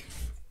think,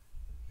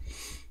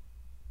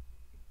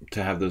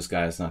 to have those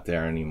guys not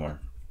there anymore.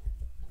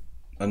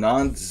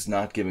 Anand's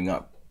not giving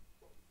up.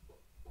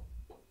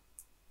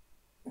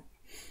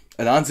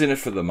 Anand's in it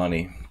for the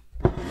money.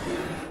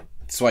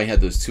 That's why he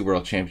had those 2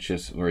 world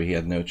championships where he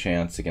had no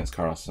chance against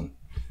Carlsen.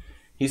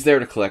 He's there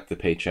to collect the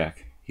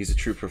paycheck. He's a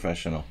true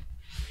professional.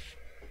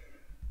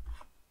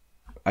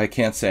 I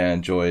can't say I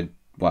enjoyed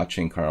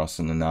watching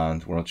Carlsen and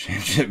Anand world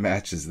championship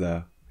matches,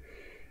 though.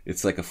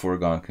 It's like a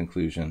foregone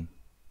conclusion.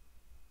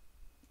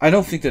 I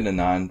don't think that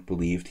Anand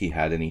believed he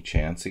had any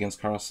chance against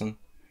Carlsen.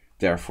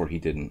 Therefore, he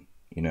didn't,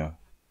 you know.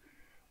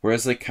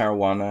 Whereas like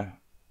Caruana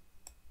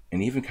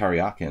and even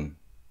Karyakin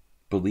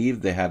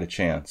believed they had a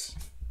chance.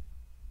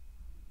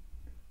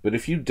 But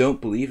if you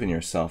don't believe in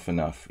yourself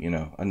enough, you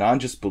know, Anand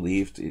just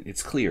believed,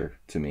 it's clear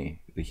to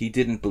me that he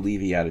didn't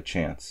believe he had a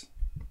chance.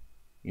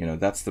 You know,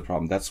 that's the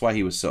problem. That's why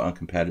he was so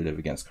uncompetitive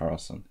against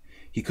Carlsen.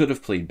 He could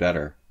have played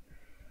better.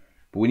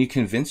 But when you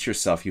convince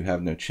yourself you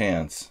have no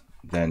chance,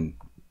 then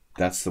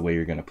that's the way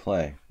you're going to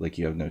play. Like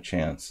you have no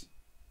chance.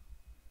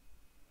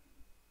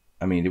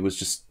 I mean, it was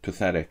just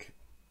pathetic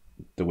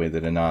the way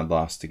that Anand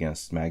lost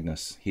against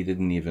Magnus. He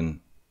didn't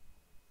even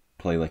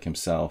play like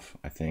himself,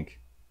 I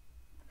think.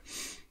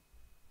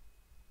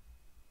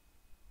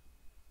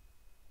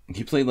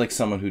 He played like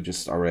someone who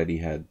just already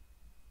had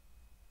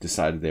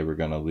decided they were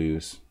going to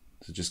lose.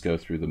 To just go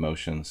through the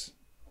motions.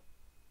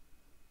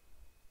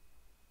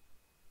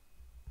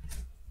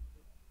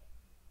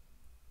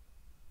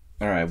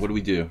 All right, what do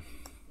we do?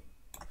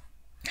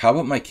 How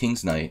about my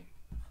King's Knight?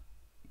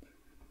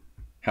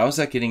 How is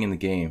that getting in the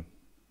game?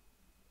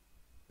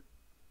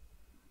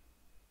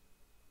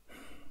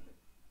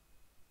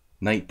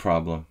 Knight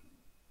problem.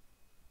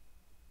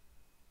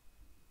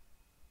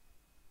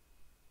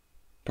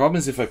 Problem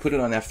is if I put it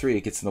on F3,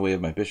 it gets in the way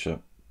of my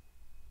bishop.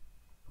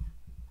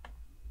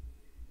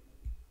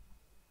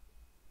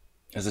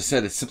 As I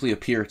said, it's simply a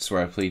Pierce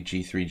where I played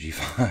G3,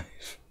 G5.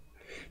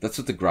 That's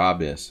what the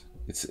Grob is.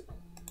 It's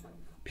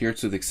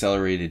Pierce with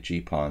accelerated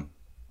G-pawn.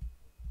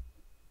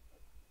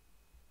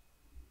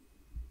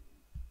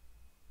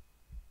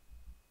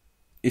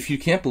 If you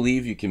can't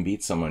believe you can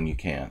beat someone, you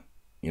can't,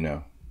 you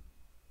know.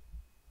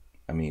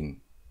 I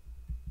mean,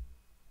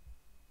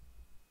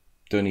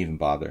 don't even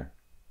bother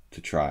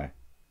to try.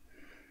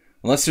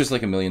 Unless there's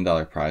like $1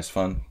 million prize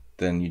fund,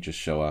 then you just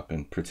show up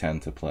and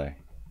pretend to play.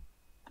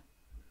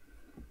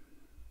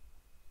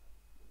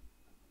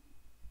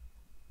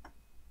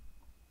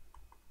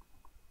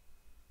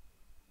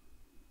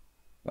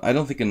 I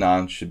don't think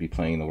Anand should be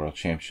playing the World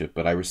Championship,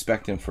 but I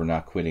respect him for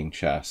not quitting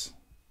chess.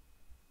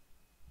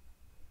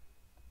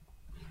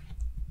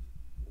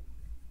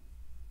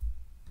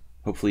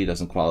 Hopefully he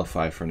doesn't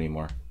qualify for any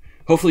more.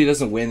 Hopefully he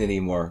doesn't win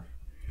any more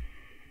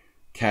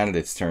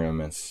candidates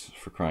tournaments,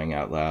 for crying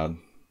out loud.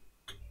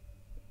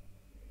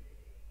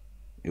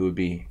 It would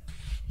be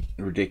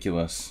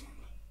ridiculous.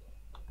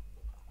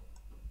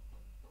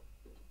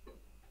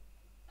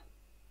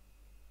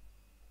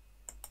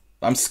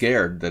 I'm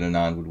scared that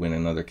Anand would win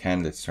another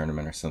candidates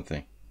tournament or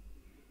something.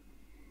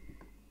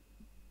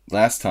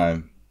 Last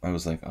time, I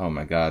was like, oh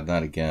my god,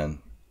 not again.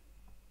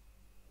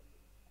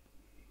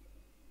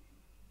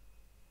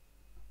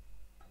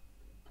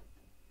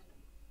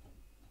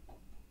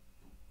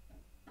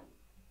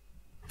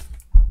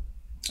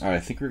 Alright, I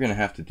think we're going to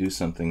have to do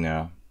something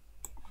now.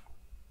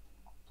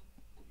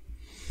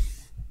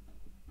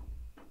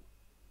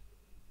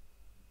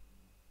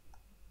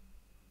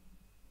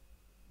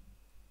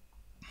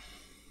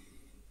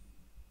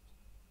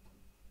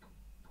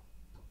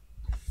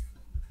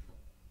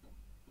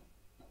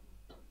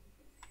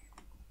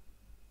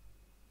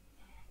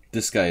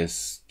 This guy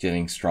is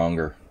getting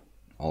stronger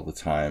all the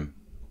time.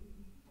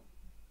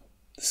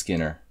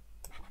 Skinner.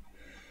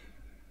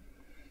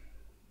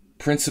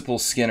 Principal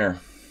Skinner.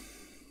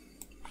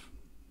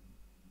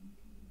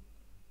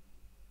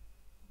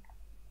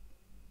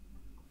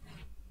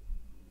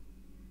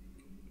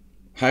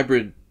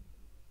 Hybrid.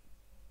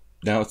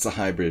 Now it's a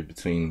hybrid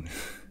between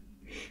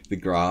the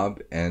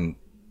Grob and...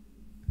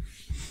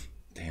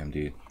 Damn,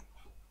 dude.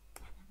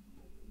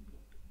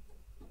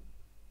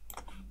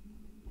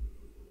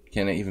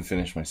 Can't I even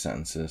finish my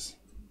sentences?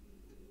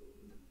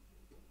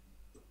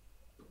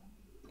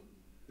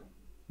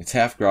 It's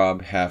half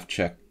Grob, half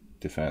check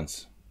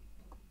defense.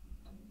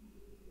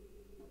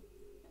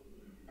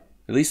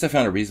 At least I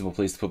found a reasonable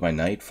place to put my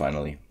knight,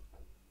 finally.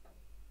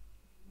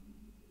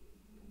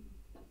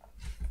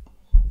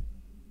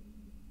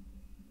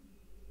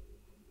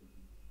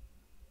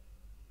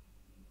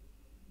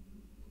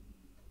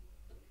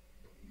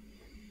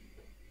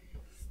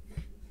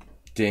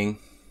 Ding.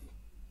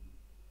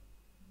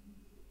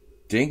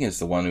 Ding is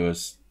the one who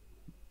has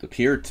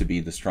appeared to be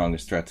the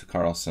strongest threat to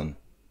Carlsen.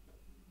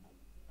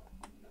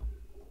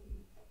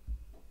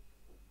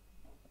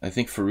 I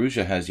think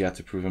Firouzja has yet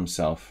to prove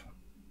himself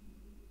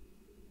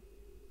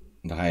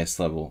in the highest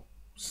level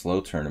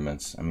slow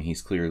tournaments. I mean,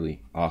 he's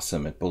clearly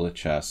awesome at bullet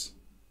chess,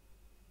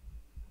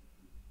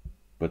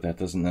 but that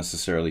doesn't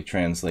necessarily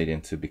translate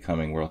into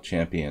becoming world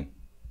champion.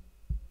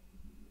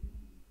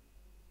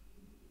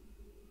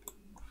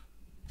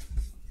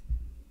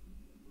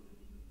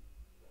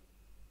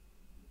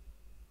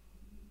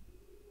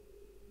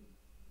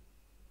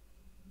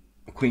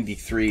 Queen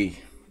d3,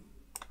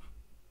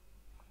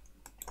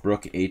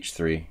 rook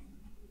h3,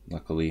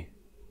 luckily.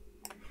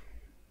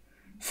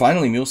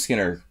 Finally,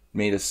 Muleskinner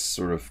made a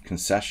sort of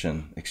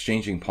concession,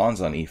 exchanging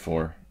pawns on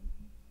e4.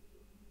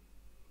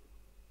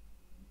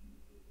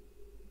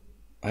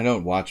 I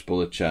don't watch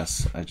bullet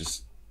chess, I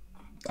just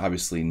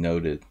obviously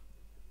noted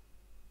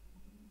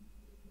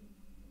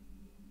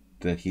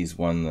that he's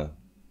won the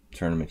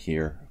tournament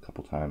here a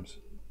couple times.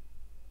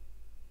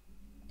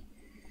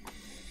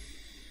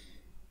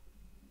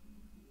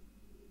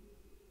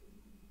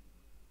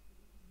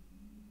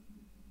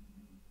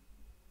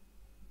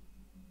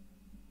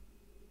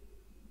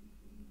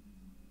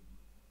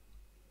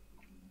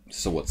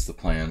 So what's the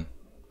plan?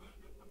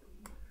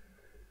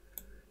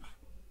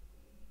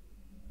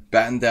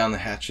 Batten down the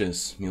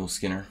hatches,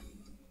 Muleskinner.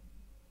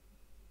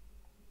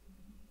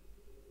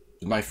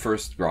 My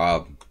first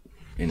Grob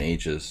in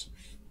ages.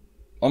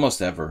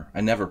 Almost ever.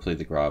 I never played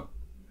the Grob.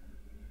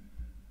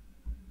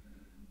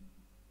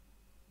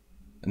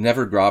 A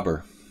never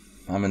Grobber.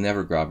 I'm a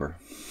never Grobber.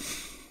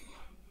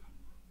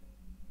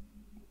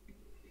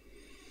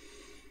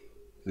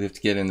 We have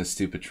to get into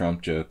stupid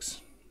Trump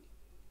jokes.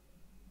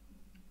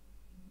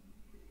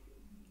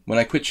 When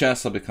I quit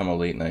chess, I'll become a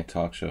late night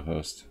talk show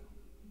host.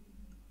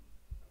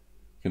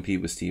 Compete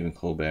with Stephen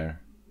Colbert.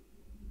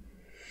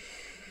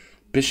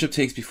 Bishop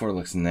takes before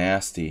looks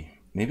nasty.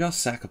 Maybe I'll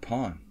sack a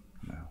pawn.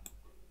 No.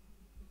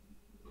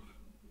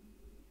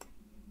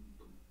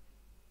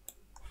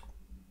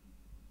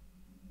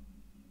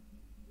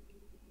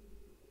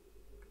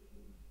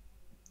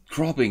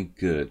 Grobbing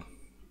good.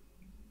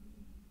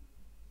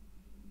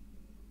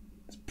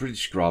 It's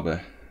British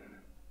grobber.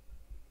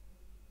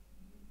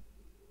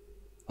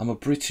 I'm a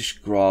British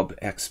Grob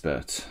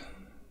expert.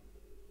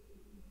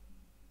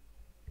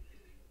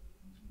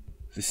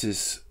 This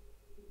is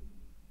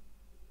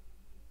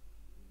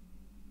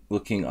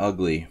looking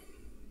ugly.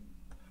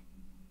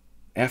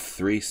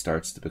 F3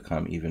 starts to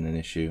become even an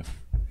issue.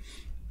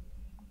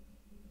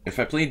 If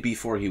I played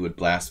b4, he would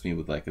blast me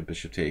with like a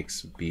bishop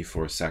takes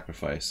b4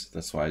 sacrifice.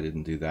 That's why I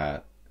didn't do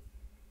that.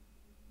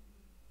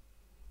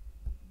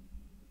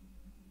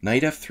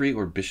 Knight f3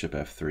 or bishop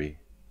f3?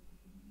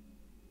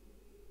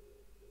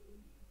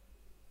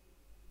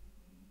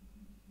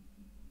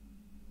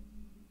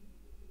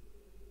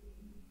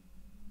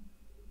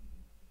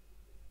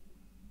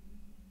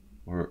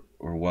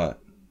 Or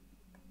what?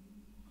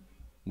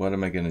 What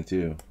am I going to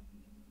do?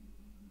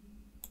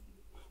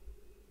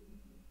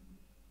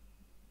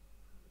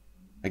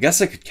 I guess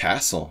I could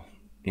castle.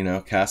 You know,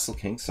 castle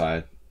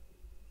kingside.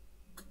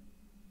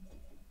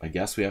 I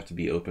guess we have to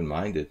be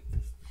open-minded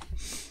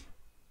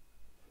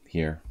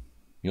here.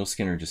 Mule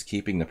Skinner just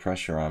keeping the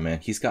pressure on, man.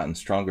 He's gotten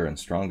stronger and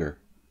stronger.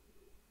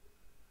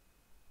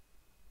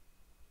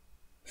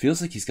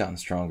 Feels like he's gotten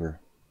stronger.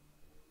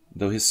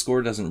 Though his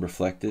score doesn't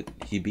reflect it.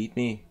 He beat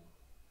me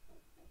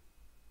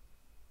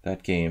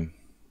that game.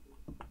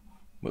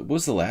 What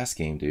was the last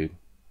game, dude?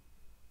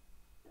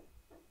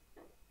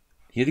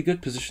 He had a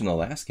good position the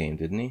last game,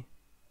 didn't he?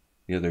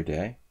 The other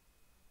day.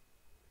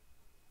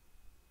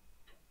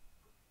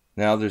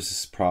 Now there's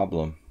this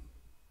problem.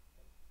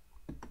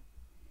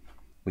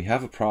 We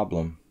have a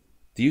problem.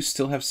 Do you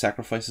still have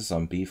sacrifices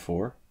on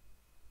b4?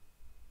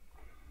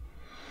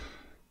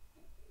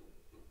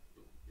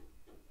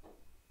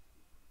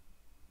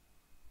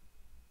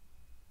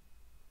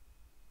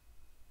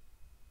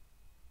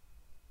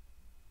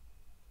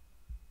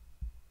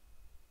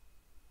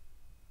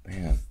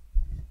 Man.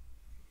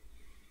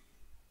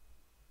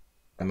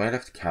 I might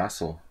have to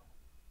castle.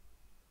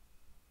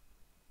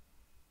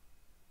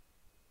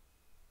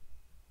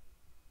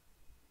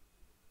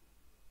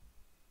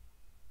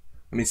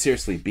 I mean,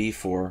 seriously,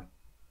 b4.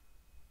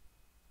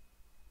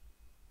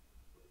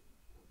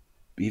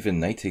 Even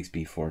knight takes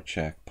b4,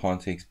 check. Pawn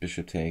takes,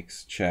 bishop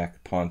takes,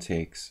 check. Pawn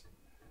takes.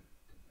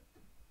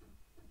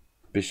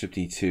 Bishop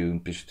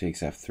d2, bishop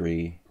takes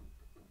f3.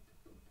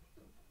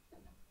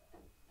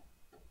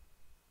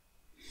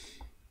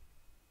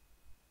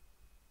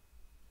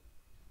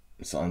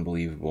 It's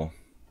unbelievable.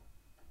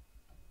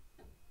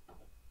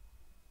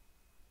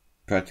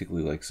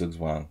 Practically like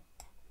Zugzwang.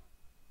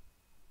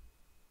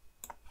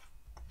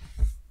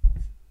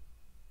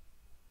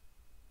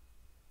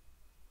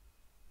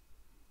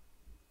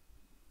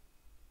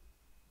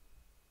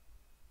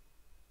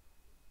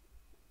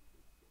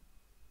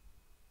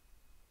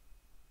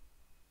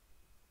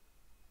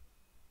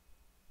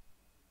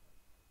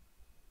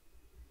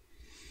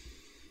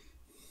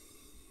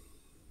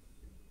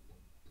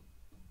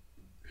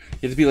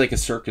 You have to be like a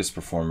circus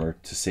performer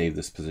to save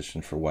this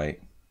position for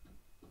white.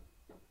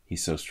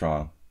 He's so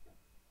strong.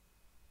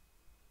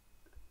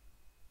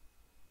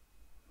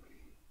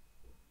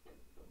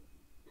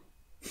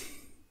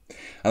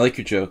 I like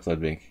your joke,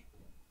 Ludwig.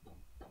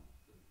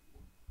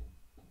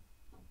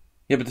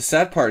 Yeah, but the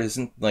sad part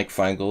isn't like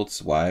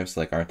Feingold's wives,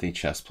 like aren't they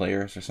chess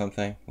players or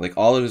something? Like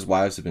all of his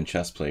wives have been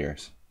chess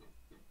players.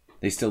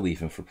 They still leave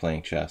him for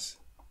playing chess.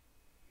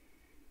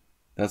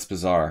 That's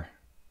bizarre.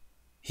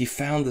 He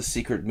found the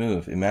secret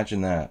move.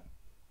 Imagine that.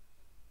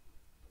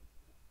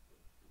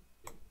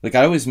 Like,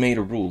 I always made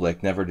a rule,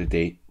 like, never to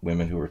date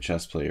women who are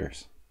chess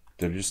players.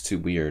 They're just too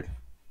weird.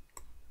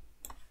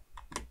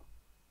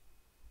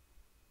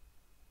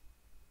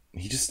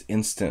 He just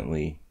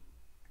instantly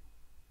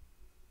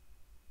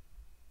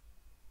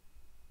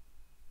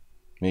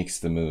makes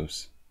the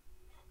moves.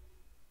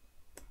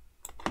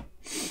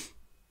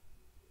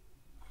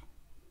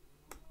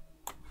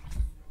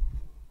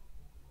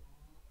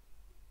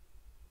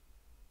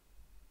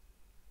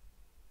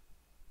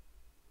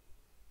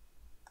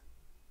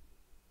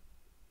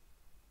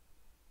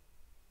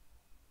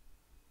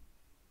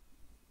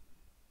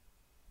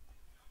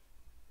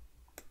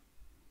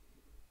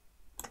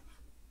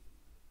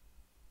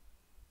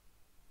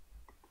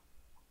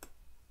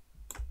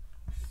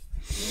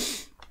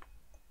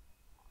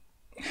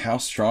 How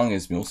strong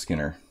is Mule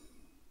Skinner?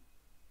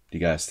 Do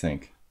you guys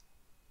think?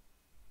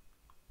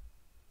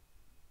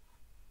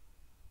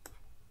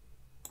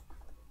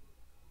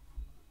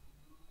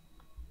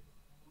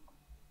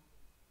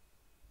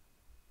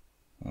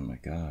 Oh my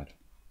God.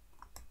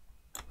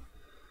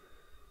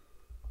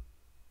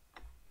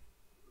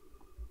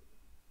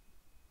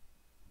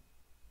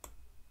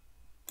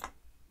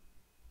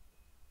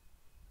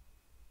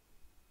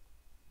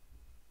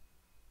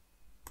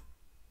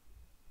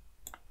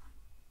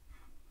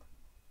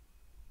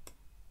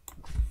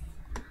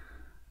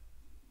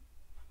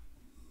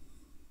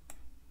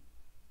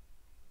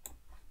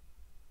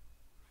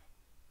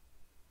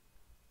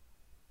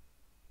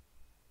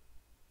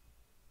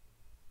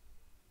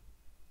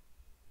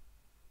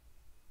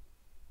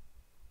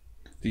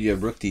 Do you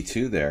have rook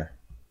d2 there?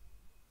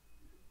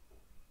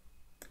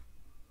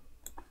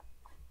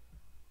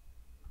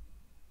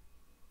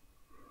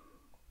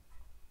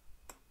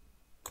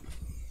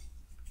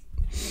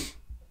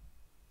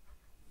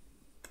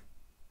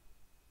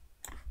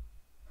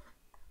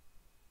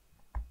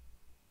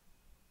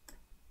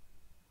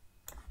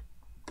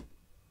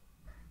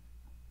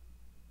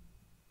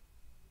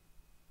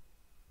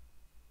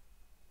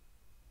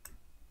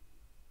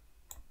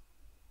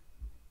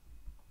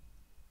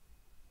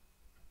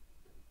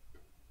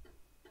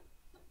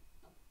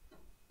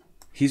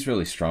 He's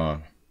really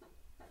strong.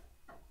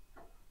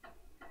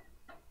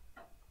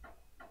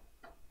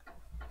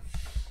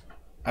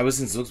 I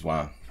was in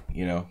Zugzwang,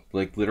 you know,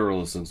 like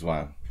literal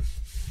Zugzwang.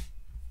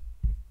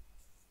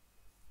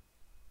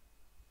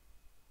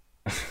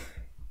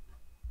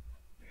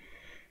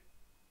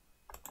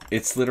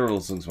 It's literal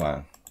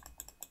Zugzwang.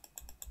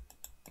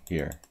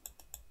 Here.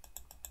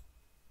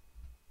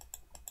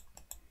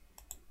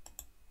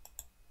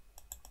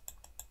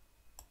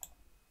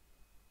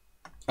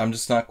 I'm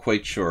just not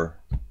quite sure.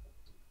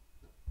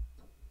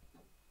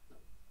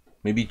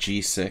 Maybe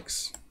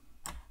G6.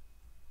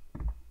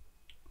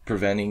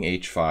 Preventing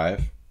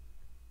H5.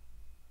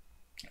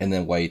 And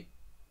then white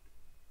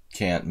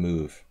can't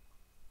move.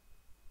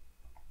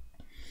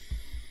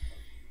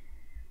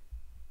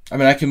 I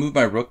mean, I can move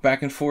my rook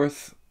back and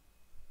forth.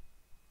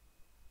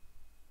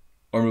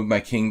 Or move my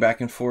king back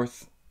and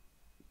forth.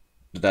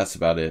 But that's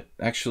about it.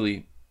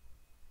 Actually,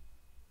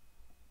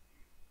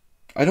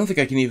 I don't think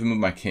I can even move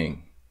my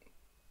king.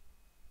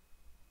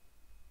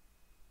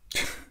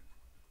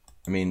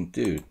 I mean,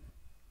 dude.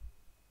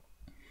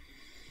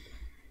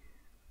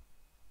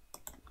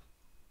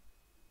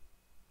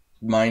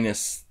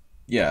 Minus,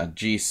 yeah,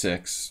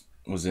 G6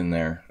 was in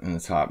there in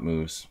the top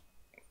moves.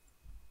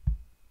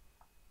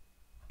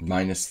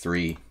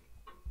 -3.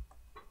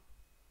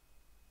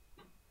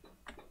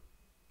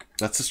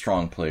 That's a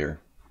strong player.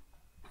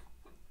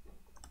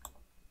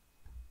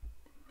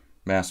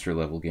 Master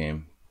level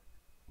game.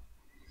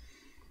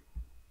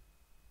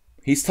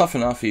 He's tough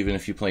enough even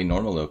if you play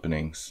normal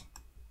openings.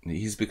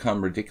 He's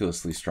become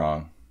ridiculously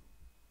strong.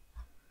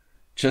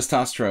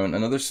 Testosterone,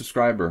 another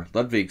subscriber.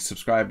 Ludwig,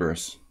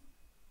 subscribers.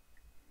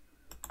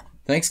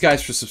 Thanks,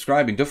 guys, for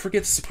subscribing. Don't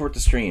forget to support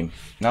the stream.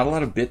 Not a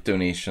lot of bit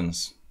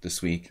donations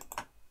this week.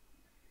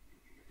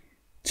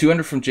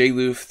 200 from J.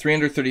 Loof,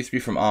 333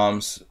 from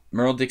Oms,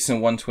 Merle Dixon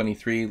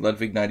 123,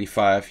 Ludwig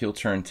 95, Heel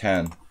Turn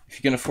 10. If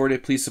you can afford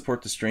it, please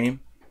support the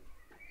stream.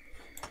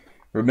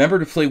 Remember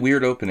to play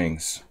weird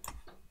openings.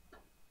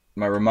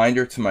 My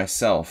reminder to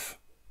myself.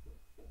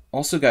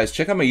 Also, guys,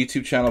 check out my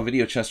YouTube channel,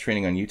 Video Chess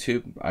Training on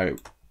YouTube. I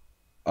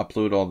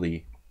upload all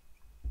the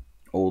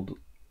old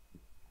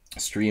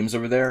streams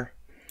over there.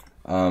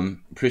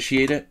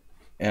 Appreciate it.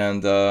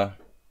 And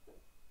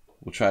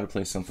we'll try to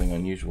play something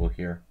unusual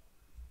here.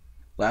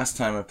 Last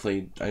time I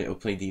played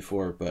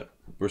D4, but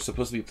we're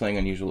supposed to be playing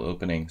unusual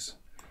openings.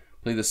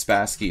 Play the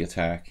Spassky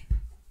attack.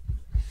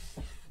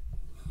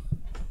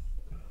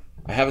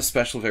 I have a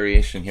special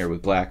variation here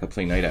with black. I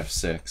play knight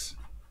f6.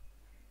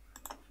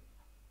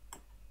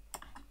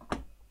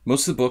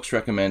 Most of the books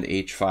recommend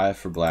h5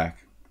 for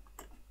black.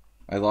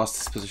 I lost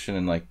this position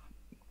in like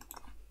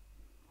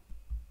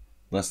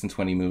less than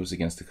 20 moves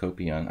against a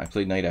Copion. I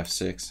played knight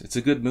f6. It's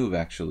a good move,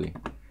 actually.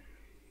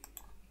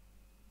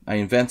 I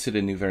invented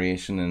a new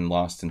variation and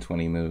lost in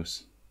 20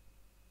 moves.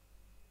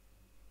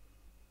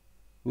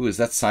 Ooh, is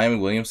that Simon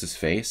Williams'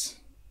 face?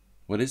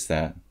 What is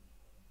that?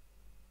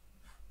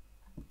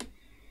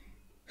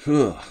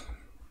 Ugh.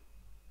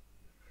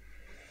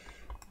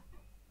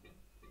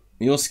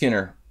 Neil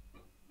Skinner,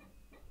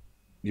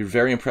 you're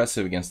very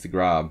impressive against the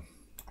Grob.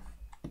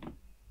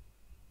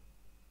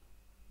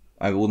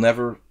 I will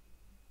never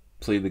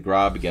play the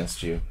Grob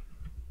against you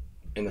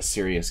in a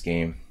serious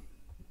game.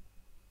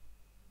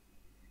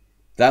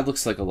 That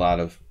looks like a lot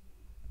of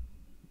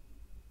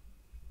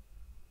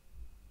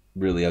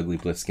really ugly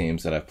blitz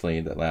games that I've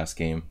played that last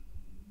game.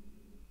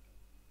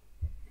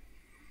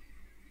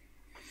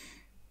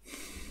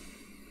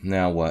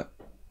 Now what?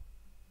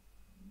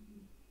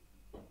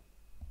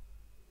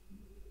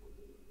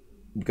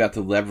 We've got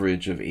the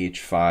leverage of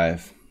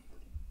h5.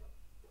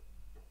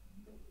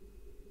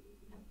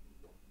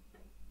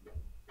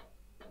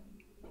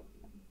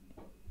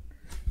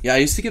 Yeah, I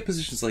used to get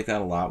positions like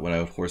that a lot when I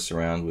would horse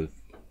around with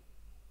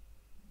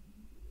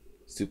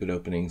stupid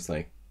openings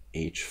like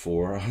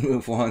h4 on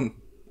move 1.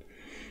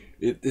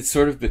 It's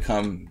sort of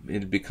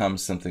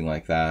becomes something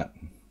like that.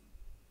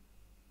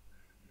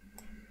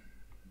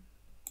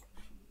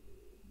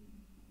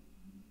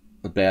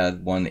 A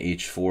bad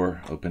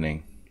 1h4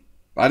 opening.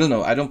 I don't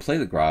know. I don't play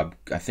the Grob.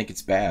 I think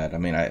it's bad. I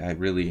mean, I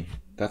really...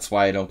 That's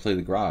why I don't play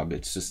the Grob.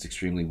 It's just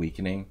extremely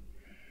weakening.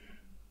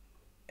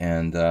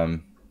 And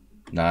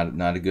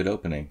not a good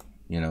opening.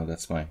 You know,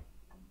 that's my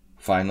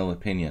final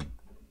opinion.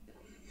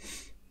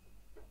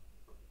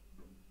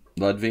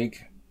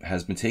 Ludwig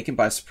has been taken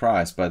by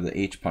surprise by the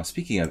H pawn.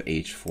 Speaking of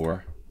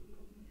h4.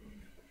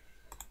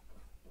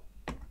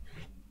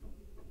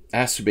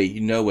 Asterbait,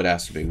 you know what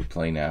Asterbait would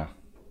play now.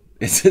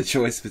 It's a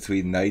choice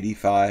between knight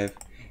e5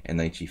 and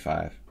knight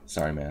g5.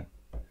 Sorry, man.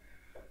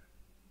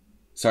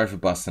 Sorry for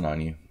busting on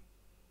you.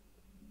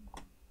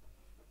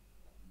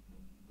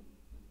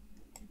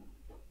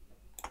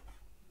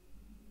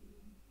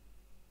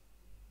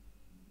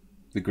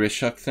 The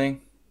Grishuk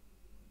thing?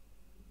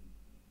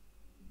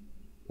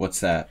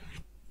 What's that?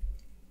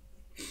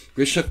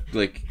 Grishuk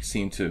like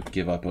seemed to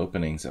give up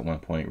openings at one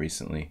point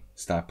recently.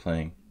 Stopped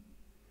playing.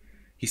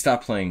 He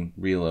stopped playing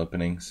real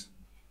openings.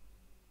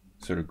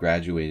 Sort of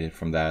graduated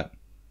from that.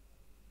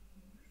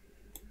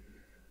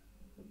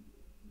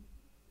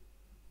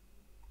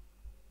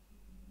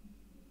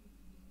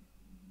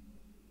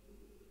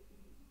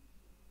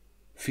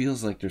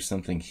 Feels like there's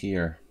something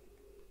here.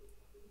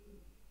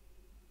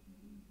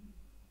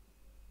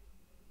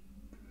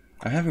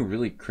 I'm having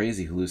really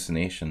crazy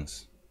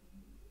hallucinations.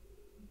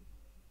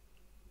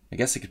 I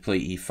guess I could play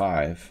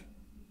e5.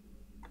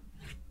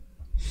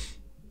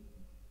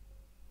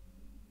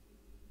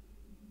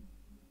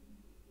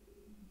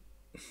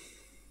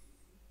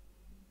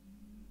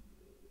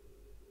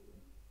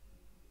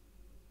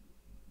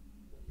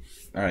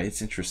 All right,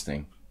 it's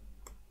interesting.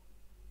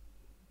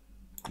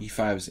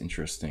 e5 is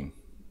interesting.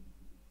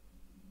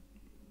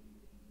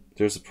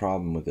 There's a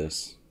problem with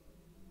this.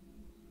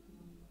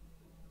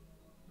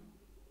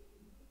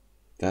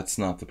 That's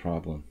not the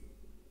problem.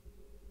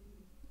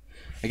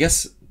 I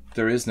guess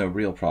there is no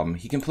real problem.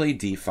 He can play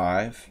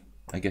d5.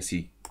 I guess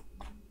he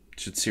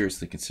should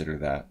seriously consider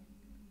that.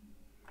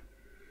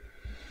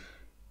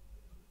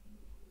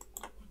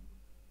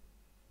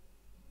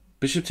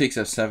 Bishop takes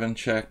f7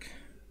 check.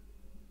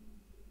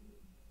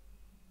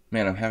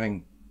 Man, I'm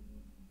having...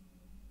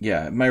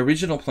 Yeah, my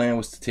original plan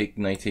was to take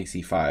knight takes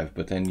e5,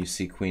 but then you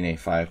see queen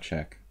a5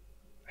 check.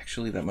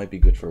 Actually, that might be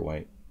good for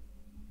white.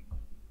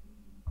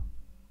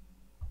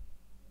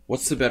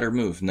 What's the better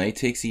move? Knight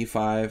takes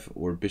e5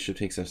 or bishop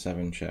takes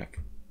f7 check?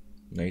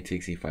 Knight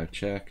takes e5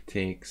 check,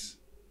 takes...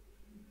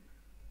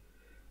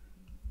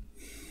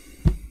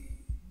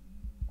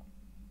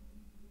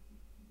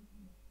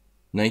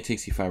 Knight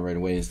takes e5 right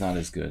away is not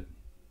as good.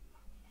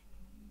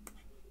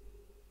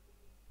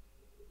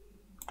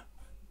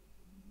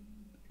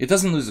 It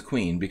doesn't lose the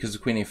queen because the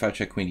queen a5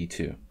 check, queen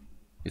e2.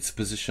 It's a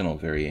positional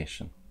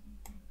variation.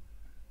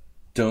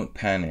 Don't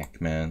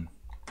panic, man.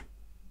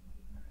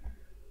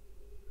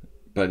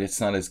 But it's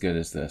not as good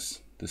as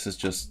this. This is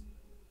just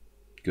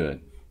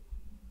good.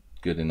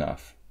 Good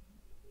enough.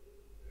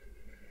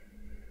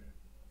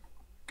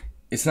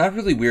 It's not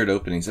really weird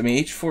openings. I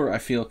mean, h4 I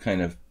feel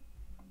kind of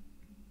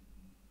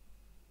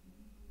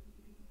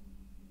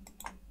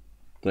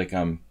like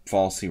I'm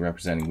falsely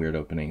representing weird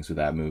openings with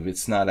that move.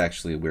 It's not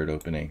actually a weird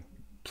opening.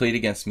 Played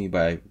against me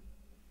by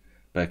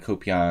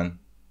Kopian.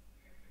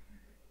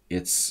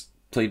 It's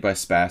played by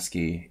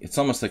Spassky. It's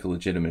almost like a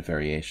legitimate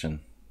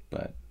variation,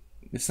 but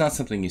it's not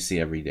something you see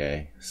every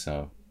day,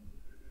 so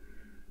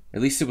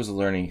at least it was a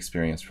learning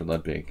experience for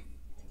Ludwig.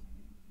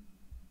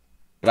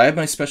 But I have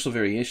my special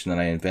variation that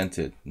I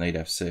invented, knight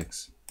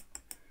f6,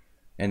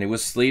 and it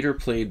was later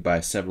played by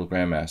several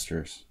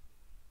grandmasters.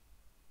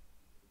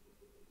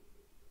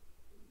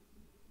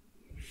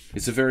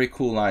 It's a very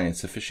cool line.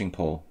 It's a fishing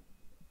pole.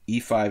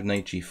 e5,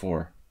 knight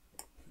g4.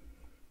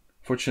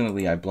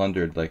 Fortunately, I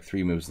blundered like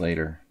 3 moves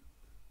later.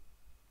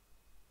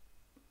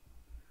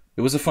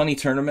 It was a funny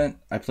tournament.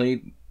 I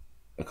played...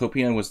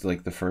 Kopian was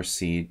like the first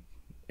seed,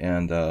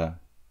 and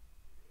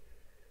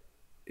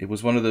it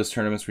was one of those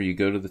tournaments where you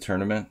go to the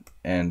tournament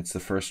and it's the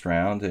first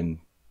round and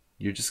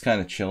you're just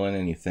kind of chilling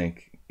and you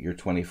think you're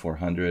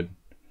 2400.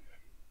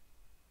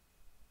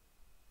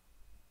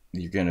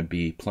 You're going to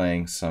be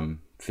playing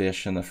some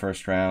fish in the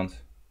first round.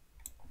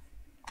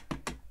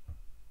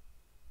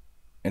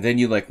 And then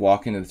you like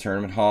walk into the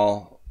tournament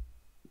hall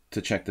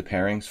to check the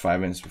pairings 5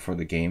 minutes before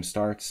the game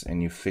starts,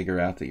 and you figure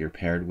out that you're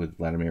paired with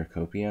Vladimir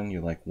Kopian.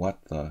 You're like, what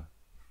the?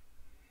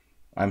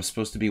 I'm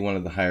supposed to be one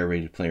of the higher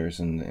rated players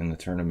in the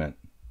tournament.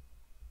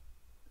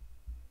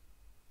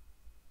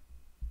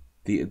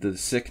 The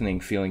sickening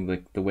feeling,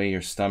 like the way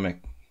your stomach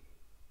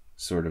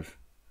sort of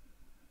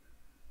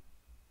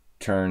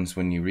turns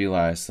when you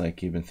realize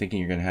like you've been thinking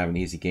you're going to have an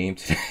easy game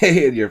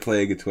today and you're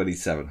playing at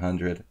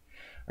 2700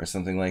 or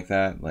something like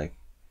that. Like,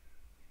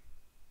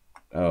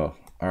 oh,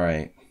 all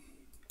right.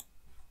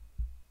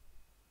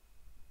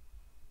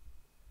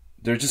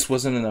 There just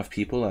wasn't enough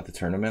people at the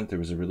tournament. There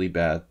was a really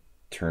bad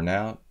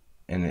turnout,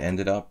 and it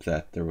ended up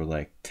that there were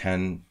like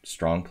 10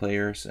 strong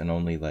players and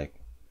only like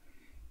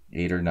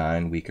 8 or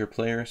 9 weaker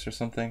players or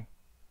something.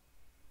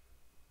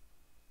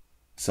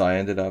 So I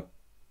ended up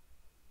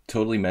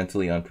totally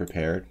mentally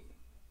unprepared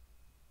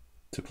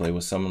to play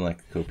with someone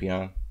like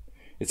Kopian.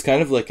 It's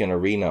kind of like an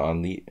arena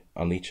on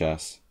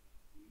lichess.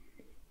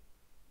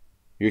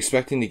 You're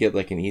expecting to get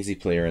like an easy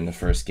player in the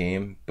first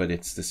game, but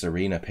it's this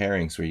arena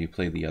pairings where you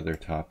play the other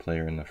top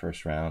player in the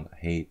first round.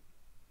 I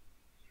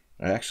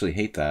actually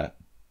hate that.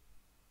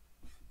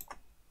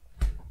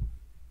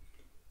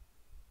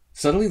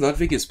 Suddenly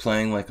Ludwig is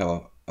playing like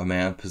a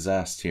man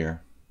possessed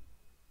here.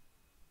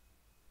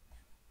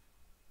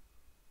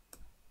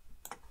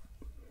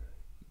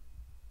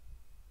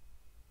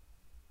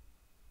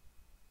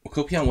 Well,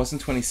 Kopian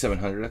wasn't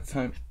 2700 at the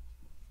time,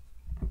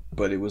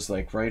 but it was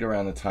like right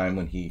around the time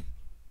when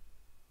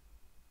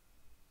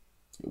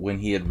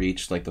he had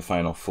reached like the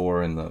final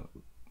 4 in the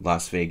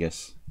Las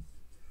Vegas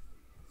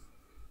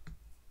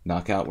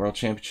Knockout World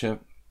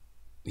Championship.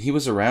 He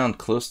was around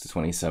close to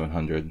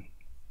 2700.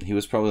 He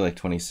was probably like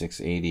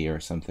 2680 or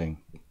something.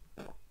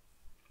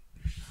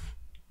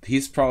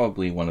 He's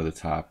probably one of the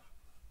top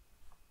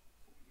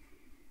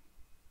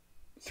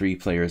 3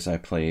 players I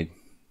played.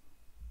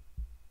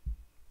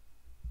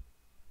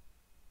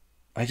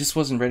 I just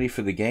wasn't ready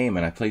for the game,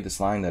 and I played this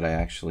line that I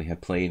actually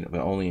had played, but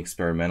only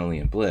experimentally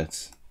in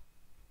Blitz.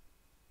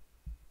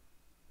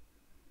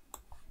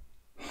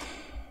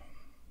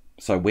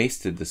 So I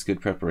wasted this good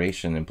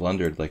preparation and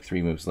blundered like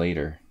 3 moves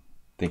later,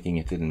 thinking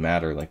it didn't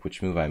matter like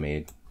which move I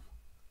made.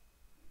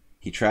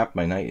 He trapped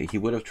my knight. He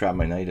would have trapped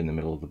my knight in the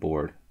middle of the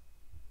board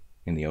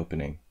in the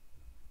opening.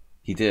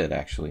 He did,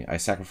 actually. I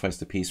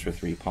sacrificed a piece for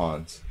 3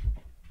 pawns.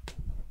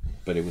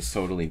 But it was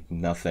totally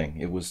nothing.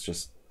 It was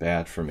just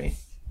bad for me.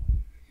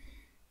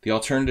 The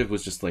alternative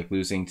was just like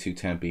losing 2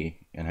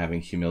 tempi and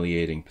having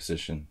humiliating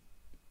position.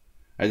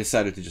 I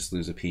decided to just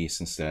lose a piece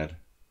instead.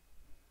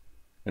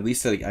 At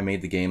least I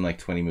made the game like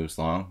 20 moves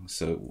long,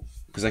 so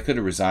because I could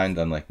have resigned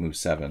on like move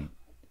 7.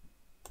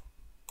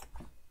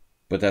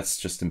 But that's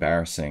just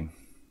embarrassing.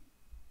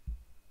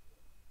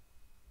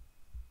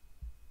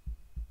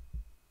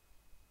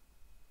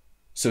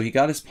 So he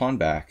got his pawn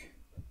back,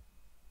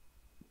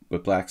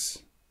 but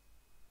Black's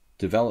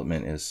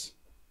development is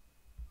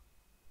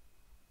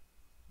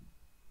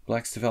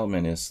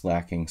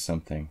lacking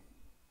something.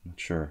 I'm not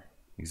sure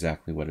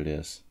exactly what it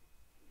is.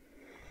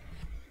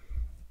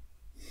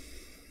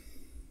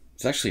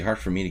 It's actually hard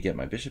for me to get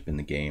my bishop in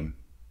the game.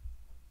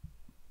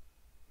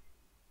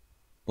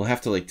 We'll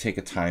have to like take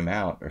a time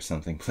out or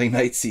something. Play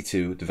knight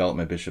c2, develop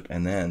my bishop,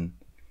 and then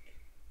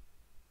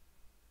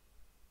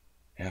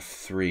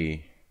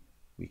f3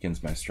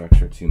 weakens my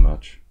structure too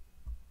much.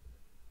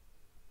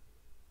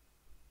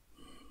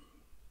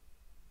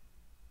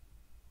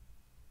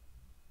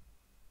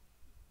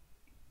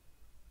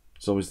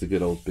 It's always the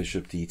good old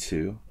bishop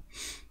d2.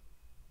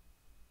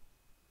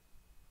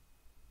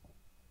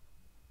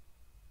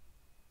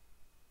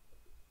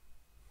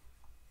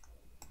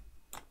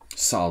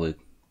 Solid.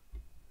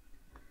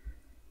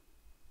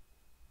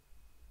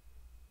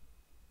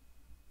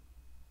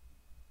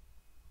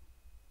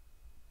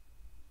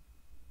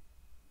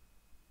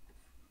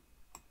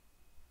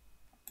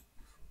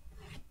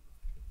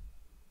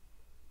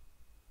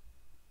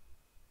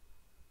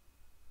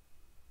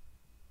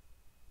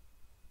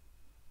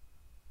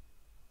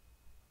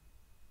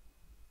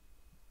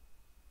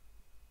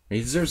 He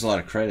deserves a lot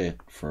of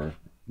credit for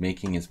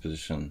making his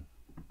position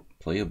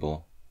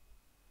playable.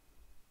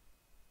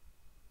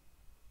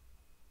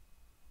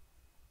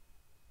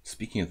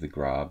 Speaking of the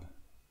Grob,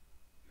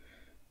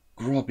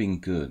 Grobbing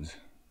good.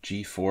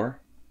 G4.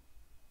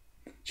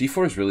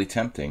 G4 is really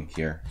tempting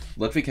here.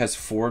 Ludwig has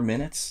 4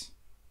 minutes.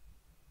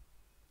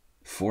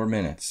 4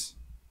 minutes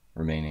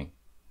remaining.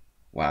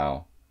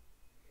 Wow.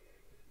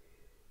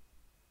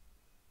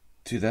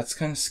 Dude, that's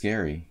kind of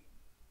scary.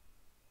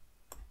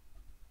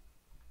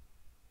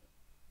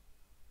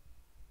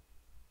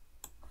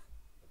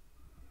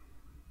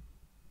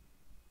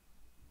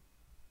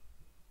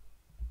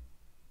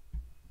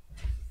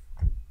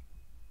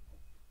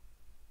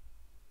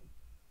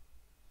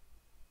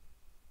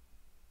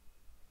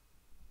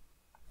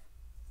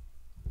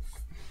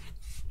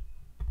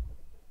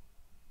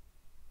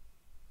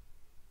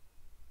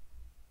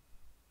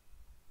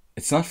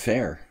 It's not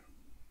fair.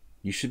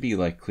 You should be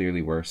like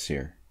clearly worse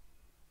here.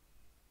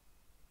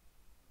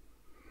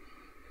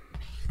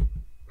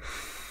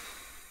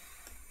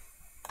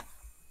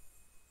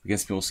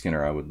 Against Mule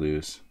Skinner, I would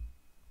lose.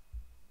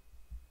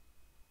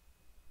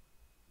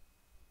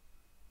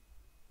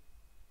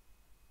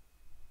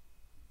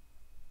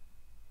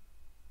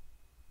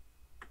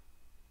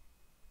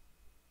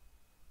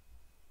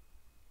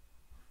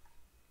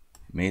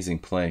 Amazing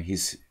play.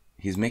 He's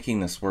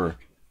making this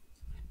work.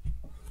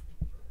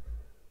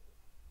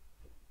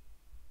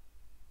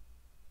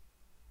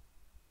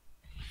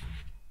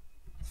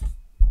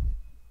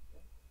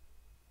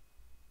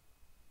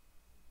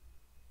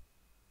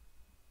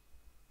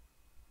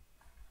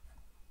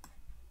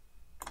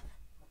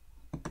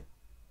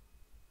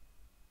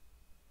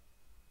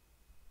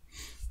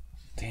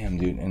 Damn,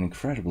 dude, and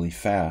incredibly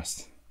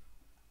fast.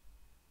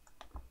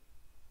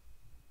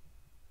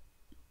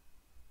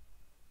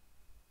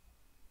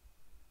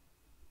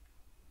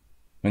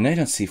 My knight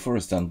on c4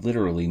 has done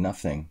literally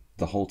nothing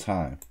the whole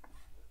time.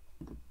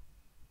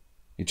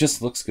 It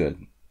just looks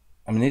good.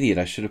 I'm an idiot.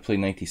 I should have played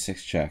knight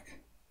d6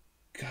 check.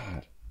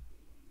 God.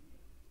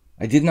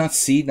 I did not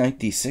see knight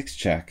d6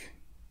 check.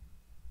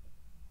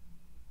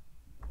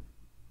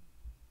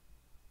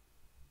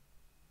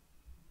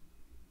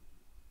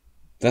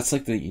 That's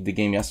like the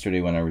game yesterday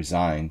when I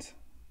resigned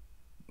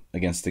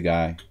against a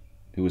guy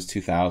who was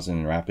 2000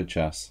 in rapid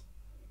chess.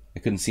 I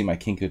couldn't see my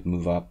king could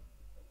move up.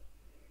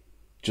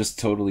 Just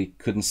totally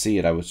couldn't see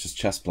it. I was just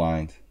chess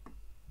blind.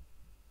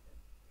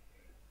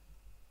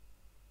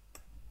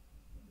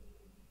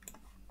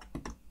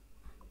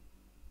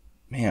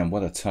 Man,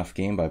 what a tough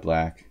game by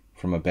Black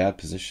from a bad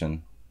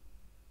position.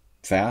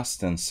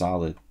 Fast and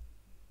solid.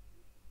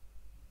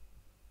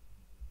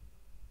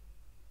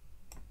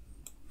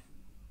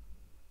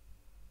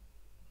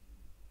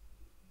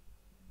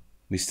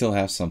 We still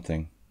have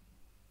something.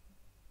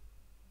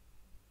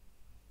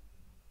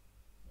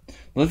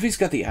 Ludwig's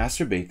got the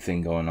acerbate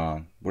thing going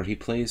on, where he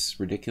plays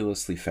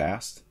ridiculously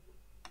fast.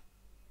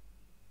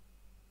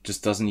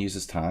 Just doesn't use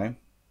his time.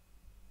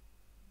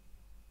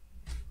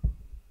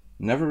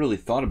 Never really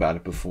thought about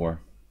it before.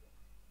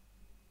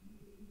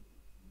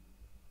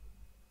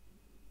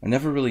 I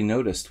never really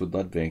noticed with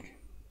Ludwig,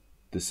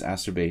 this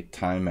acerbate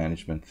time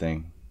management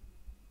thing.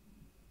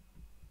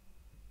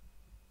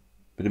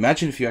 But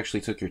imagine if you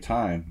actually took your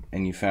time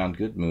and you found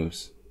good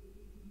moves.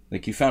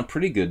 Like, you found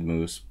pretty good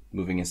moves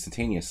moving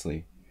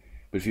instantaneously.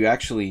 But if you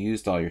actually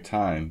used all your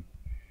time,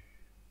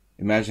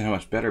 imagine how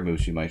much better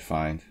moves you might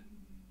find.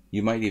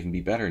 You might even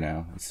be better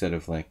now instead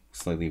of, like,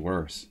 slightly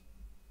worse.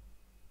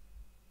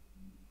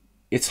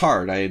 It's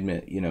hard, I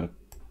admit, you know,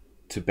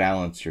 to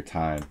balance your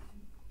time.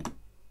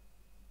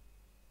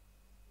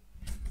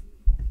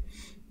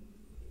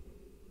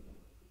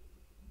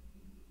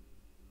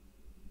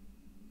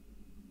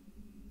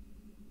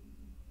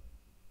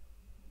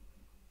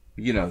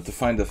 You know, to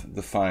find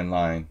the fine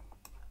line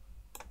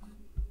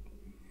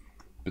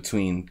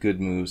between good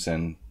moves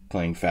and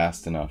playing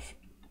fast enough.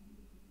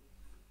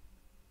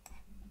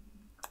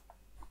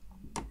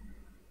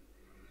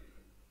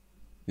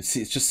 It's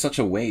just such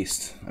a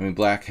waste. I mean,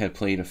 black had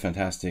played a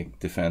fantastic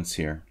defense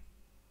here.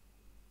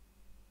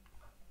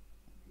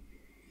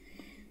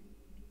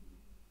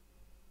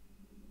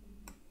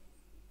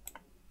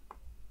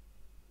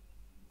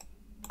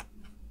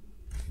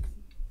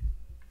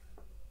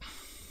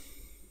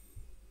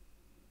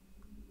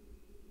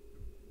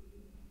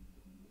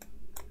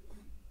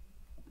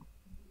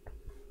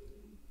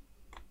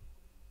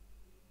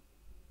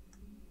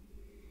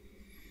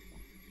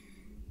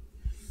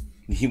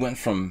 He went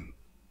from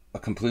a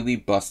completely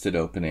busted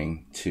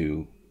opening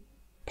to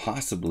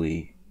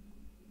possibly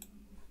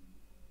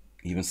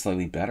even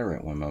slightly better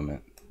at one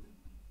moment.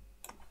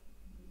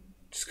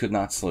 Just could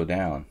not slow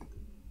down.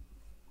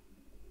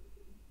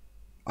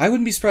 I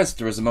wouldn't be surprised if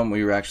there was a moment where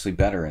you were actually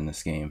better in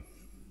this game,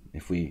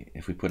 if we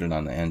put it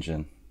on the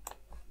engine.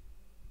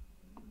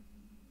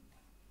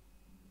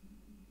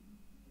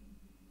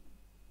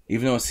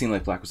 Even though it seemed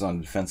like black was on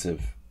the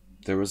defensive,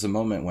 there was a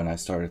moment when I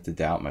started to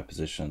doubt my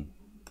position.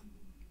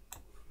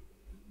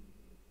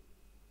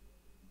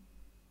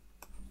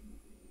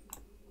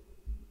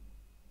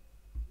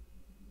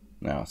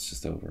 Now it's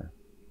just over.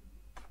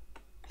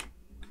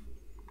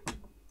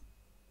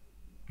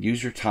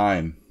 Use your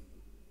time.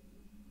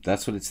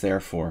 That's what it's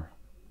there for.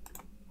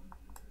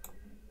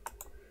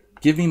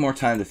 Give me more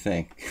time to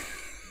think.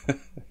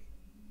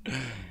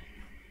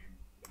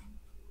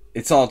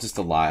 It's all just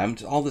a lie.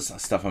 All this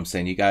stuff I'm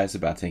saying to you guys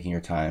about taking your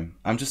time,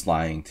 I'm just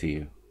lying to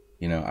you.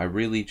 You know, I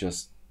really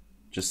just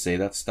say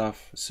that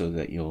stuff so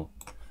that you'll,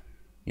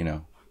 you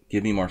know,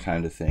 give me more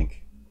time to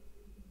think.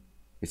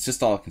 It's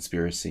just all a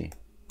conspiracy.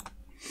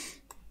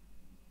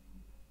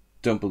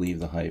 Don't believe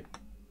the hype.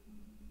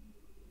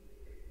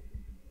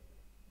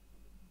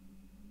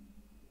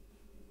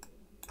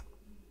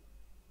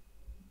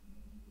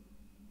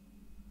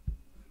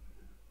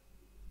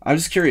 I'm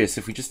just curious,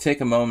 if we just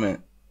take a moment,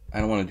 I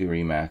don't want to do a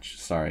rematch,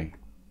 sorry.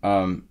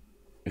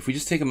 If we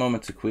just take a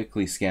moment to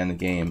quickly scan the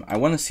game, I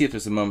want to see if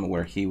there's a moment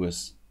where he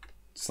was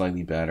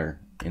slightly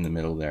better in the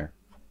middle there.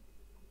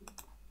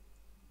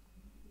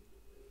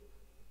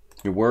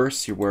 You're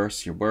worse, you're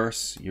worse, you're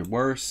worse, you're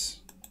worse,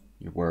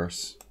 you're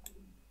worse.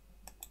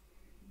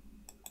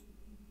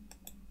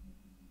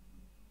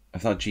 I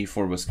thought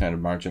G4 was kind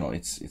of marginal.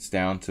 It's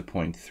down to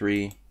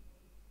 0.3.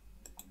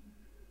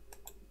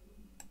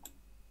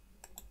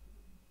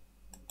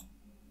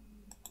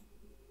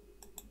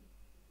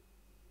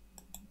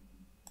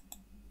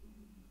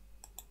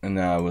 And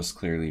now it was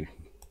clearly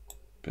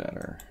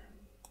better.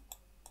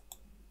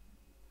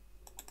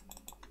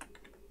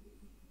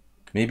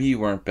 Maybe you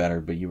weren't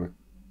better, but you were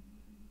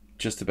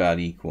just about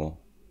equal.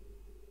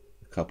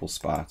 A couple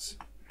spots.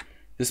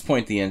 At this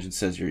point, the engine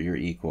says you're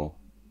equal.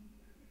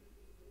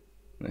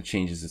 And it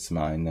changes its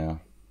mind now.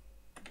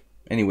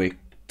 Anyway,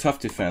 tough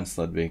defense,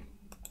 Ludwig.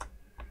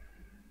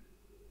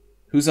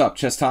 Who's up?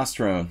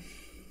 Testosterone.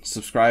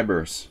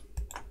 Subscribers.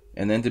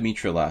 And then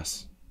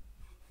Dimitrilas.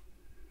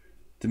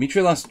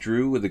 Dimitrilas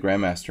drew with the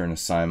Grandmaster in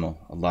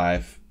a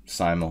live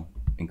simul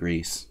in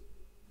Greece.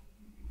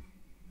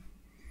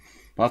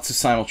 Lots of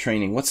simul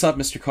training. What's up,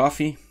 Mr.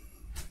 Coffee?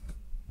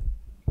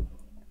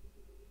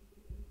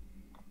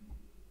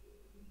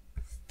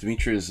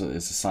 Dimitri is a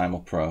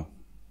simul pro.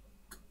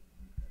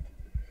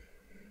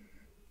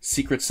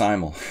 Secret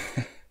simul.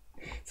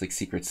 It's like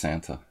Secret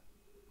Santa.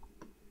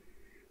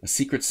 A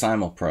secret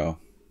simul pro.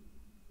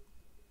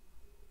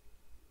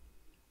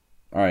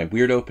 Alright,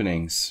 weird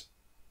openings.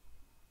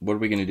 What are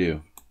we going to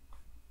do?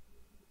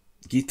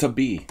 Gita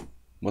B,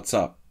 what's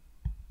up?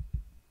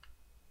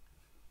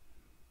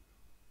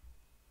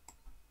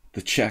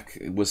 The check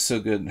was so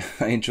good.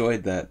 I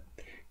enjoyed that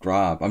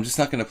Grob. I'm just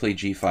not going to play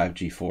G5,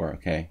 G4,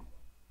 okay?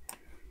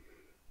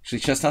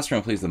 Actually,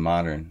 Testosterone plays the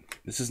modern.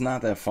 This is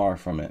not that far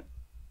from it.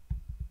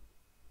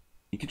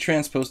 You can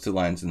transpose two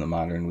lines in the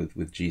modern with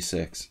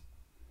G6.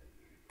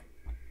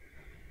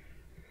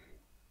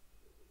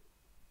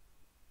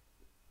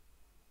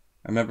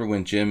 I remember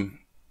when Jim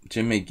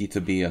made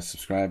Gita B a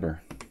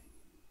subscriber.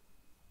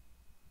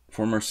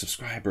 Former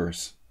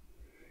subscribers.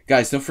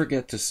 Guys, don't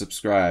forget to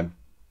subscribe.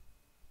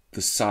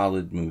 The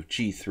solid move,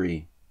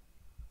 G3.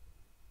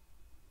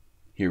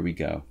 Here we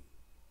go.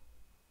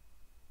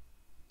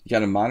 You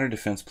got a modern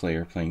defense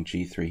player playing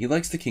G3. He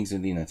likes the King's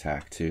Indian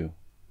attack too.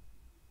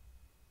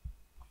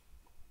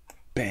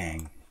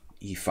 Bang.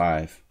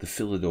 E5. The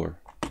Philidor.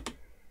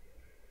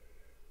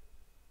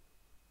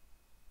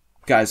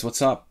 Guys,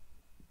 what's up?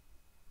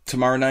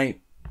 Tomorrow night,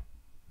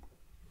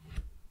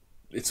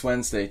 it's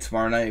Wednesday.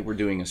 Tomorrow night we're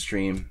doing a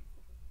stream.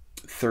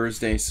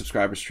 Thursday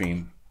subscriber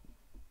stream.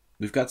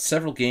 We've got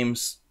several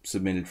games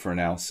submitted for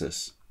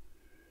analysis.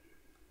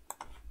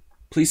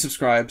 Please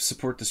subscribe,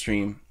 support the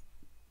stream,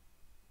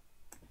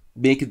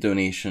 make a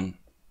donation,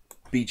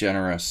 be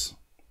generous.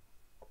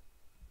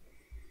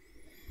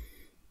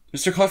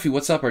 Mr. Coffee,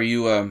 what's up? Are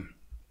you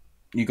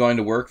going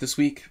to work this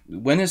week?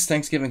 When does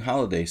Thanksgiving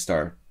holiday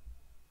start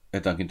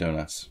at Dunkin'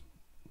 Donuts?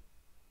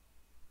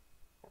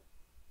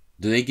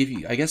 Do they give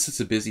you... I guess it's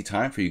a busy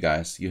time for you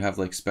guys. You have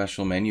like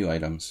special menu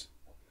items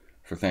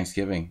for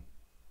Thanksgiving,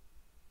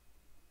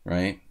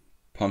 right?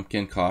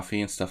 Pumpkin coffee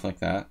and stuff like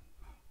that.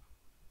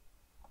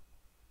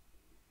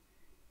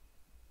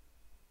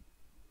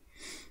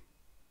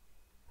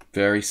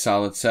 Very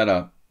solid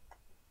setup.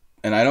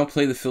 And I don't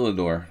play the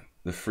Philidor,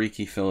 the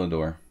freaky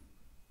Philidor.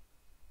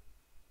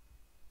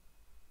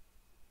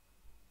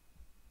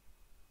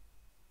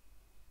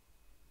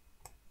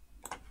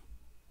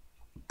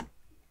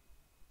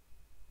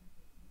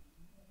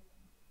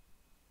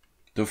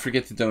 Don't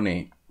forget to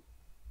donate.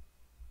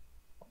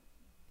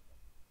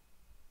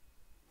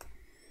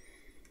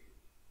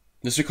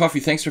 Mr. Coffee,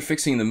 thanks for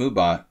fixing the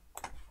MooBot.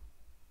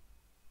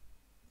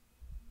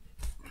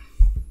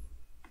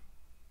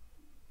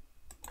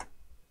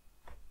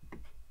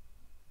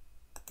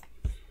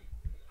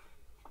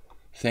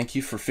 Thank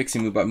you for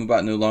fixing MooBot.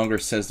 MooBot no longer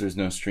says there's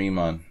no stream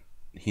on.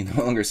 He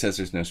no longer says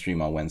there's no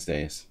stream on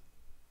Wednesdays.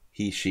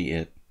 He, she,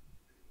 it.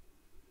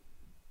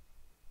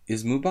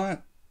 Is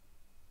MooBot?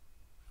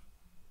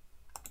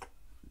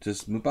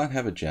 Does MooBot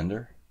have a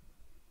gender?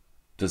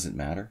 Does it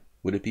matter?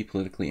 Would it be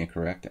politically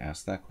incorrect to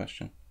ask that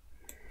question?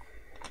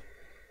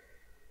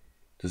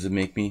 Does it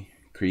make me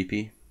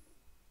creepy?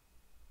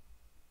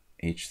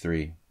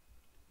 H3.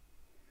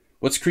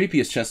 What's creepy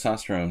is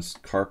Testosterone's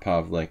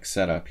Karpov-like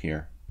setup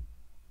here.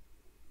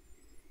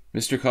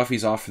 Mr.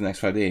 Coffee's off for the next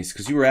 5 days.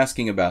 Because you were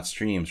asking about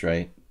streams,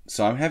 right?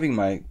 So I'm having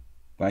my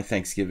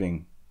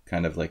Thanksgiving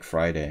kind of like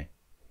Friday.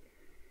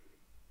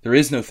 There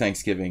is no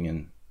Thanksgiving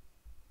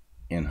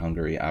in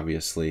Hungary,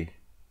 obviously.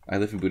 I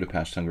live in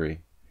Budapest,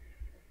 Hungary.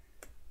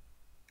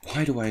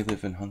 Why do I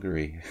live in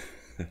Hungary?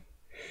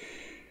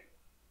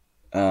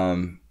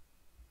 To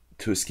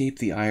escape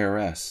the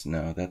IRS.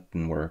 No, that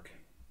didn't work.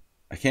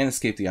 I can't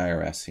escape the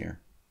IRS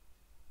here.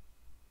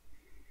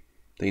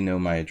 They know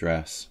my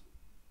address.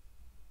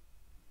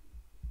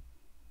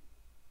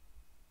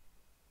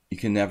 You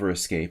can never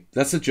escape.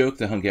 That's a joke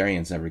the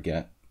Hungarians never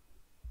get.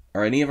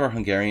 Are any of our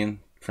Hungarian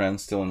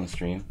friends still in the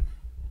stream?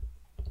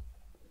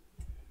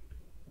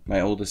 My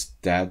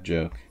oldest dad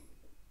joke.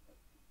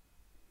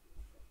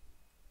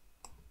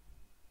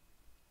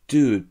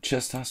 Dude,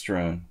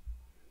 Testosterone.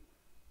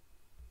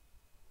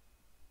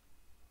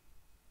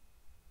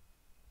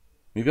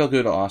 Maybe I'll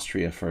go to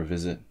Austria for a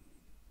visit.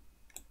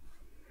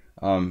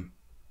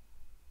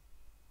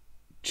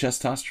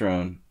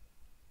 Testosterone.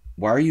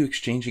 Why are you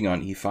exchanging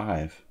on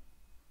E5?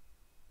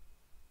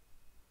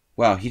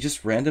 Wow, he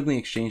just randomly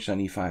exchanged on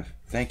E5.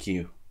 Thank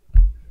you.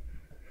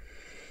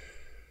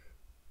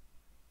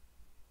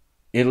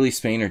 Italy,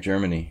 Spain, or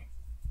Germany?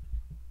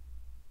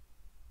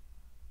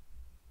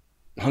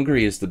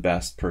 Hungary is the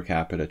best per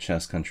capita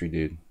chess country,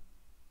 dude.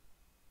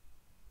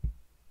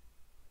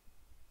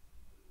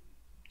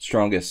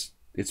 Strongest.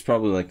 It's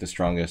probably like the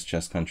strongest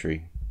chess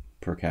country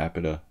per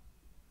capita.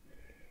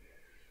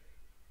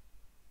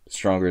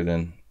 Stronger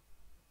than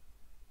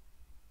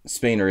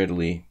Spain or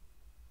Italy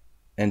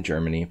and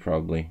Germany,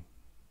 probably.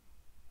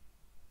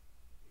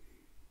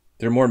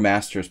 There are more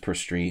masters per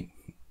street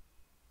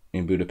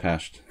in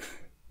Budapest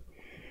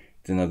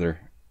than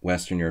other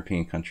Western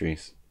European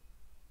countries.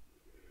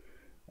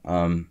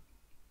 It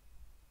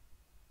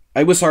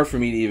was hard for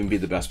me to even be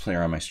the best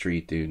player on my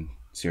street, dude.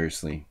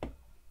 Seriously.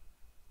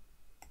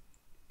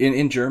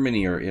 In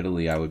Germany or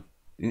Italy, in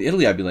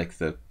Italy I'd be like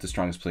the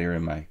strongest player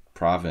in my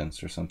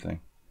province or something.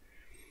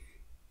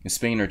 In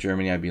Spain or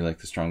Germany, I'd be like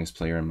the strongest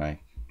player in my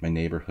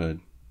neighborhood.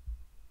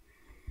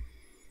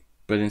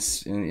 But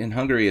in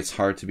Hungary, it's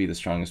hard to be the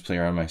strongest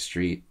player on my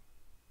street.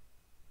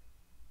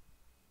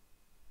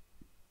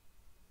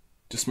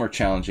 Just more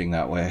challenging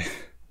that way.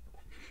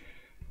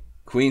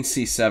 Queen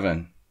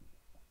C7.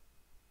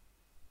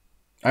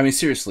 I mean,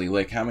 seriously,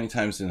 like how many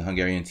times did the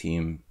Hungarian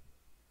team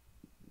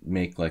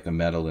make like a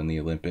medal in the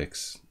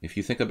Olympics? If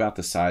you think about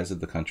the size of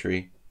the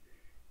country,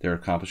 their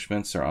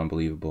accomplishments are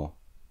unbelievable.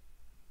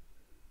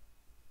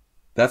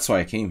 That's why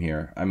I came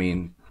here. I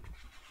mean,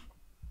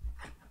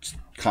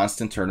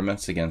 constant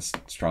tournaments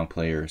against strong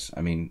players.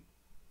 I mean,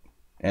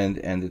 and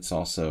it's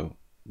also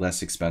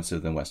less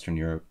expensive than Western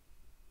Europe.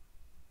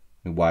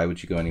 I mean, why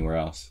would you go anywhere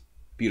else?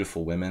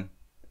 Beautiful women.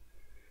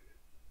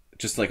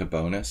 Just like a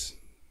bonus.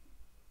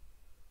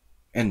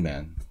 And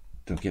men.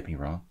 Don't get me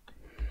wrong.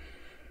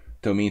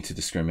 Don't mean to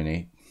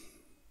discriminate.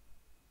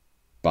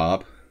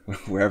 Bob,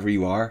 wherever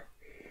you are,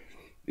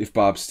 if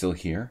Bob's still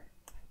here.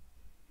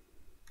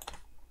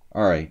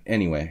 All right,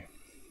 anyway.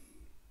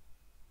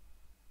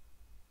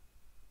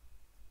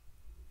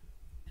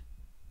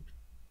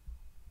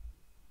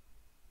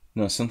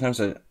 No, sometimes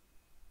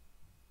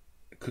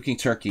cooking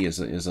turkey it's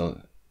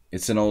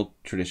an old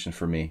tradition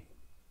for me.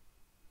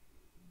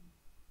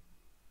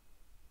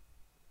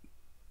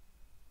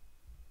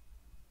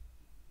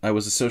 I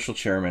was a social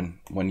chairman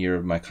one year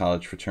of my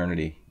college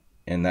fraternity,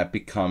 and that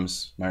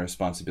becomes my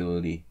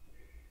responsibility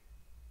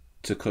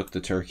to cook the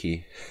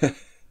turkey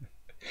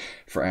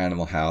for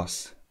Animal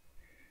House.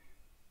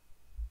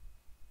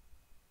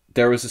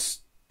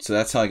 So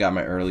that's how I got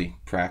my early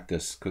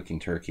practice cooking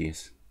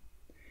turkeys.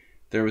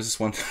 There was this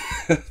one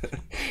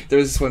there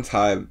was this one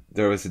time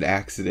there was an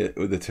accident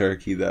with the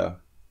turkey though.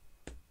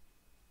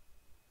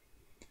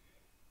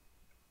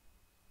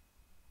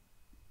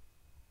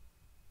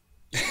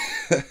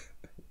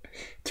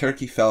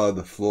 Turkey fell on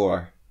the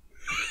floor.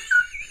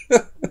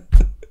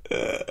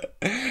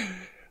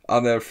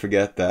 I'll never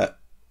forget that.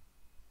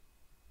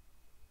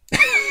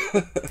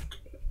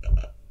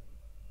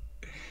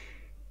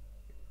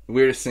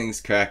 Weirdest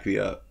things crack me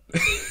up.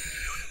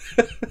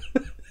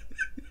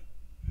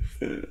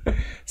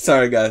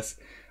 Sorry guys,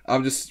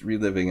 I'm just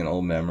reliving an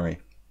old memory.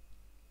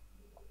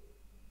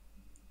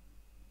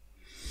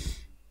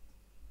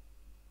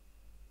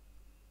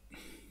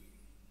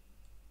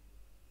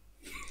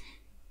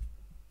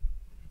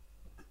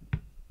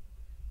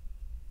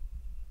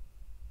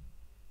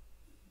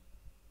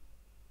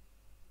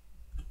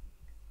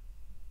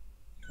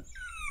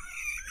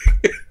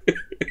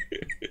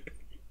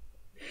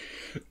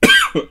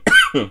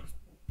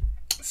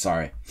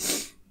 Sorry,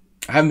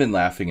 I haven't been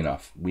laughing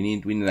enough. We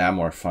need to have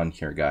more fun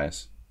here,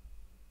 guys.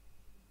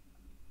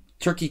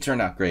 Turkey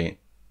turned out great.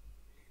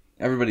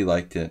 Everybody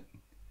liked it.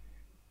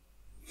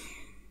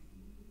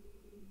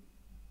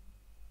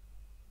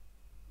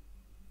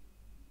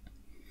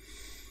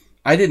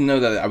 I didn't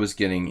know that I was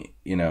getting,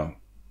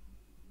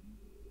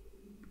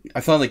 I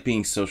thought like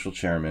being social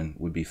chairman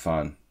would be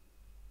fun.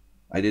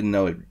 I didn't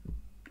know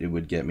it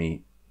would get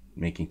me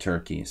making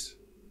turkeys.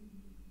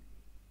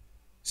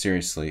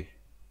 Seriously.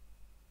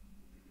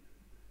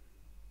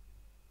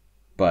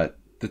 But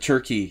the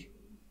turkey,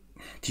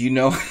 do you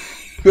know?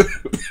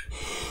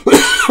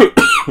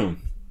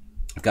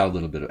 I've got a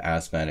little bit of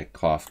asthmatic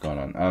cough going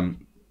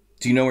on.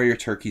 Do you know where your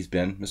turkey's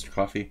been, Mr.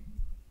 Coffee?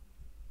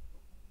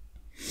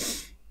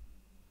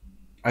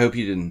 I hope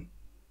you didn't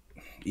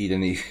eat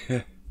any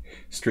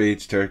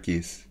strange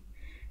turkeys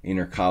in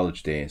your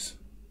college days.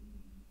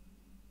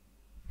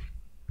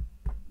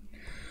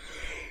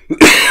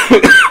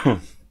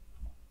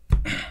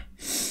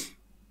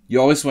 You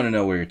always want to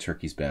know where your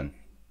turkey's been.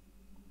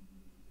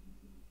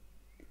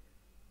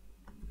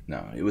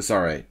 No, it was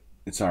all right.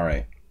 It's all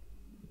right.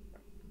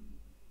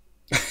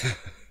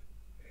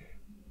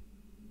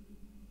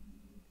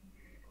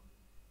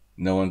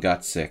 No one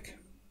got sick.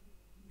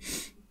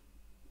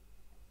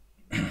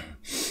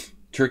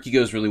 Turkey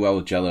goes really well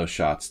with Jello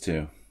shots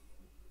too.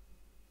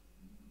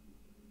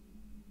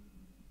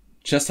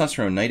 Chess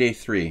testosterone, knight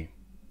a3.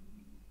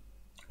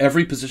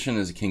 Every position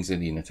is a King's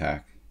Indian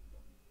attack.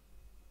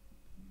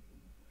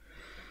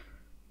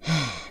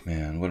 Oh,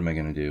 man, what am I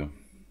going to do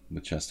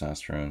with chess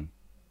testosterone?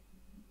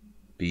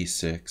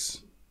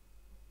 b6.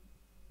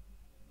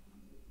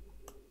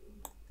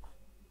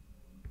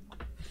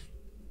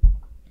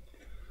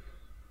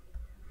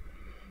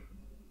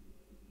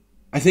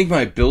 I think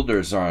my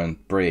builders are on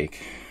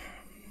break.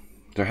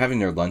 They're having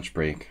their lunch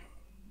break.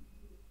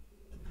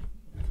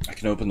 I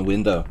can open the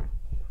window.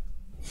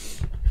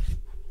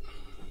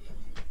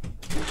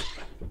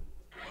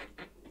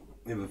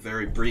 We have a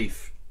very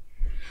brief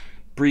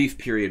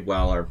period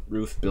while our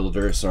roof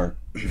builders are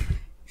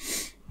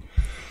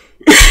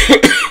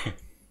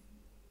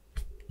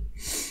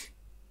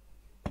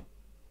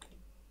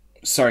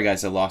sorry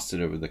guys, I lost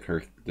it over the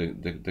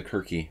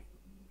Kirky.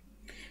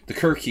 The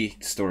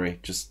Kirky story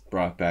just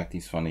brought back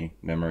these funny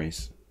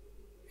memories.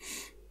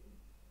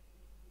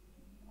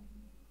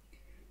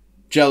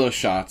 Jello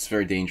shots,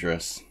 very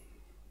dangerous.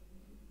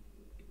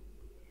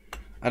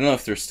 I don't know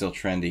if they're still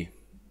trendy.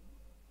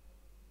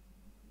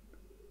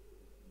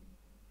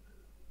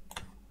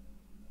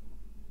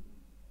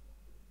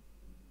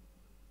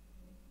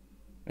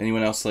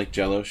 Anyone else like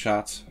Jello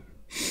shots?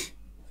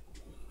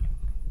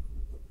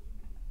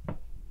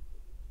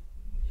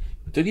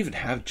 Don't even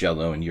have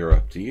Jello in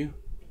Europe, do you?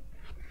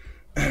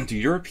 Do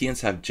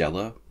Europeans have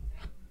Jello?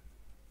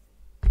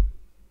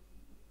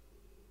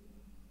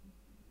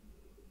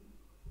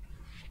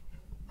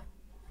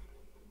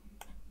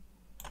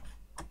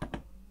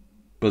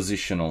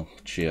 Positional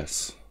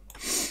chess.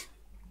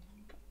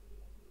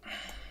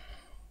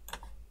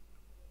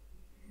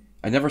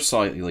 I never saw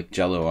like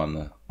Jello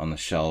on the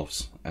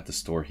shelves at the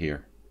store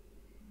here.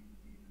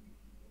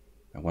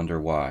 I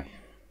wonder why.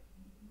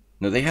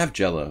 No, they have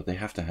Jello. They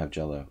have to have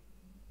Jello.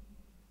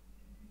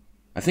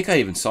 I think I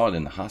even saw it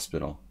in the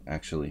hospital,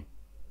 actually.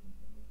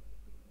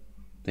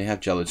 They have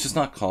Jello. It's just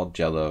not called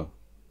Jello.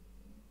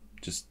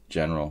 Just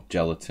general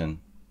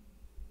gelatin.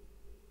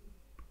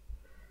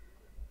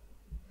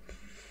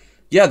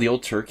 Yeah, the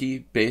old turkey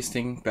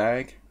basting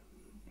bag.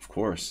 Of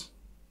course.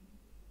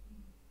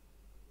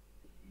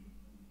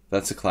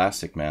 That's a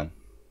classic, man.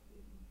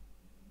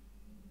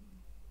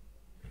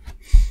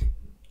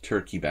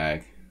 turkey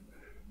bag.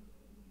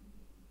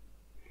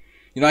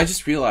 You know, I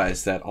just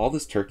realized that all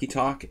this turkey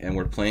talk, and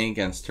we're playing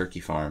against Turkey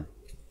Farm.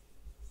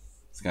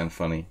 It's kind of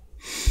funny.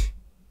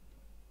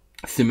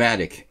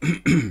 Thematic.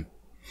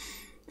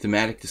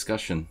 Thematic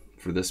discussion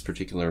for this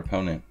particular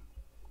opponent.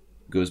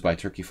 Goes by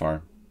Turkey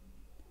Farm.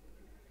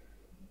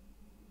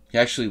 He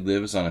actually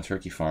lives on a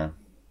turkey farm.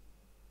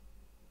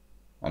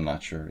 I'm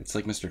not sure. It's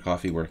like Mr.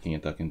 Coffee working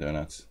at Dunkin'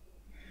 Donuts.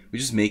 We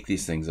just make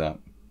these things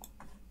up.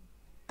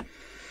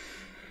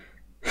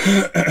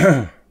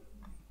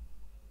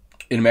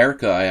 In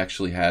America, I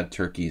actually had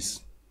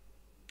turkeys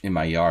in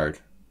my yard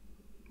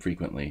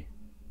frequently.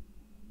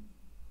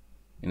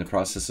 In the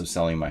process of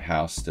selling my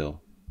house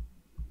still.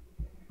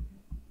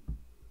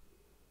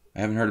 I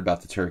haven't heard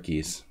about the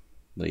turkeys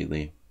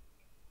lately.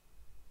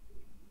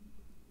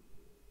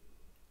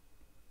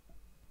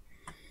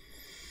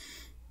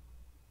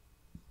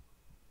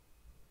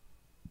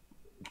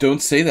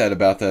 Don't say that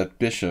about that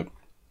bishop.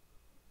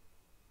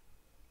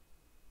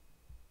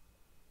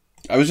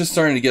 I was just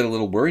starting to get a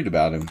little worried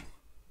about him.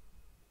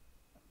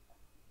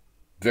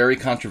 Very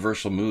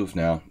controversial move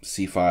now.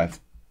 C5.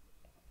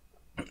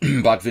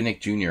 Botvinnik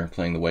Jr.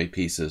 playing the white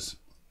pieces.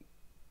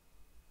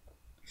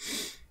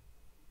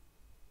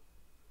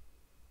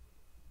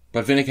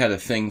 Botvinnik had a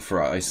thing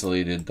for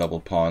isolated double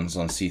pawns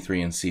on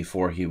C3 and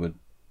C4. He would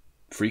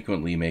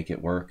frequently make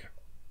it work.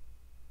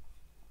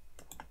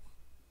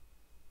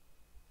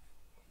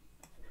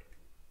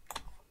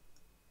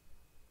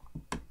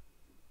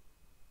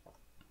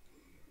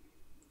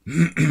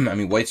 I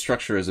mean, white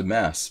structure is a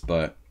mess,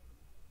 but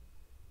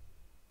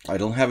I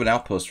don't have an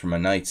outpost for my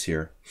knights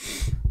here.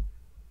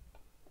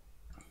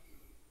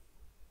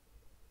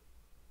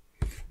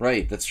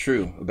 Right, that's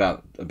true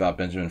about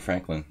Benjamin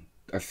Franklin.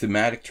 Our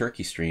thematic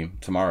turkey stream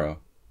tomorrow.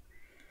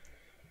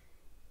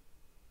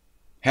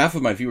 Half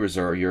of my viewers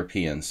are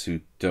Europeans who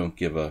don't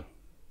give a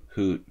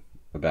hoot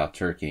about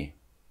Turkey.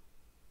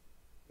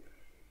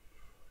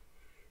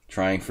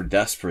 Trying for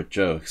desperate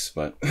jokes,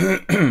 but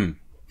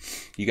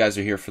you guys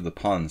are here for the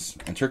puns.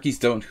 And turkeys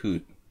don't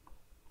hoot.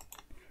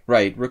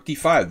 Right, Rook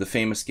D5, the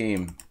famous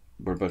game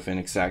where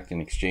Botvinnik sacked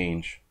in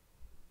exchange.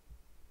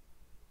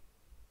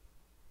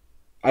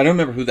 I don't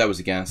remember who that was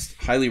against.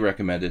 Highly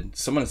recommended.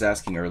 Someone was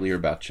asking earlier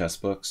about chess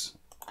books.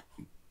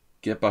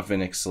 Get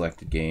Botvinnik's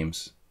selected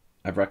games.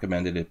 I've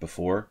recommended it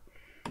before.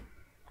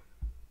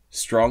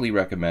 Strongly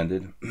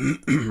recommended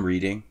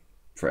reading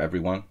for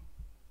everyone.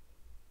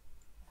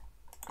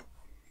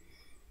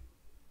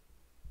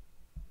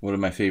 One of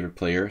my favorite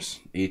players.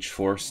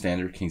 H4,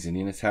 standard King's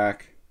Indian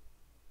attack.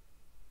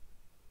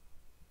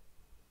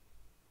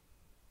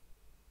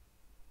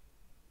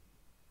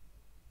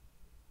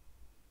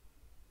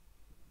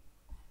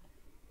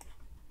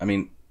 I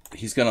mean,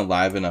 he's going to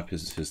liven up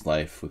his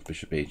life with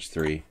Bishop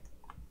H3.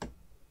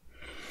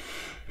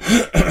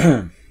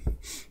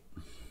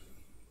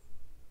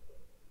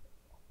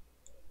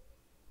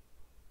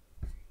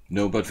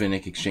 No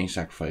Botvinnik exchange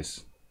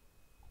sacrifice.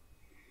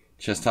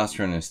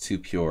 Testosterone is too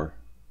pure.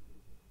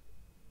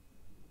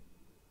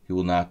 He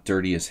will not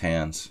dirty his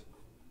hands.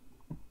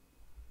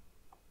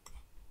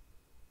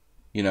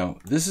 You know,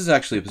 this is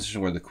actually a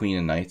position where the queen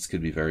and knights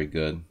could be very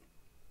good.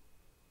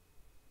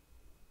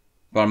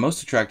 But I'm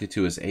most attracted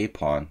to is a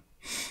pawn.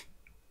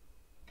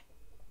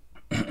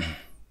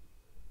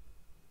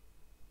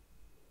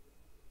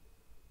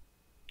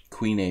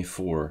 Queen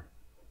A4.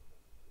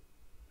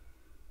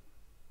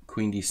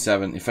 Queen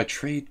D7. If I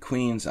trade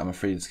queens, I'm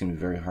afraid it's going to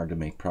be very hard to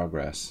make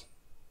progress.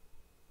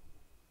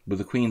 With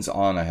the queens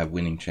on, I have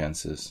winning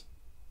chances.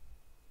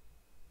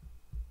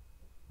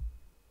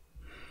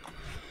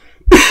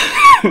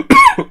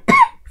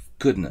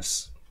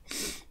 Goodness.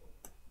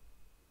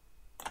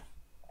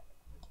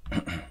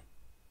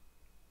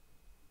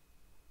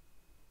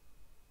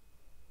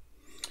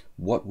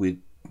 What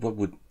would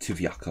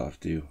Tivyakov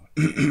do?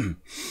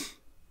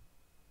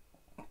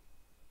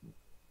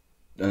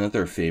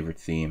 Another favorite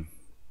theme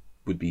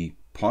would be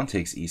pawn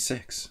takes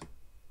e6.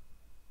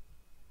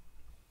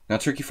 Now,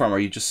 Turkey Farm, are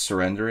you just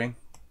surrendering?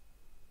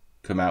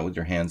 Come out with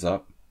your hands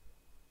up.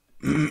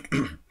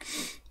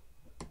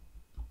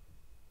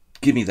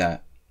 Give me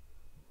that.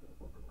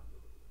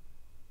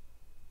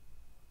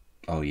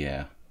 Oh,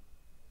 yeah.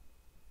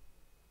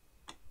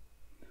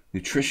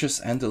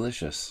 Nutritious and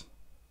delicious.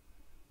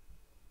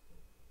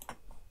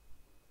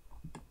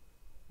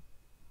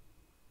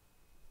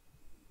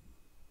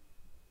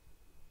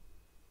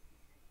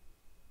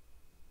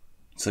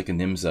 It's like a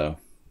Nimzo.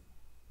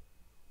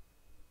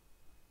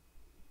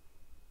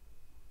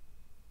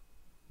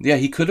 Yeah,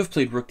 he could have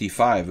played Rook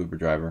D5, Uber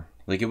Driver.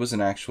 Like, it was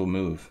an actual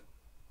move.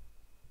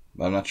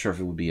 But I'm not sure if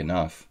it would be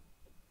enough.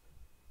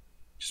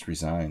 Just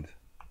resigned.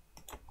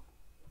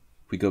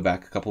 If we go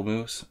back a couple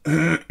moves.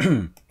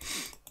 Can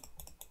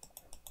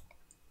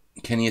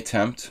he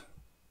attempt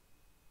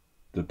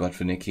the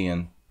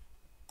Botvinnikian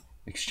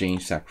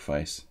exchange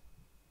sacrifice?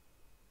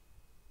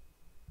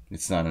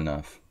 It's not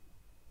enough.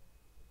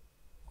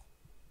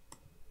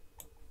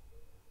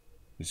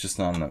 It's just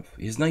not enough.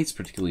 His knight's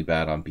particularly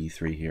bad on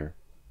B3 here.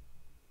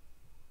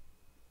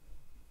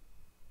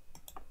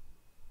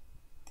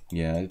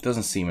 Yeah, it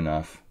doesn't seem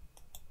enough.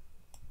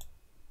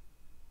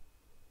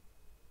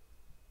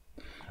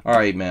 All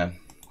right, man.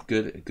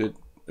 Good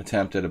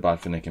attempt at a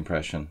Botvinnik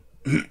impression.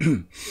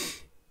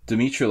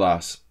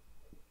 Dimitrilas.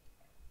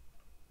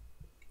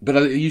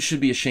 But you should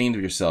be ashamed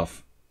of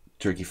yourself,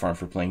 Turkey Farm,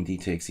 for playing d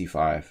takes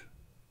e5.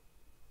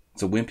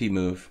 It's a wimpy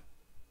move,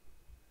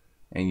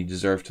 and you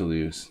deserve to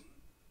lose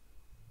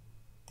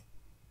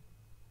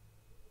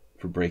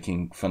for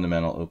breaking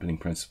fundamental opening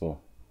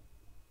principle.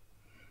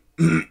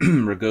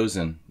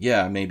 Rogozin.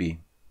 Yeah, maybe.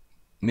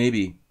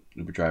 Maybe,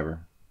 Uber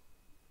Driver.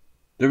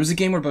 There was a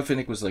game where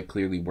Botvinnik was like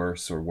clearly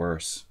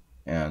worse,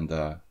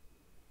 and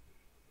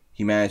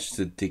he managed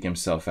to dig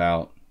himself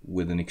out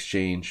with an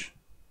exchange.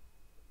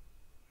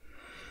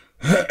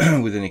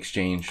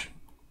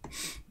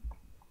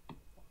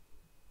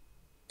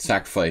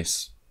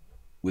 Sacrifice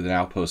with an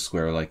outpost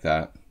square like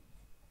that.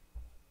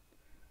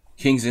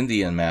 King's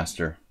Indian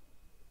Master.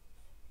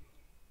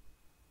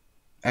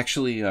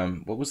 Actually,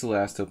 what was the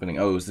last opening?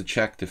 Oh, it was the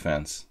Czech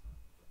defense.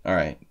 All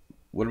right,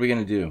 what are we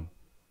gonna do?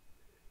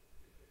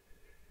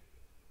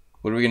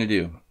 What are we gonna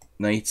do?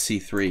 Knight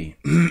c3.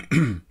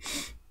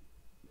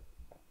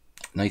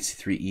 Knight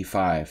c3,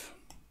 e5.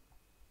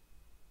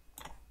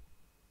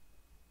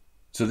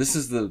 So this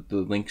is the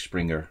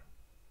Linkspringer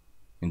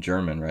in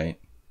German, right?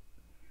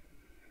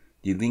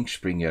 Die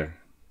Linkspringer.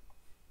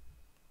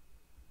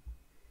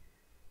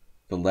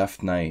 The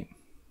left knight.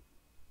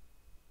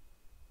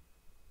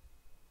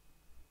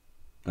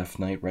 Left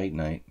knight, right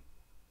knight.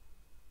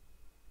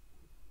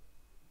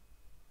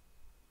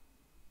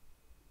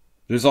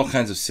 There's all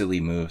kinds of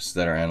silly moves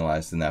that are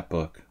analyzed in that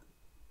book.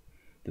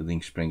 The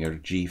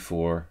Linkspringer,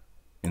 g4,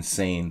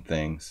 insane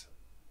things.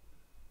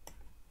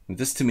 And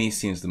this to me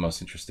seems the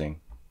most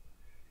interesting.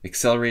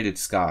 Accelerated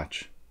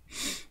Scotch.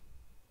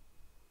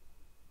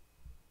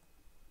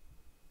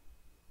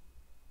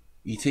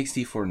 E takes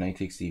d4, knight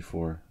takes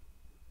d4.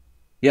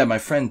 Yeah, my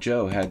friend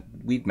Joe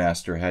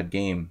Weedmaster had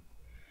game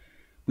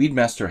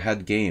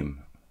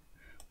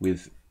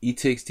with e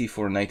takes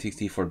d4, knight takes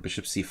d4,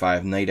 bishop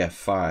c5, knight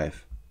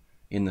f5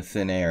 in the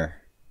thin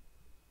air.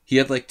 He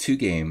had like 2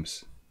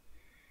 games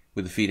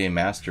with the FIDE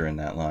Master in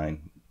that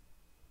line.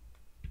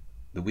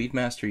 The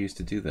Weedmaster used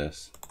to do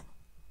this.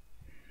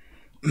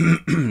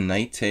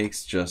 Knight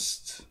takes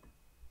just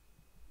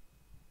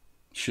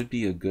should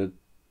be a good...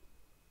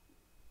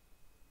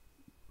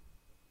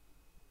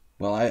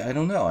 Well, I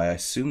don't know. I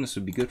assume this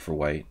would be good for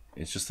white.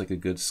 It's just like a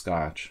good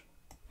scotch.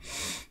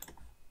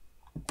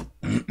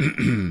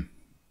 If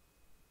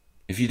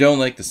you don't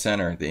like the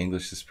center, the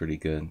English is pretty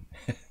good.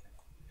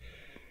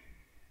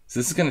 So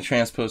this is going to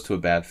transpose to a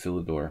bad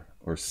Philidor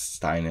or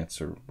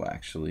Steinitz, or well,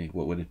 actually,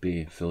 what would it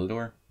be?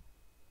 Philidor?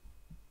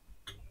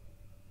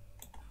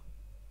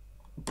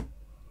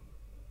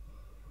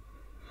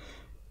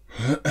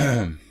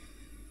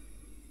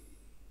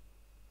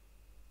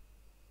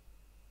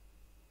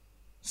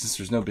 Since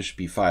there's no bishop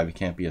e5, it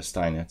can't be a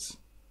Steinitz.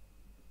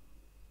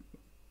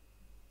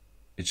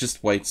 It's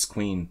just white's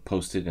queen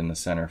posted in the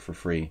center for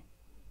free.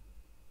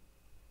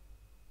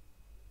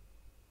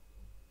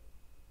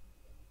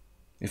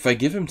 If I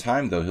give him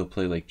time, though, he'll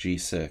play like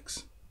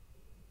g6.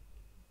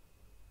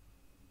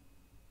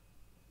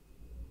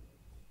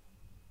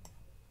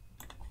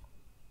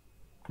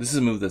 This is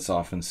a move that's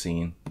often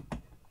seen.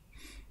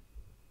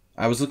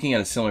 I was looking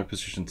at a similar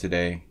position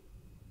today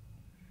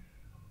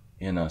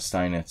in a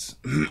Steinitz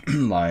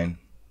line.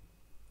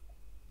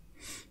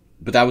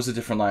 But that was a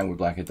different line where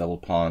black had double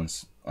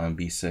pawns on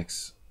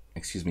b6,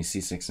 excuse me,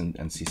 c6 and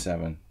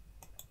c7.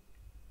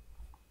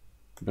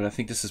 But I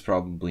think this is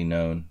probably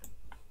known.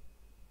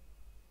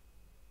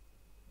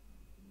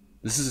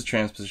 This is a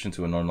transposition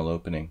to a normal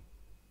opening.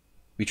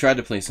 We tried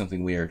to play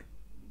something weird.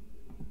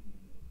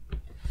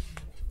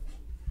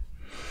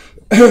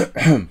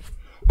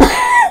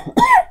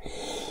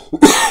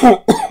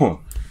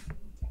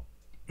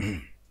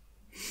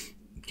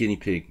 Guinea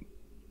pig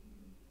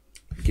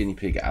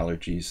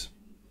allergies.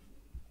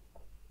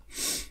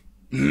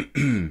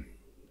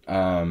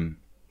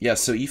 Yeah,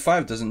 so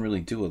e5 doesn't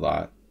really do a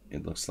lot,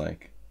 it looks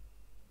like.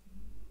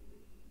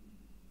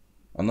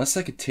 Unless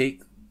I could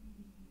take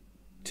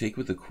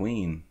with the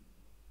queen.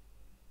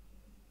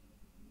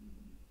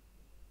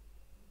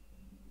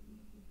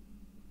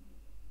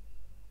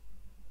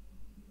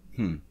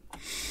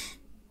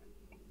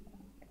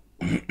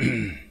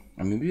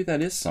 Maybe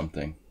that is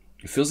something.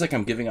 It feels like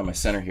I'm giving up my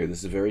center here. This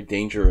is a very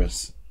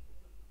dangerous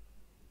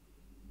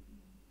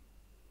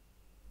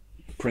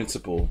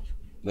principle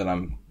that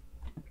I'm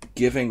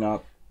giving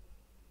up.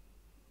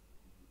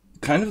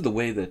 Kind of the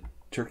way that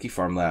Turkey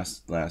Farm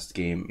last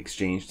game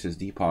exchanged his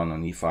d-pawn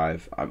on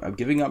e5. I'm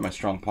giving up my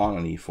strong pawn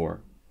on e4.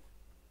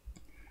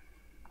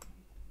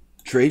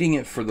 Trading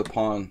it for the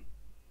pawn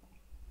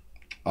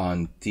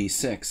on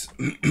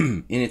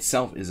d6 in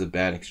itself is a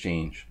bad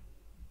exchange.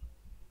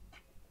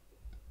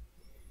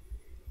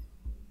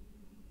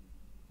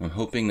 I'm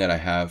hoping that I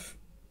have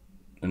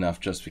enough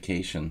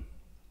justification.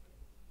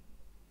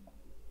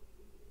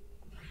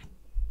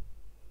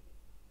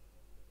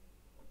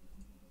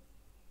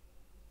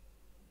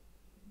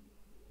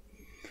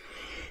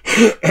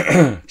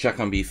 Check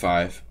on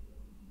b5.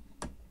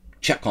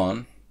 Check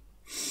on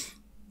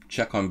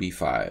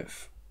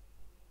b5.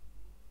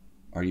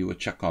 Are you a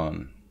check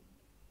on?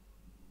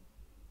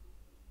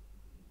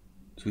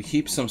 So we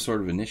keep some sort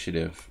of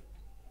initiative.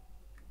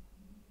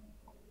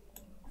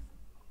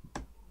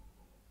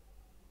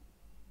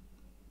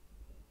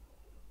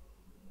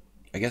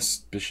 I guess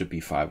bishop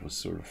b5 was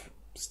sort of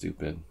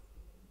stupid.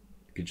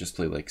 You could just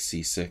play like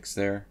c6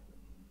 there.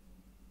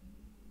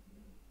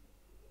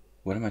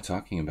 What am I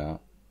talking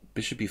about?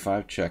 Bishop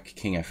b5 check,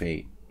 king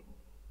f8.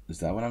 Is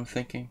that what I'm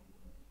thinking?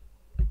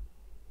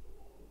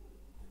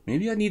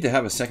 Maybe I need to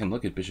have a second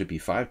look at bishop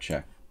b5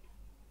 check.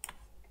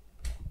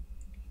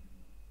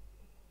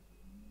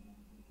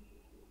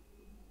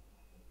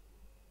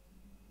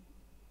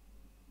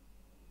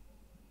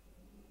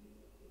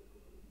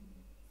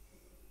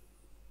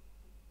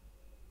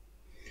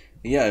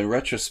 Yeah, in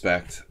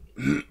retrospect,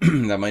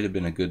 that might have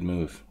been a good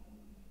move.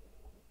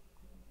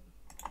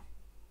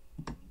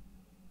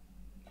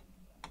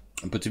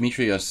 But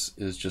Demetrius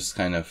is just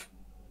kind of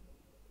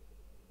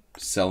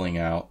selling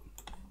out,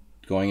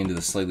 going into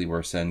the slightly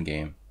worse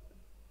endgame.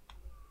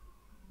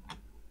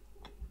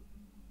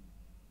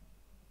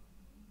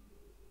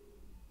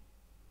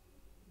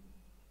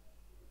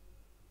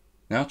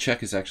 Now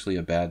check is actually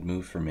a bad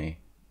move for me.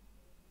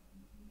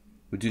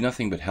 Would do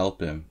nothing but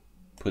help him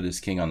put his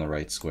king on the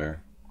right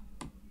square.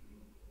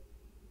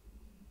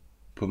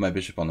 Put my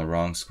bishop on the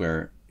wrong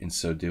square in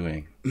so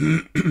doing.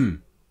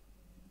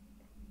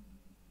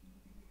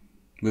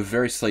 We have a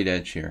very slight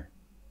edge here,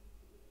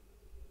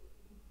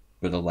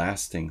 but a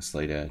lasting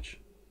slight edge.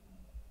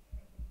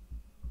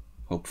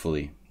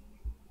 Hopefully.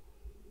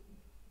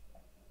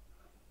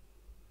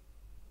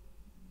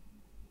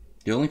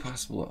 The only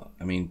possible,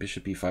 I mean,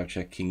 bishop b5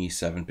 check, king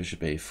e7, bishop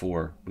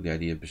a4, with the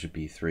idea of bishop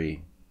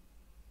b3.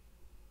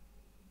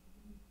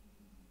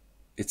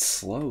 It's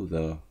slow,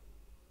 though.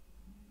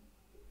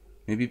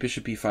 Maybe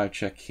bishop b5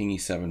 check, king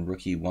e7, rook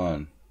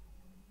e1.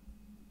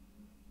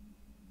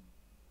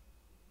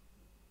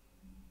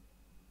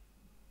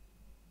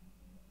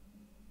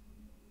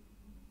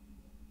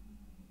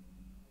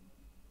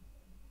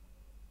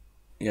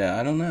 Yeah,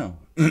 I don't know.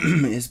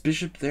 Is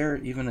bishop there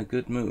even a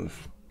good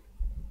move?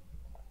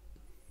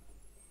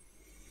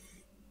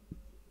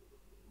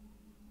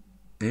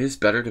 It is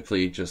better to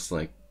play just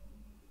like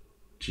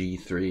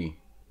g3.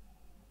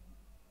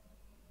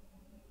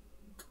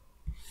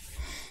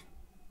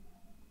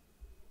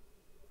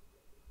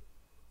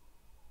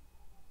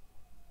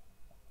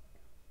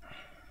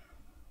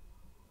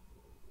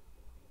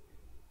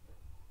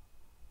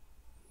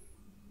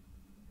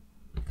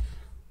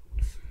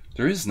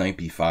 There is knight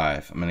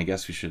b5. I mean, I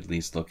guess we should at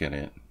least look at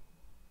it.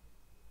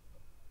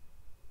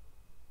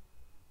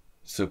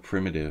 So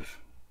primitive.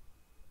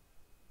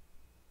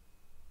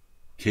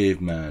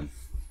 Caveman.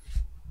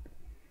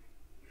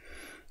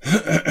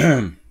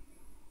 Knight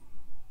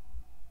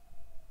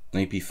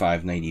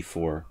b5, knight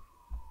e4.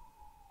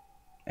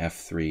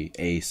 f3,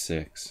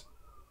 a6.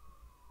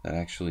 That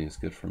actually is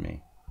good for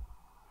me.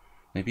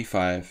 Knight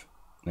b5,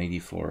 knight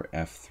e4,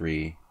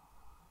 f3,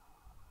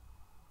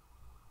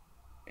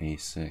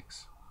 a6.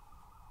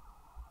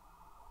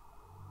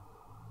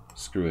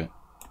 Screw it.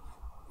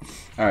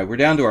 Alright, we're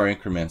down to our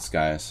increments,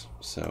 guys.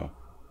 So,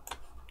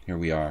 here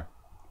we are.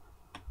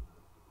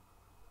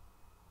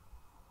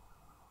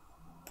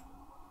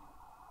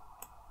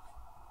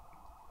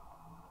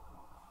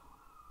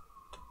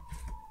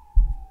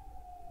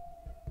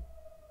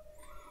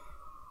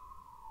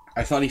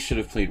 I thought he should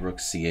have played rook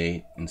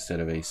c8 instead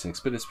of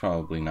a6, but it's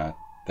probably not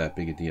that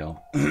big a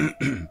deal.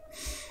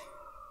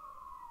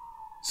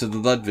 So the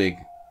Ludwig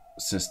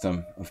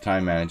system of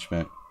time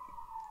management.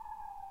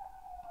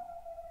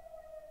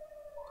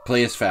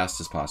 Play as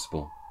fast as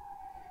possible.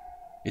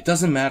 It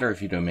doesn't matter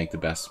if you don't make the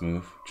best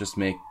move. Just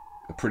make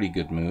a pretty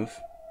good move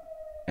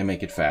and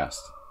make it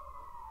fast.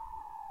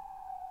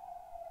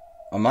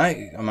 On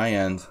my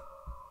end,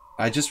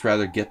 I just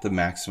rather get the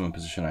maximum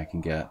position I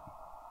can get,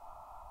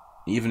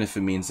 even if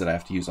it means that I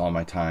have to use all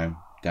my time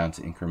down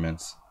to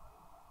increments.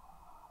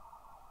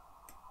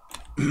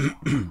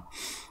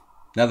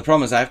 Now the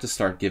problem is I have to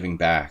start giving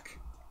back.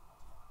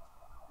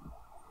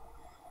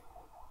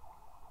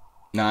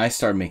 Now I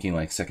start making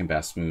like second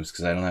best moves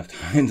because I don't have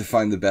time to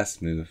find the best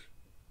move.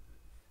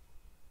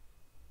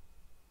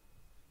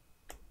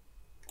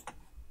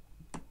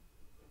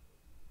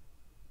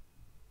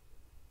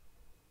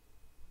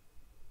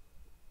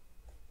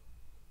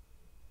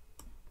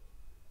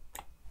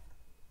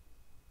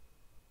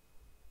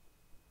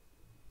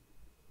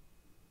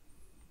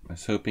 I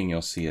was hoping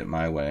you'll see it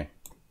my way.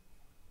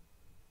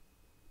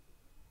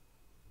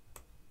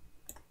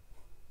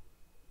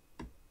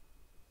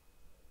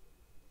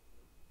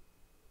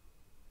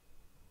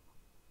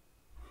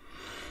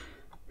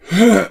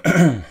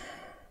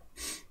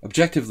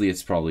 Objectively,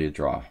 it's probably a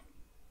draw.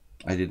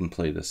 I didn't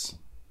play this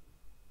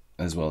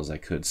as well as I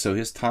could. So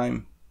his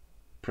time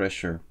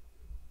pressure,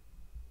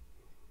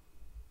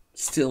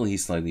 still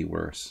he's slightly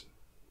worse.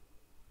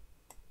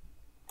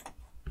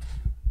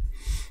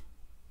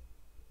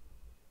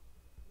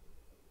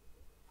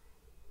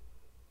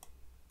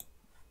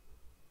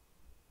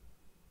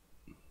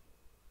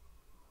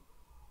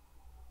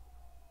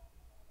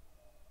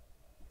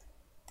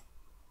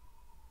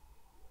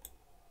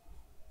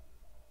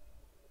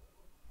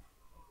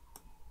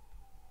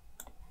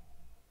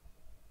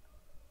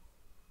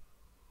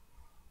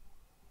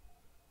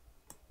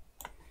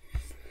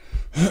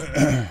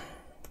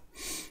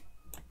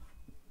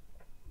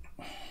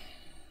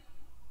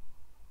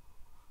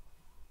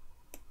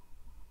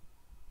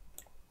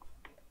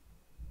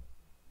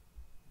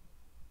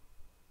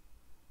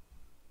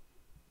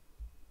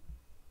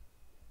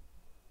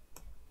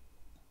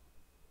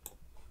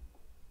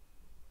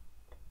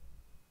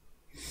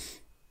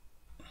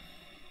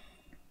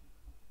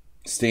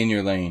 Stay in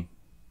your lane.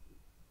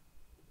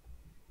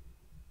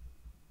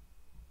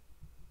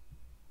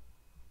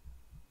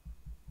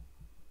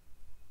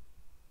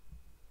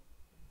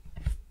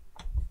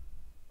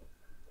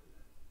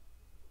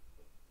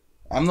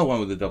 I'm the one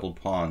with the doubled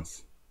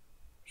pawns.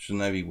 Shouldn't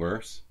that be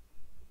worse?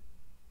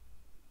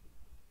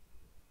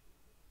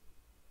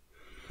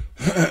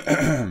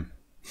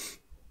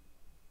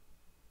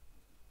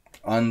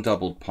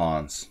 Undoubled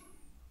pawns.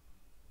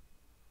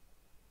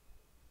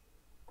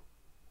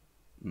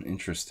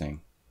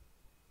 Interesting.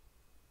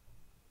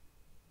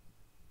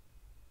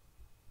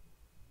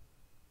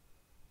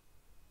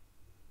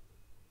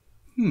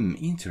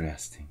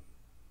 Interesting.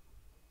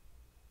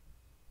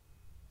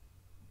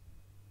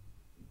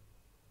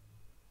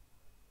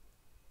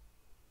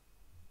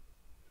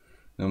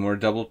 No more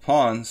doubled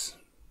pawns.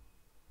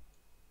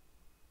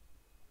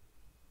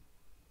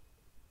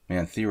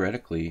 Man,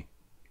 theoretically,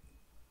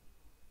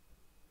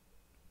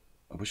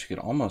 I wish I could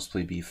almost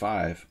play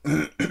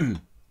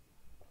b5.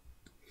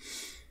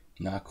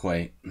 Not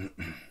quite.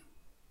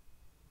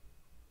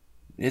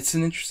 It's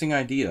an interesting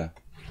idea.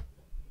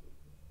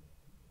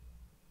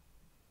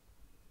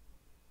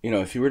 You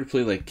know, if you were to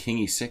play like king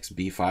e6,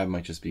 b5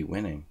 might just be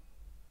winning.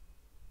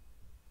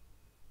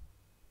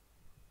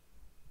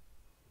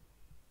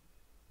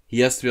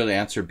 He has to be able to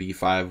answer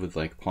b5 with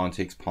like pawn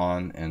takes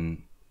pawn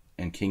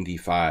and king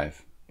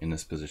d5 in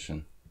this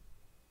position.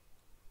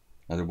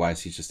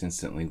 Otherwise, he's just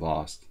instantly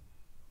lost.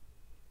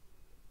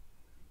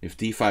 If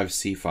d5 is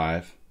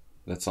c5,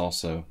 that's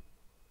also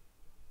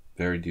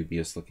very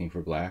dubious looking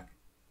for black.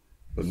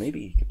 But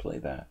maybe he could play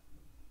that.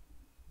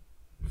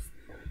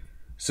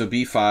 So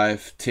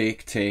b5,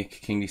 take,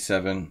 king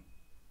d7.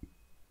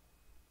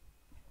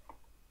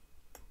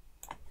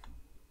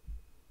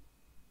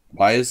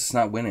 Why is this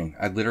not winning?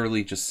 I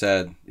literally just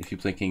said, if you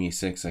play king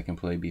e6, I can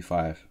play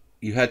b5.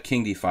 You had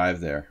king d5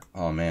 there.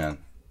 Oh, man.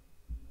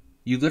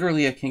 You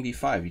literally had king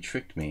d5. You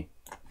tricked me.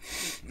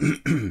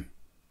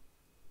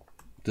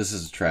 This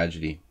is a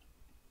tragedy.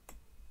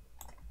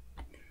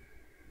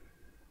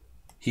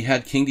 He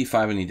had king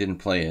d5 and he didn't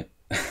play it.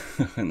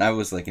 And I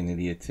was like an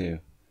idiot too.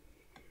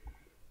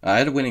 I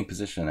had a winning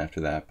position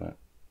after that, but...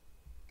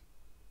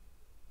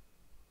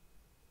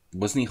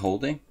 Wasn't he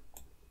holding?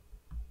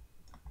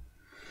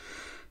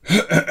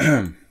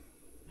 I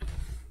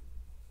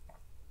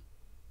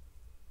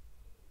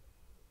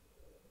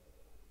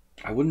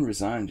wouldn't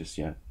resign just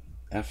yet.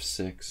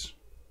 f6.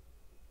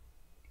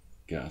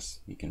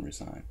 Guess you can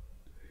resign.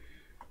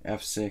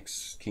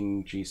 f6,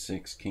 king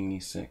g6, king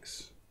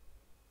e6,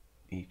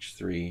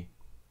 h3,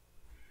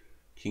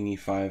 king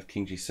e5,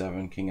 king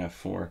g7, king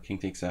f4, king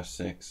takes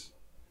f6.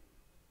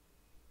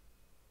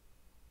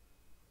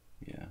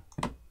 Yeah.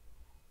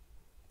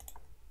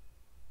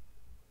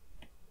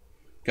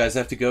 Guys, I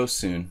have to go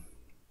soon.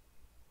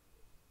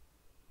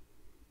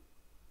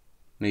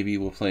 Maybe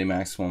we'll play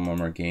maximum one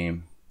more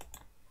game.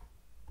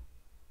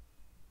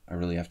 I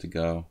really have to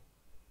go.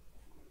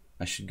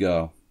 I should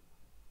go.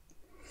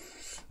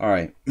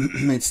 Alright,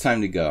 it's time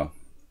to go.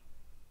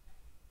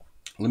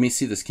 Let me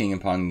see this king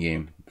and pawn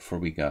game before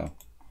we go.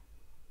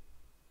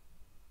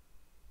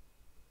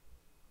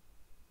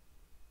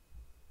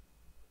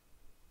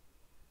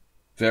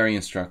 Very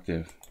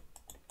instructive.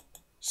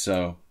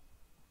 So,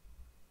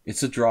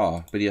 it's a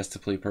draw, but he has to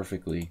play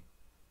perfectly.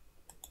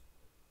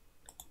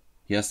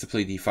 He has to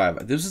play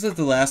d5. This is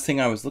the last thing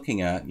I was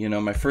looking at. You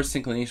know, my first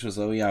inclination was,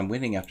 oh yeah, I'm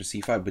winning after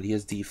c5, but he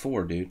has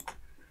d4, dude.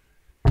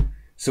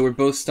 So we're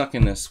both stuck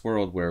in this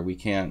world where we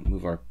can't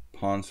move our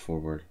pawns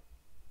forward.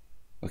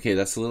 Okay,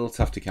 that's a little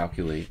tough to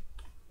calculate.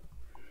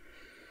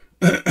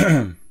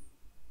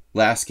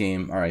 Last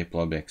game. All right,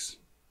 Blubix.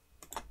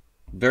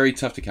 Very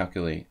tough to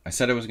calculate. I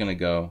said I was going to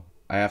go.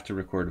 I have to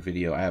record a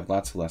video. I have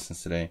lots of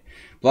lessons today.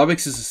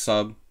 Blubix is a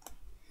sub.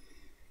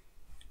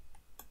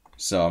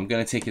 So I'm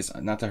going to take his...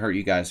 Not to hurt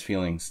you guys'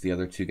 feelings, the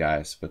other two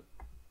guys, but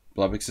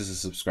Blubix is a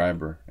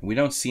subscriber. And we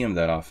don't see him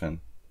that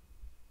often.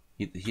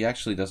 He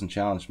actually doesn't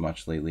challenge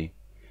much lately.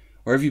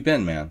 Where have you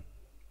been, man?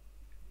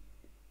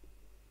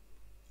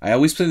 I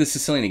always play the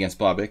Sicilian against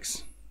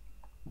Blobix,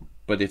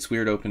 but it's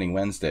weird opening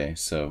Wednesday,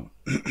 so...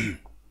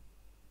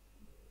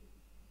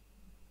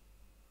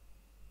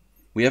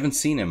 We haven't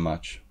seen him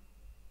much.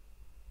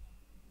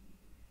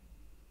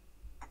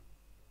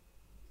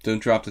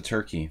 Don't drop the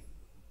turkey.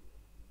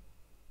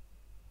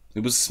 It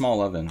was a small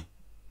oven.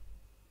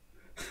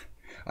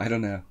 I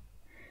don't know.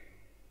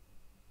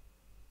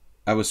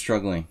 I was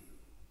struggling.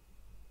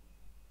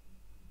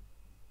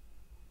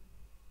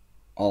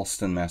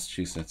 Alston,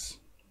 Massachusetts.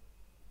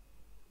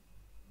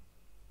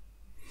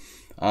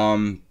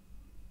 All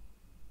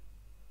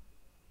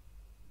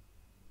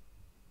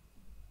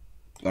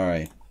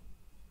right.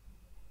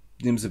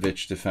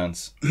 Nimzovich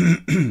defense.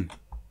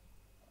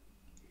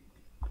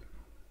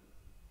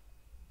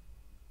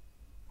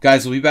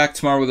 Guys, we'll be back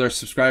tomorrow with our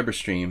subscriber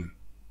stream.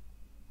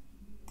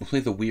 We'll play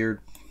the weird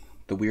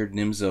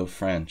Nimzo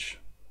French.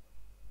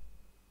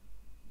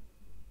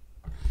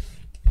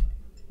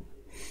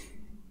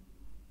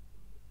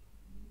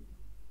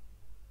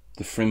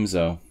 The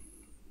Frimzo.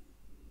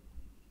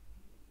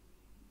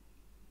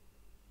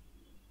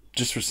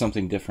 just for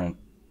something different.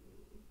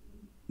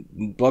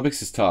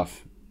 Blubix is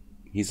tough.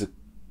 He's a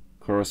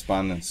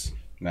correspondence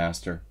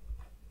master.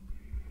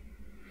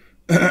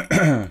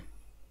 I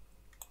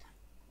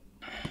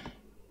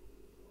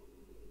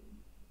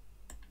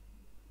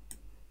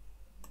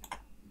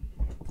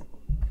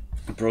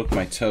broke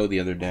my toe the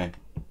other day.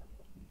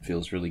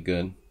 Feels really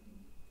good.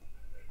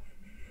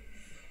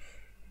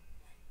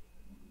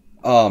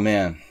 Oh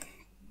man.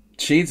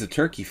 Shades of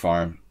Turkey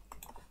Farm.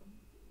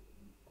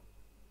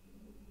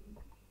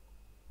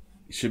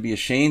 You should be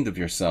ashamed of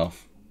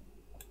yourself.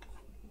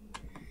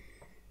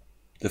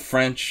 The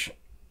French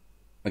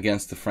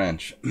against the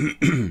French.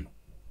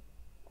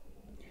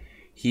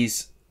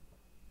 He's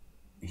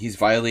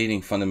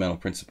violating fundamental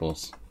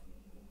principles.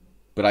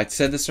 But I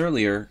said this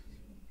earlier.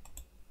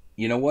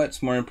 You know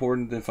what's more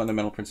important than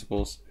fundamental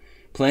principles?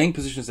 Playing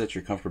positions that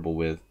you're comfortable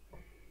with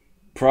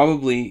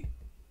probably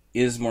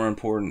is more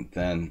important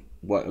than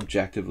what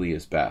objectively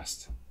is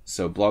best.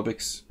 So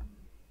Blubix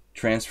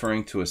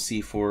transferring to a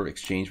c4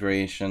 exchange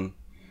variation.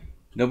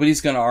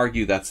 Nobody's going to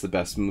argue that's the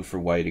best move for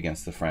white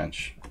against the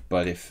French.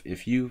 But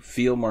if you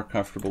feel more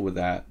comfortable with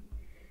that,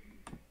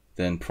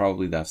 then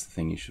probably that's the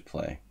thing you should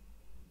play,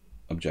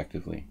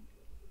 objectively.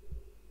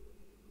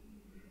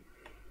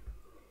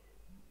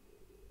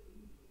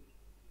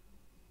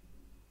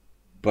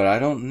 But I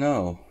don't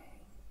know.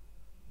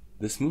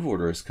 This move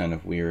order is kind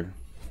of weird.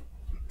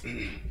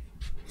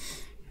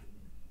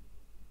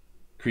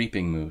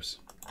 Creeping moves.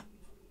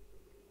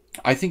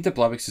 I think that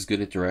Blubix is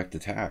good at direct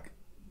attack.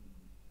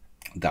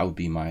 That would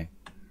be my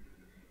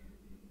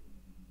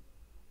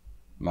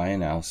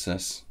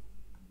analysis.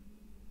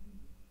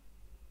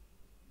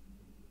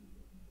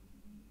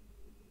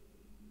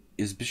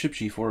 Is bishop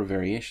g4 a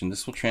variation?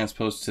 This will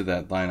transpose to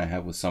that line I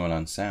have with someone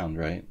on sound,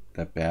 right?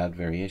 That bad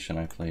variation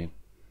I played.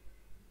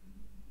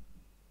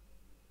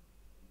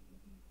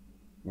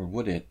 Or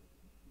would it?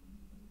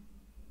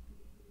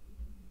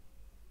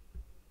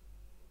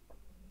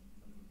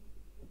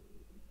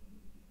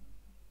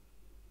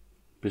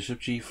 Bishop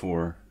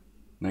g4,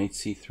 knight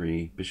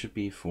c3, bishop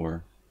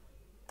b4.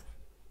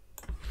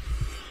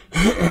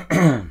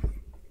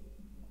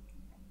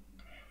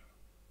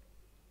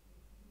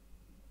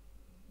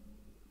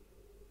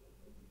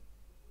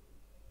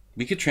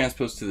 We could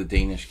transpose to the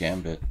Danish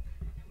gambit.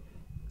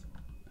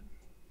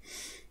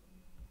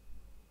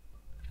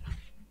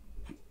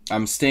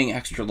 I'm staying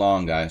extra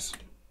long, guys,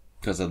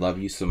 because I love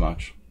you so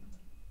much.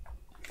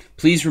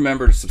 Please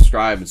remember to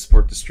subscribe and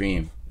support the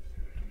stream.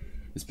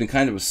 It's been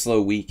kind of a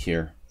slow week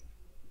here.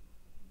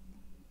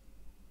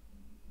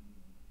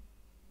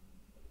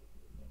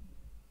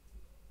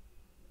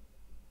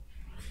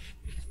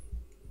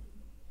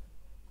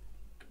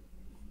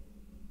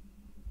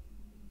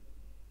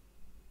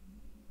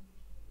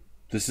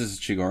 This is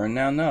Chigorin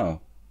now?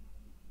 No.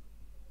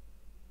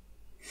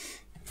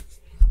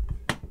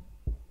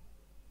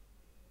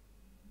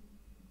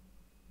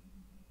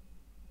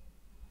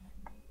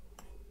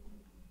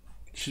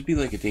 It should be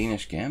like a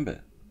Danish gambit.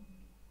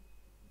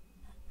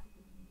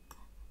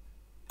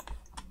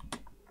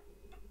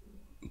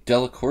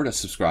 Delacorta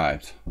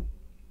subscribed.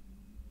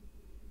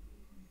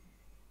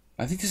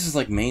 I think this is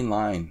like main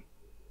line.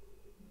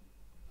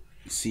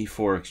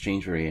 C4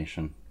 exchange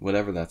variation.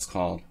 Whatever that's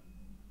called.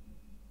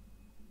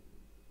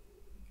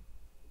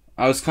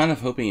 I was kind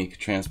of hoping it could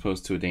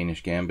transpose to a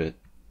Danish gambit.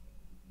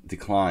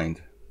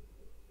 Declined.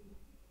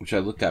 Which I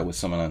looked at with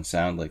someone on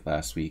sound like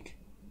last week.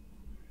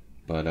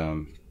 But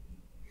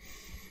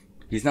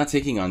he's not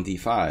taking on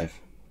d5.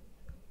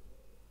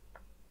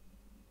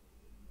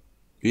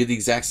 We had the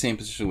exact same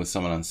position with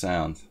someone on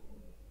sound.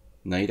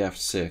 Knight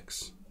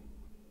f6.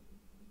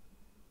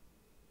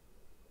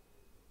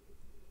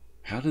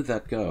 How did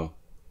that go?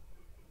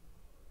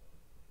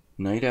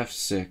 Knight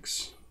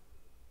f6.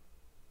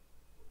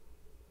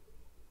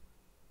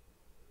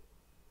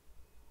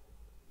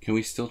 Can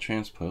we still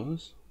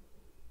transpose?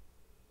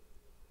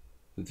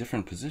 A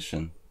different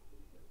position.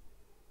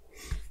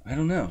 I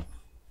don't know.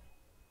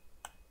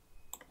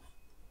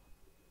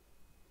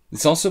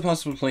 It's also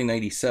possible to play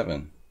knight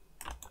e7.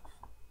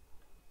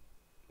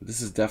 But this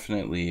is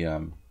definitely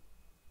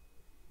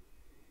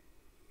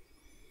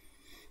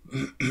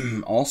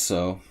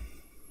also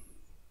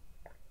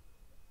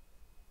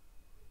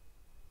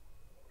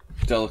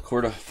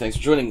Delacorta, thanks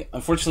for joining.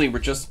 Unfortunately, we're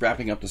just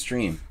wrapping up the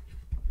stream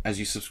as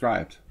you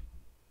subscribed.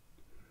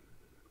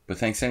 But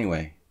thanks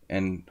anyway.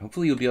 And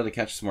hopefully you'll be able to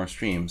catch some more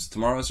streams.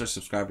 Tomorrow is our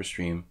subscriber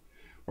stream.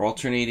 We're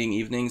alternating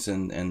evenings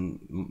and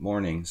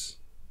mornings,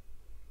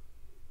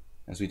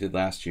 as we did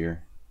last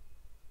year.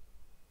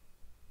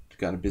 We've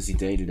got a busy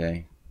day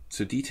today.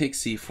 So d takes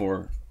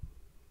c4.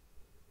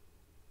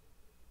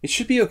 It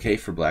should be okay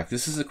for black.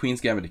 This is a Queen's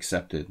Gambit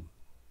accepted,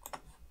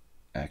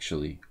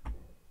 actually.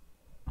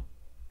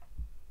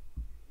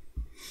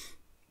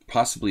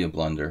 Possibly a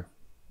blunder.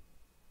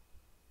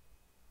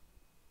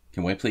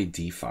 Can white play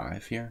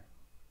d5 here?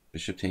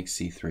 Bishop takes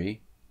c3.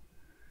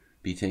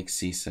 B takes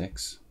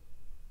c6.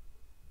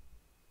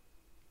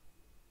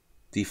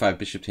 d5,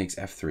 bishop takes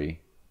f3.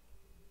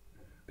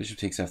 Bishop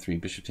takes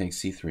f3, bishop takes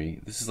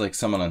c3. This is like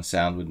someone on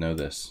sound would know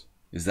this.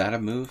 Is that a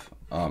move?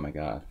 Oh my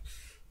god.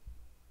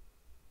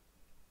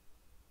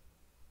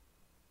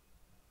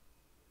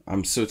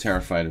 I'm so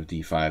terrified of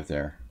d5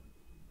 there.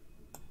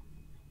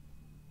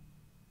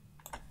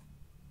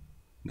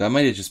 That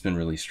might have just been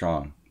really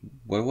strong.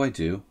 What do I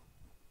do?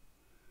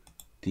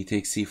 D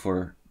takes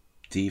c4,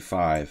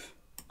 d5.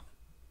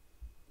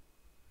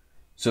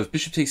 So if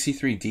bishop takes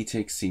c3, d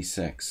takes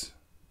c6.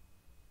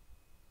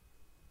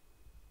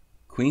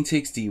 Queen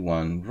takes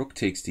d1, rook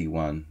takes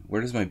d1.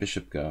 Where does my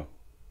bishop go?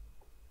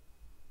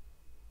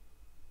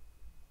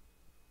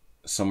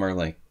 Somewhere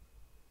like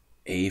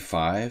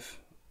a5,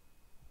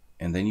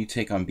 and then you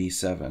take on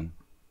b7.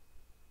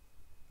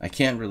 I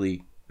can't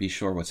really be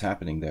sure what's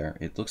happening there.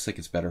 It looks like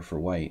it's better for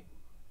white.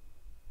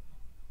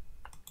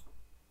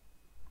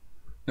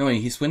 No,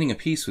 he's winning a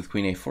piece with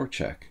queen a4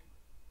 check.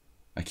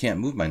 I can't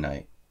move my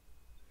knight.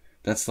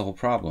 That's the whole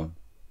problem.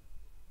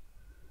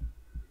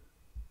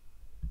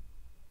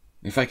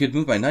 If I could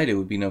move my knight, it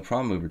would be no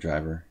problem, Uber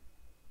driver.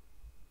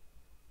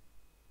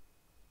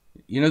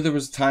 You know, there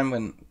was a time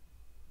when,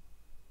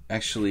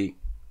 actually,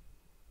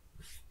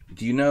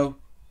 do you know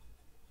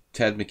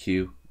Ted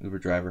McHugh, Uber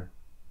driver?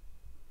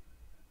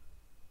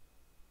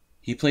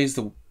 He plays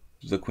the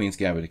Queen's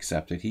Gambit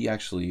accepted. He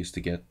actually used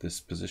to get this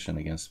position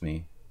against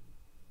me.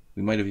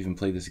 We might have even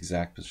played this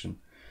exact position.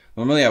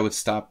 Normally I would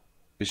stop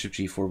bishop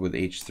g4 with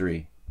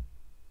h3.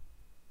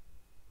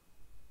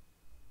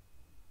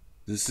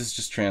 This is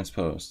just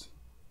transposed.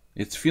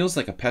 It feels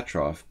like a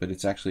Petrov, but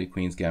it's actually a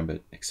Queen's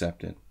Gambit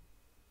accepted.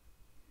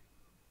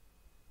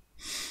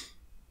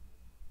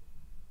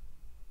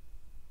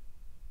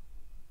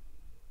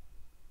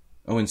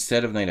 Oh,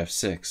 instead of knight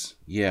f6.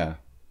 Yeah.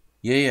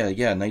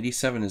 Yeah. Knight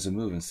e7 is a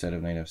move instead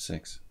of knight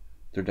f6.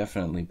 They're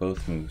definitely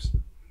both moves.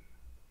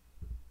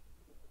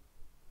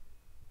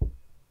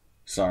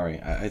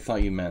 Sorry, I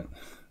thought you meant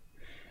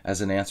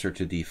as an answer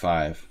to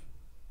d5.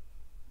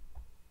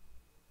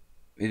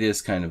 It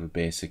is kind of a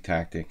basic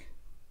tactic.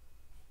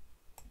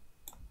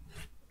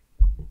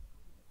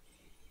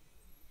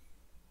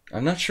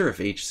 I'm not sure if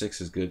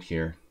h6 is good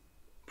here.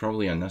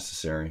 Probably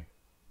unnecessary.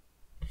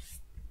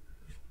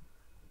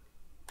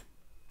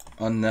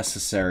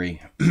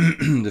 Unnecessary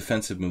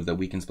defensive move that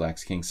weakens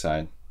black's king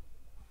side.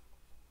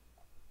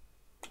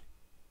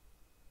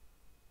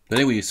 But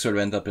anyway, you sort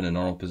of end up in a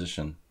normal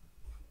position.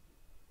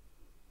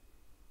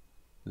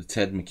 The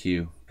Ted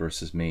McHugh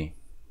versus me.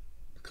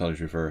 The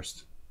colors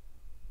reversed.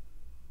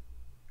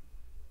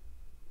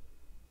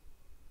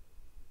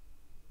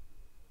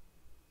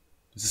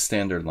 It's a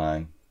standard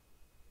line.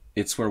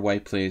 It's where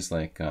white plays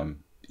like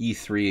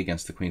e3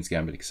 against the Queen's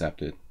Gambit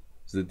accepted.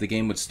 So the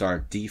game would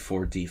start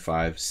d4,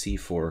 d5,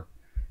 c4,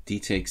 d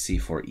takes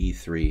c4,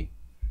 e3.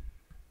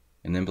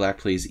 And then black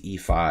plays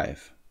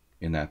e5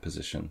 in that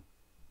position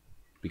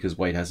because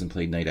white hasn't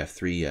played knight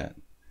f3 yet.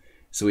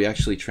 So we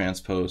actually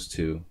transpose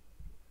to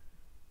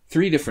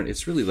three different,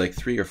 it's really like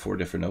 3 or 4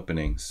 different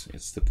openings.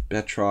 It's the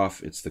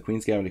Petrov, it's the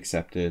Queen's Gambit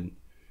accepted.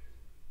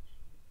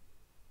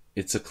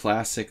 It's a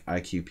classic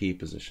IQP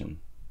position.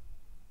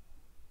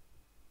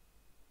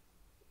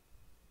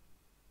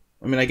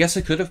 I mean, I guess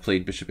I could have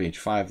played bishop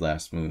h5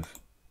 last move,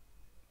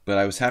 but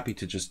I was happy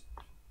to just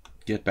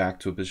get back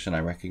to a position I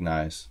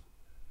recognize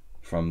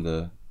from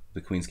the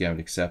Queen's Gambit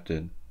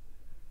accepted.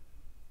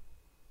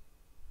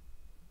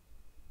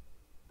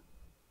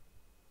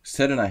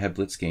 Ted and I had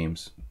blitz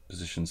games,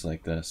 positions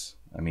like this.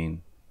 I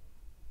mean,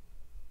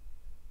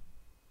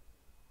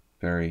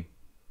 very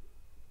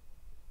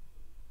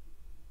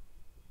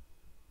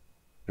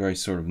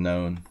sort of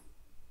known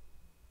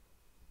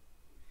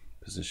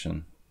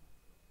position.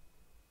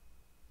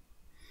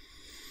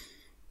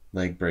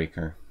 Leg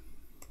breaker.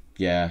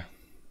 Yeah,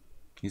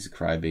 he's a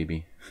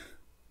crybaby.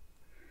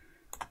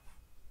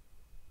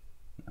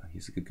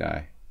 He's a good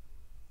guy.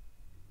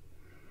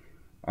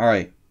 All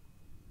right.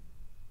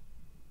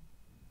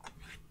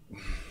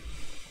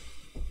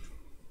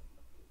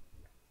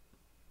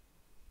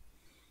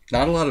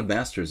 Not a lot of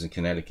masters in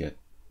Connecticut,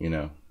 you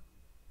know.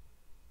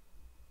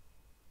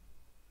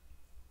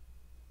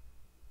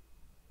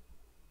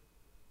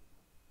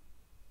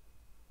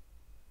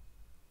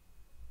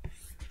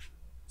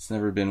 It's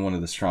never been one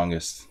of the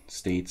strongest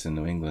states in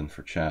New England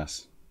for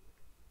chess.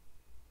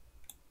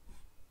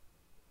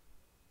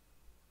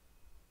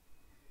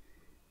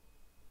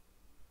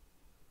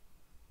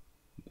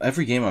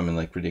 Every game I'm in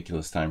like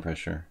ridiculous time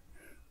pressure.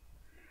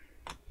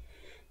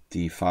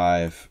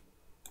 D5.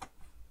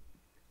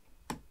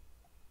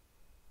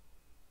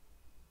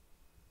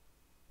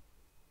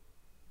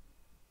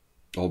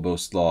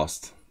 Almost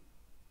lost.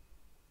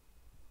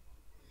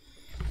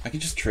 I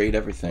can just trade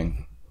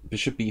everything.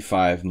 Bishop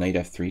b5, knight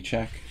f3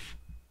 check.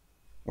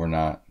 Or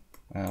not.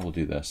 We'll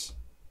do this.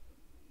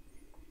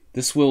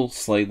 This will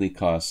slightly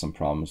cause some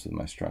problems with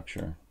my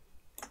structure.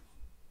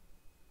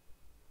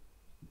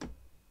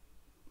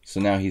 So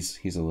now he's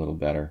a little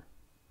better.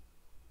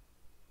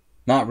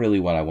 Not really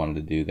what I wanted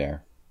to do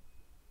there.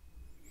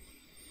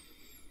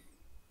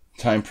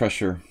 Time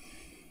pressure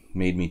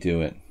made me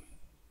do it.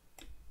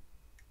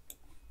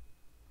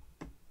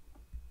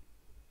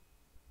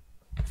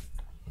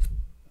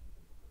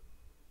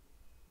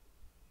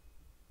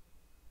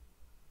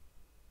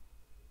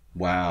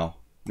 Wow.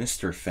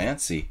 Mr.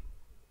 Fancy.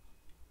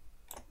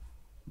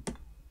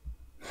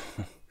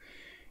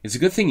 It's a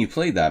good thing you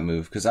played that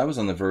move, because I was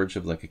on the verge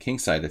of like a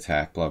kingside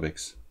attack,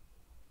 Blubix.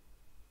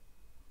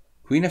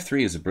 Queen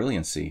f3 is a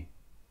brilliancy.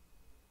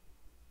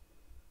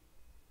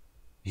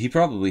 He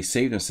probably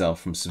saved himself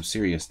from some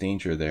serious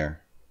danger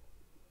there.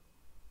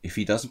 If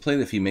he doesn't play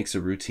that, if he makes a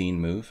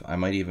routine move, I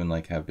might even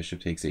like have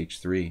bishop takes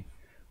h3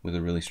 with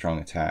a really strong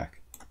attack.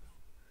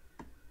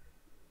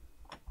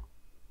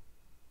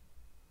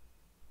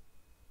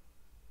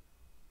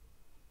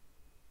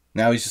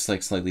 Now he's just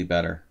like slightly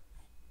better.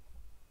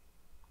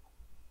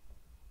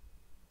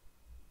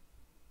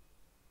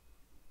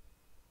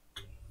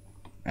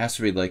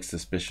 Asteroid likes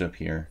this bishop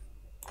here.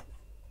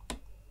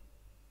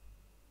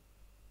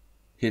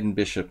 Hidden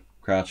bishop,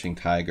 crouching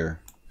tiger.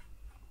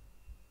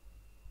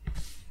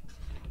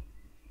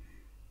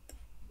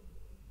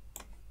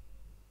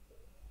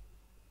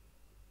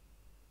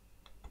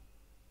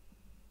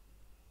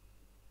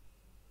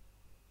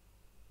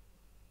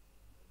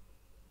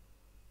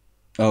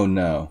 Oh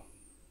no.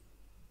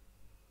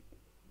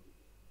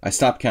 I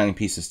stopped counting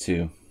pieces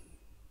too.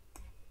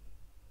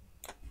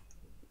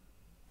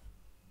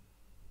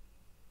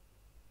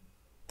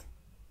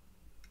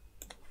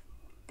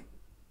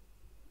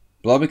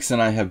 Blubix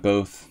and I have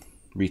both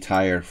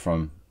retired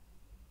from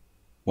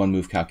one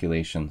move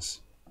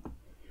calculations.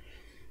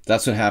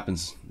 That's what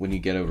happens when you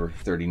get over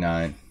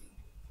 39.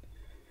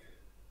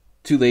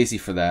 Too lazy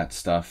for that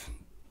stuff.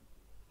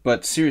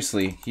 But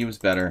seriously, he was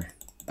better.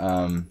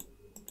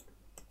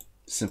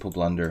 Simple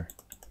blunder.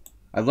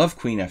 I love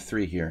Queen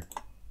f3 here.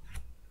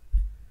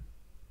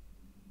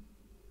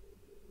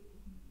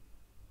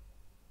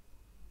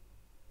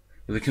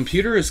 The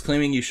computer is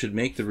claiming you should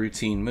make the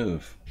routine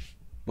move.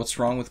 What's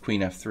wrong with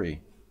Queen f3?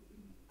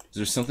 Is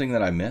there something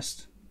that I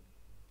missed?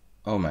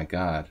 Oh my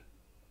god.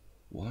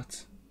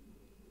 What?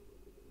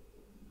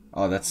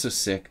 Oh, that's so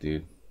sick,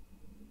 dude.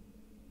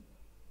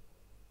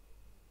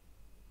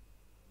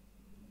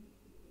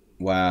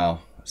 Wow.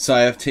 So I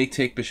have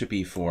take bishop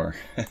e4.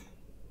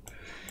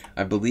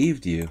 I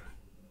believed you.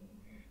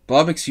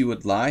 Blubix, you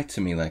would lie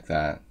to me like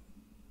that.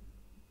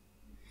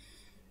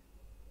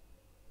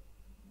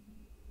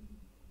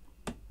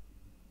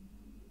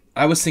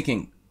 I was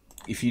thinking,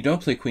 if you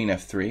don't play Queen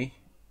f3,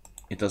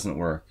 it doesn't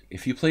work.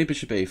 If you play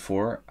bishop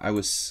a4, I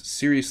was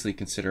seriously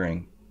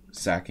considering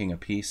sacking a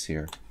piece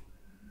here.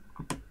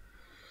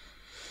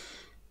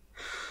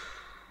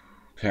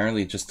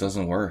 Apparently it just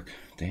doesn't work.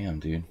 Damn,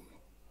 dude.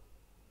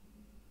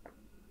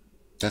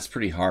 That's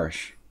pretty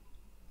harsh.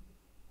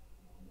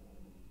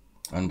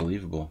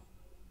 Unbelievable.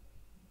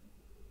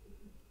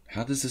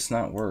 How does this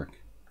not work?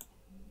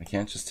 I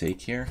can't just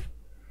take here?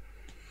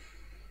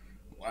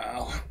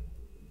 Wow.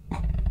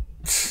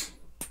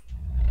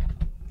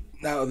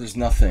 Now there's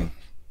nothing.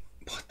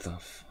 What the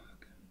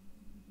fuck?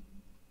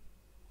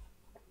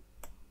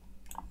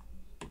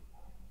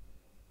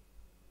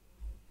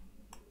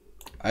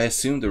 I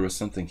assumed there was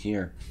something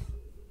here.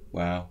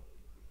 Wow.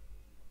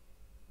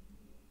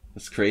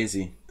 That's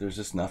crazy. There's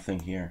just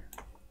nothing here.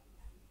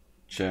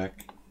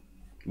 Check.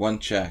 One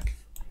check.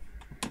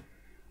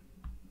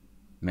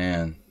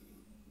 Man.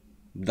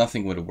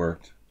 Nothing would have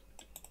worked.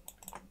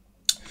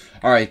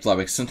 Alright,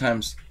 Blubix.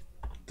 Sometimes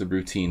the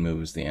routine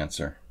move is the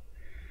answer.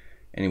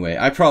 Anyway,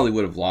 I probably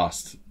would have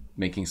lost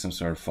making some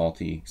sort of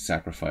faulty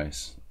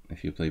sacrifice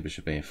if you play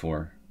bishop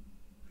a4.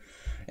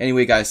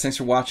 Anyway, guys, thanks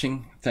for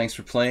watching. Thanks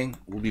for playing.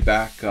 We'll be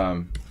back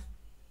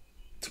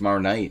tomorrow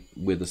night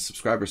with a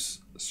subscribers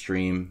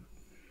stream.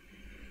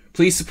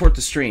 Please support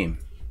the stream.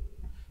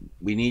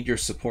 We need your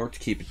support to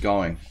keep it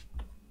going.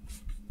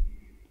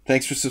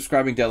 Thanks for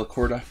subscribing,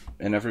 Delacorda,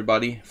 and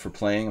everybody for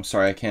playing. I'm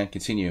sorry I can't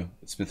continue.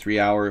 It's been 3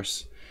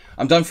 hours.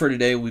 I'm done for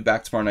today. We'll be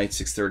back tomorrow night,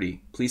 6:30.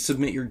 Please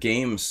submit your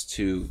games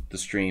to the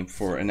stream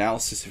for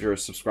analysis if you're a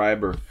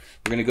subscriber.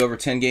 We're going to go over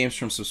 10 games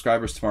from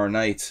subscribers tomorrow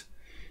night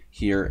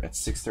here at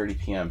 6:30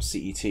 p.m.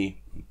 CET.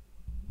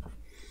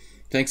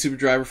 Thanks, Uber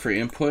Driver, for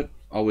your input.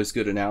 Always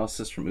good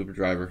analysis from Uber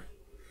Driver.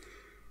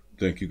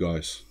 Thank you,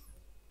 guys.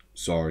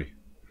 Sorry.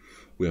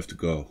 We have to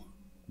go.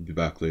 We'll be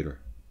back later.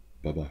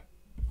 Bye-bye.